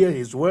time and hear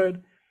his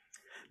word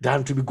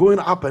than to be going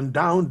up and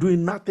down,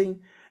 doing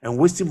nothing and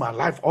wasting my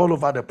life all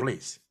over the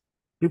place.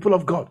 People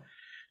of God,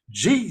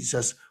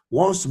 Jesus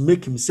wants to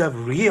make himself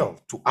real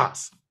to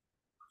us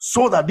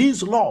so that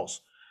these laws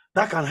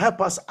that can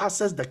help us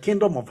access the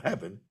kingdom of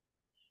heaven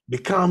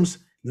becomes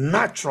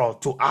natural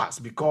to us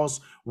because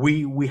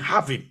we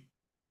have him.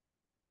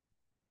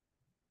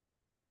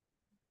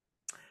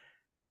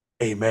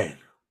 Amen.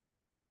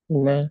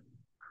 Amen.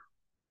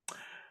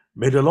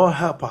 May the Lord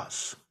help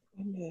us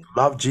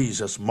love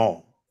Jesus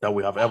more than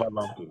we have ever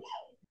loved him.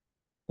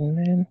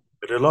 Amen.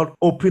 May the Lord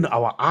open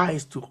our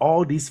eyes to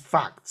all these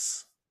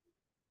facts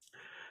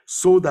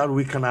so that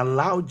we can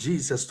allow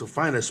Jesus to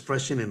find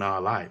expression in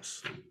our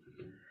lives.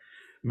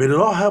 May the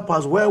Lord help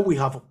us where we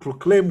have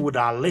proclaimed with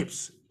our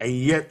lips and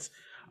yet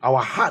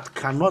our heart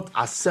cannot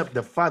accept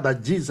the fact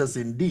that Jesus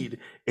indeed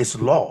is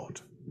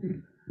Lord.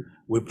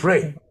 We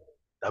pray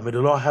that may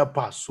the Lord help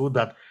us so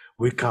that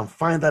we can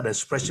find that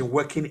expression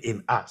working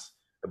in us.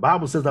 The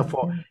Bible says that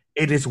for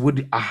it is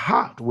with a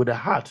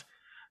heart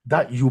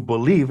that you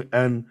believe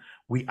and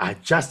we are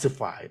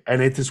justified.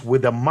 And it is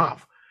with the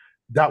mouth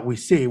that we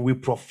say, we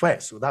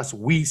profess. So that's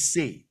we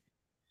say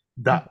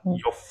that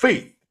your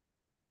faith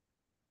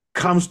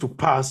comes to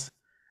pass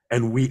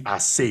and we are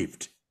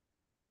saved.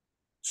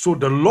 So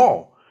the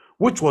law,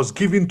 which was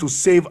given to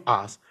save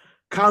us,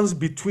 comes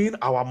between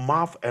our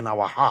mouth and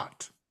our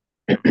heart.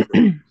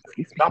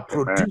 That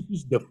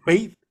produces the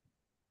faith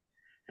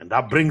and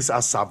that brings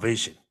us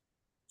salvation.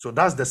 So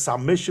that's the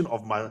summation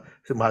of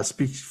my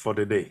speech for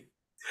the day.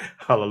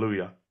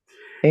 Hallelujah.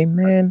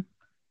 Amen.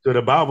 So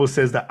the Bible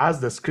says that,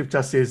 as the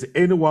scripture says,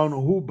 anyone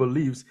who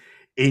believes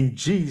in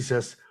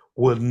Jesus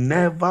will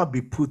never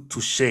be put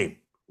to shame.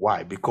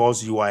 Why?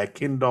 Because you are a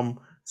kingdom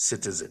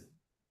citizen.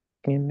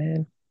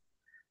 Amen.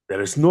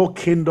 There is no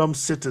kingdom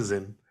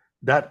citizen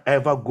that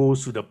ever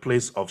goes to the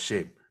place of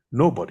shame.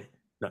 Nobody.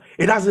 No,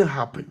 it doesn't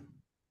happen.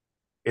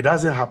 It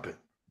doesn't happen.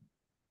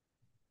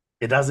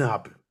 It doesn't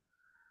happen.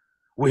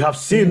 We have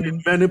seen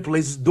in many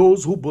places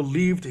those who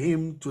believed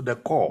him to the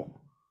core.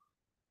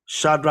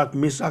 Shadrach,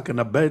 Meshach,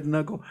 and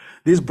Abednego,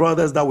 these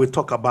brothers that we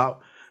talk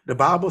about, the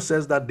Bible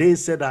says that they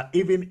said that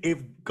even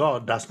if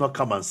God does not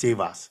come and save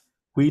us,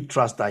 we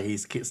trust that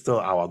he's still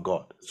our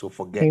God. So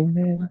forget.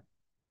 Amen.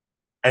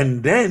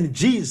 And then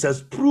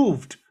Jesus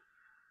proved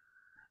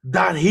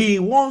that he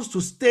wants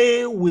to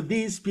stay with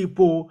these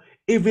people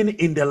even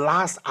in the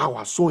last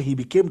hour. So he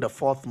became the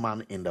fourth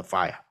man in the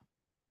fire.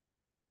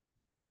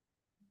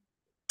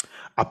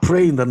 I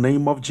pray in the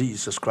name of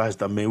Jesus Christ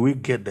that may we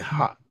get the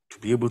heart to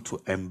be able to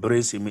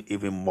embrace him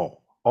even more.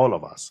 All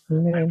of us.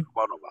 Amen. Every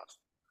one of us.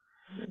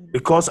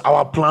 Because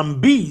our plan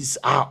Bs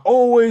are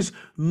always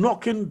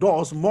knocking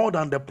doors more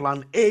than the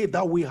plan A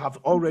that we have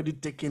already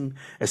taken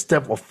a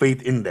step of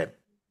faith in them.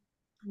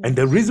 And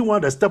the reason why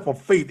the step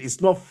of faith is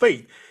not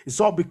faith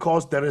is all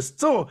because there is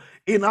still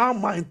in our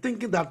mind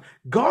thinking that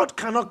God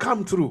cannot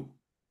come through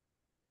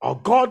or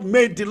God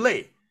may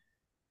delay.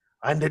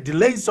 And the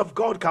delays of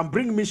God can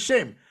bring me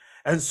shame.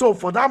 And so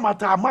for that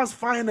matter, I must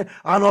find an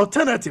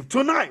alternative.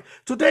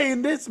 Today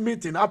in this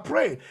meeting, I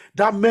pray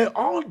that may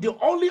the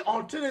only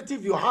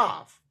alternative you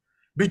have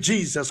be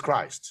Jesus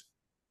Christ.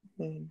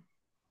 Amen.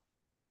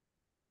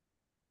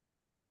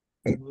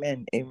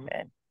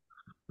 Amen.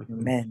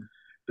 Amen.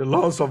 The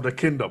laws of the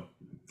kingdom.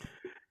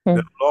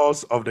 The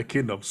laws of the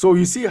kingdom. So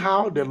you see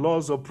how the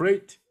laws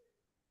operate?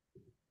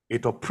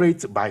 It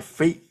operates by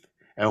faith.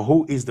 And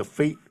who is the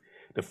faith?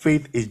 The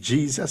faith is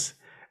Jesus.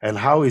 And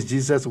how is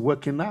Jesus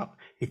working out?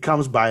 It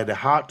comes by the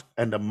heart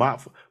and the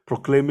mouth,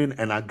 proclaiming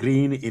and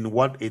agreeing in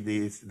what it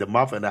is the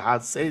mouth and the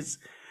heart says.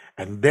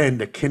 And then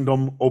the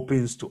kingdom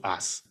opens to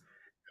us,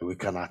 and we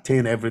can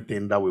attain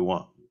everything that we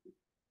want.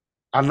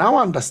 I now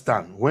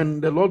understand,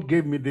 when the Lord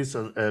gave me this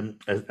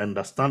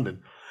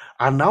understanding,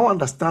 I now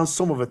understand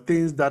some of the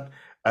things that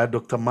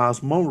Dr.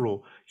 Miles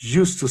Monroe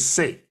used to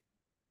say,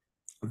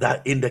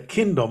 that in the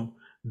kingdom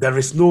there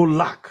is no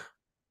lack.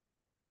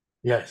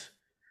 Yes,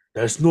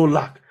 there is no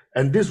lack.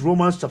 And this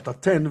Romans chapter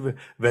 10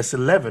 verse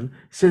 11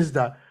 says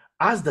that,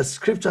 as the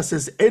scripture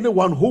says,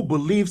 anyone who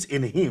believes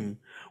in him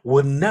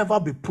will never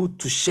be put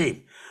to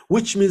shame,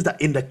 which means that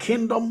in the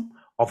kingdom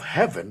of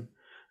heaven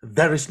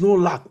there is no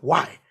lack.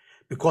 Why?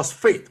 Because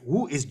faith,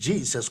 who is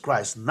Jesus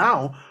Christ,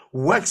 now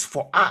works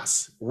for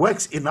us,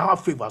 works in our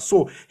favor.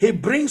 So he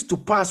brings to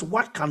pass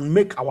what can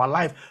make our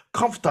life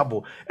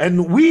comfortable,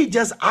 and we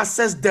just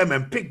access them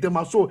and pick them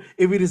up. So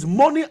if it is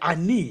money I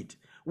need,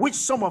 which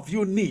some of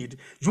you need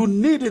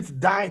it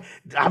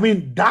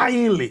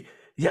dyingly.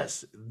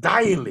 Yes,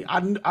 dyingly.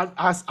 And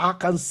as I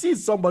can see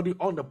somebody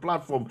on the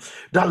platform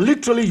that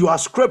literally you are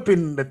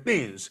scraping the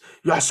things.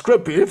 You are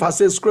scraping. If I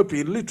say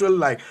scraping, literally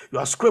like you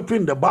are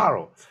scraping the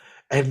barrel.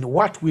 And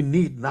what we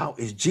need now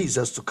is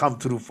Jesus to come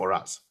through for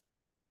us.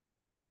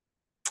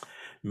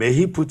 May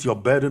he put your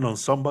burden on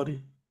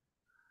somebody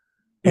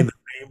in the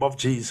name of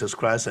Jesus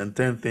Christ and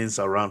turn things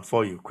around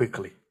for you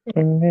quickly.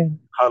 Amen.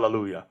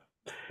 Hallelujah.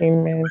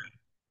 Amen.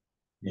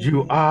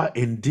 You are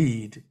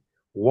indeed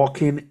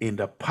walking in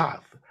the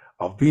path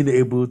of being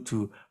able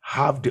to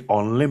have the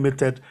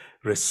unlimited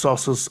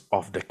resources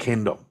of the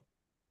kingdom.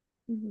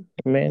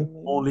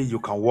 Amen. Only you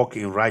can walk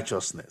in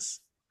righteousness.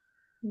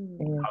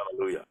 Amen.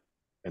 Hallelujah.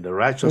 And the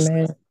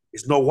righteousness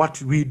is not what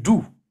we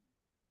do.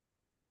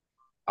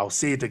 I'll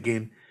say it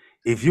again.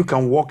 If you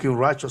can walk in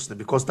righteousness,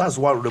 because that's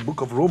what the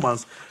book of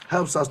Romans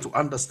helps us to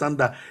understand,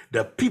 that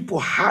the people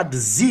had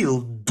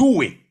zeal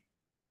doing.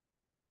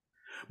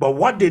 But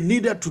what they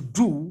needed to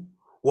do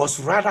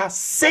was rather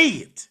say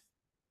it.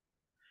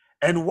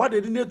 And what they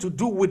needed to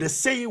do with the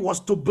saying was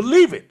to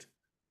believe it.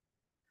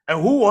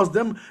 And who was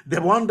the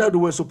one that they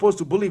were supposed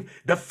to believe?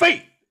 The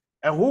faith.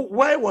 And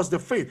where was the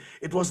faith?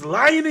 It was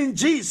lying in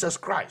Jesus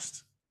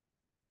Christ.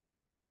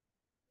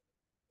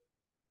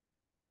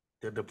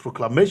 The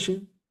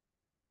proclamation,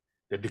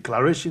 the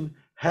declaration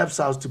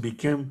helps us to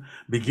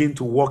begin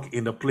to walk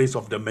in the place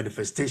of the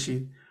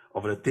manifestation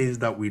of the things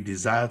that we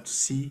desire to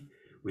see,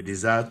 we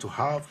desire to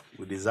have,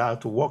 we desire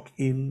to walk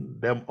in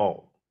them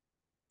all.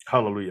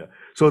 Hallelujah.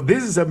 So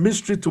this is a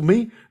mystery to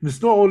me.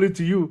 It's not only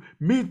to you,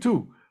 me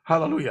too.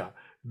 Hallelujah.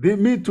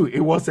 Me too. It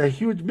was a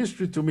huge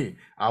mystery to me.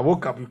 I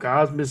woke up, you can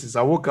ask Mrs.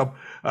 I woke up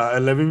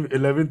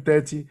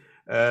 11:30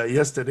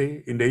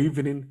 yesterday in the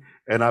evening,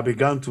 and I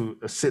began to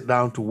sit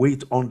down to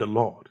wait on the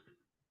Lord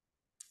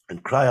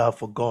and cry out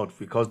for God,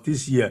 because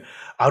this year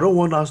I don't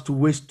want us to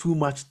waste too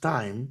much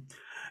time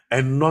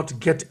and not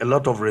get a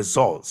lot of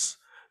results.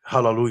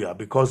 Hallelujah.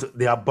 Because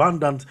the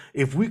abundance,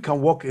 if we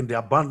can walk in the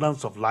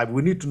abundance of life,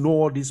 we need to know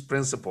all these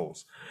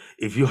principles.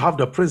 If you have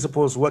the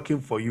principles working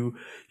for you,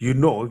 you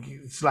know,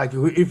 it's like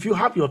if you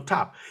have your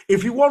tap,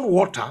 if you want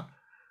water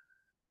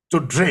to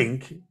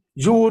drink,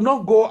 you will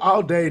not go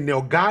out there in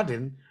your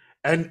garden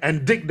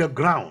and dig the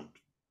ground.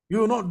 You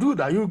will not do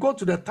that. You will go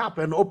to the tap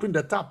and open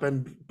the tap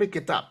and pick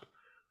it up.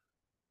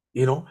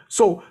 You know,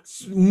 so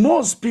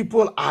most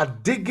people are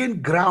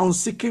digging ground,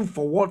 seeking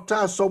for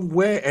water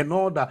somewhere and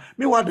all that.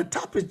 Meanwhile, the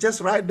tap is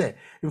just right there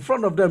in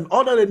front of them.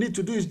 All that they need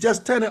to do is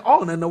just turn it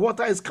on and the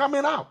water is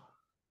coming out.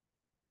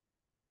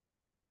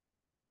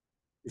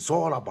 It's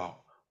all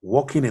about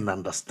walking in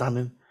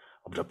understanding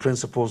of the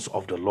principles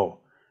of the law.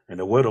 And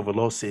the word of the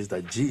Lord says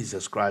that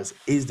Jesus Christ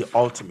is the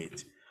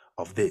ultimate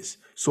of this.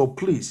 So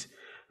please,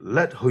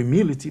 let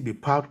humility be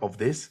part of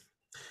this.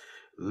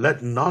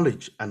 Let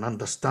knowledge and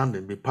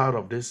understanding be part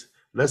of this.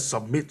 Let's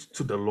submit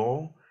to the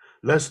law.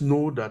 Let's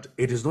know that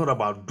it is not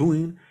about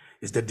doing,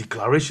 it's the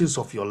declarations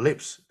of your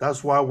lips.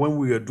 That's why when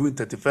we were doing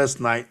 31st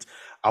night,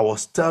 I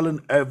was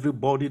telling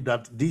everybody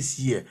that this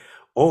year,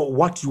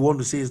 what you want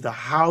to say is that,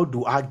 how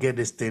do I get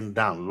this thing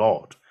done,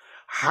 Lord?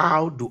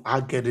 How do I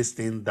get this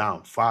thing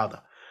done,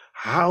 Father?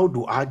 How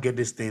do I get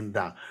this thing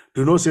done?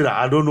 Do not say that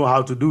I don't know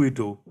how to do it,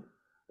 too.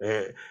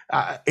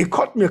 It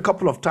caught me a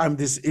couple of times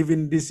this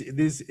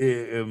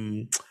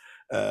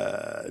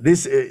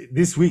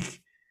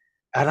week,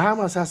 and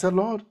I said,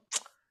 Lord,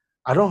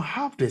 I don't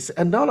have this.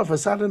 And all of a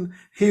sudden,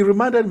 he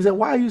reminded me, said,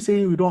 why are you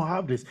saying you don't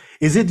have this?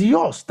 Is it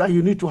yours that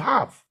you need to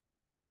have?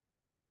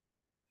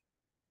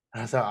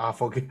 And I said, I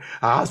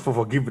asked for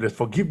forgiveness.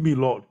 Forgive me,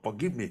 Lord.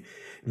 Forgive me.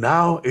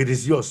 Now it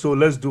is yours. So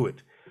let's do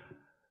it.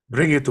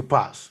 Bring it to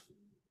pass.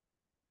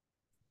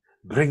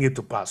 Bring it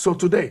to pass. So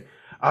today,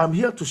 I'm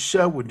here to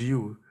share with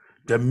you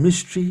the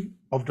mystery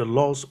of the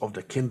laws of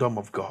the kingdom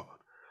of God.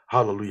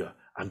 Hallelujah.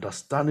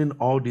 Understanding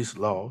all these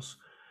laws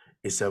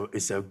is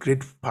a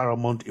great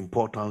paramount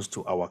importance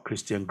to our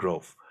Christian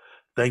growth.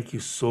 Thank you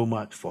so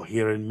much for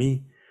hearing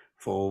me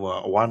for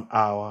over 1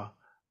 hour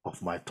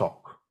of my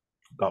talk.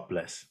 God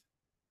bless.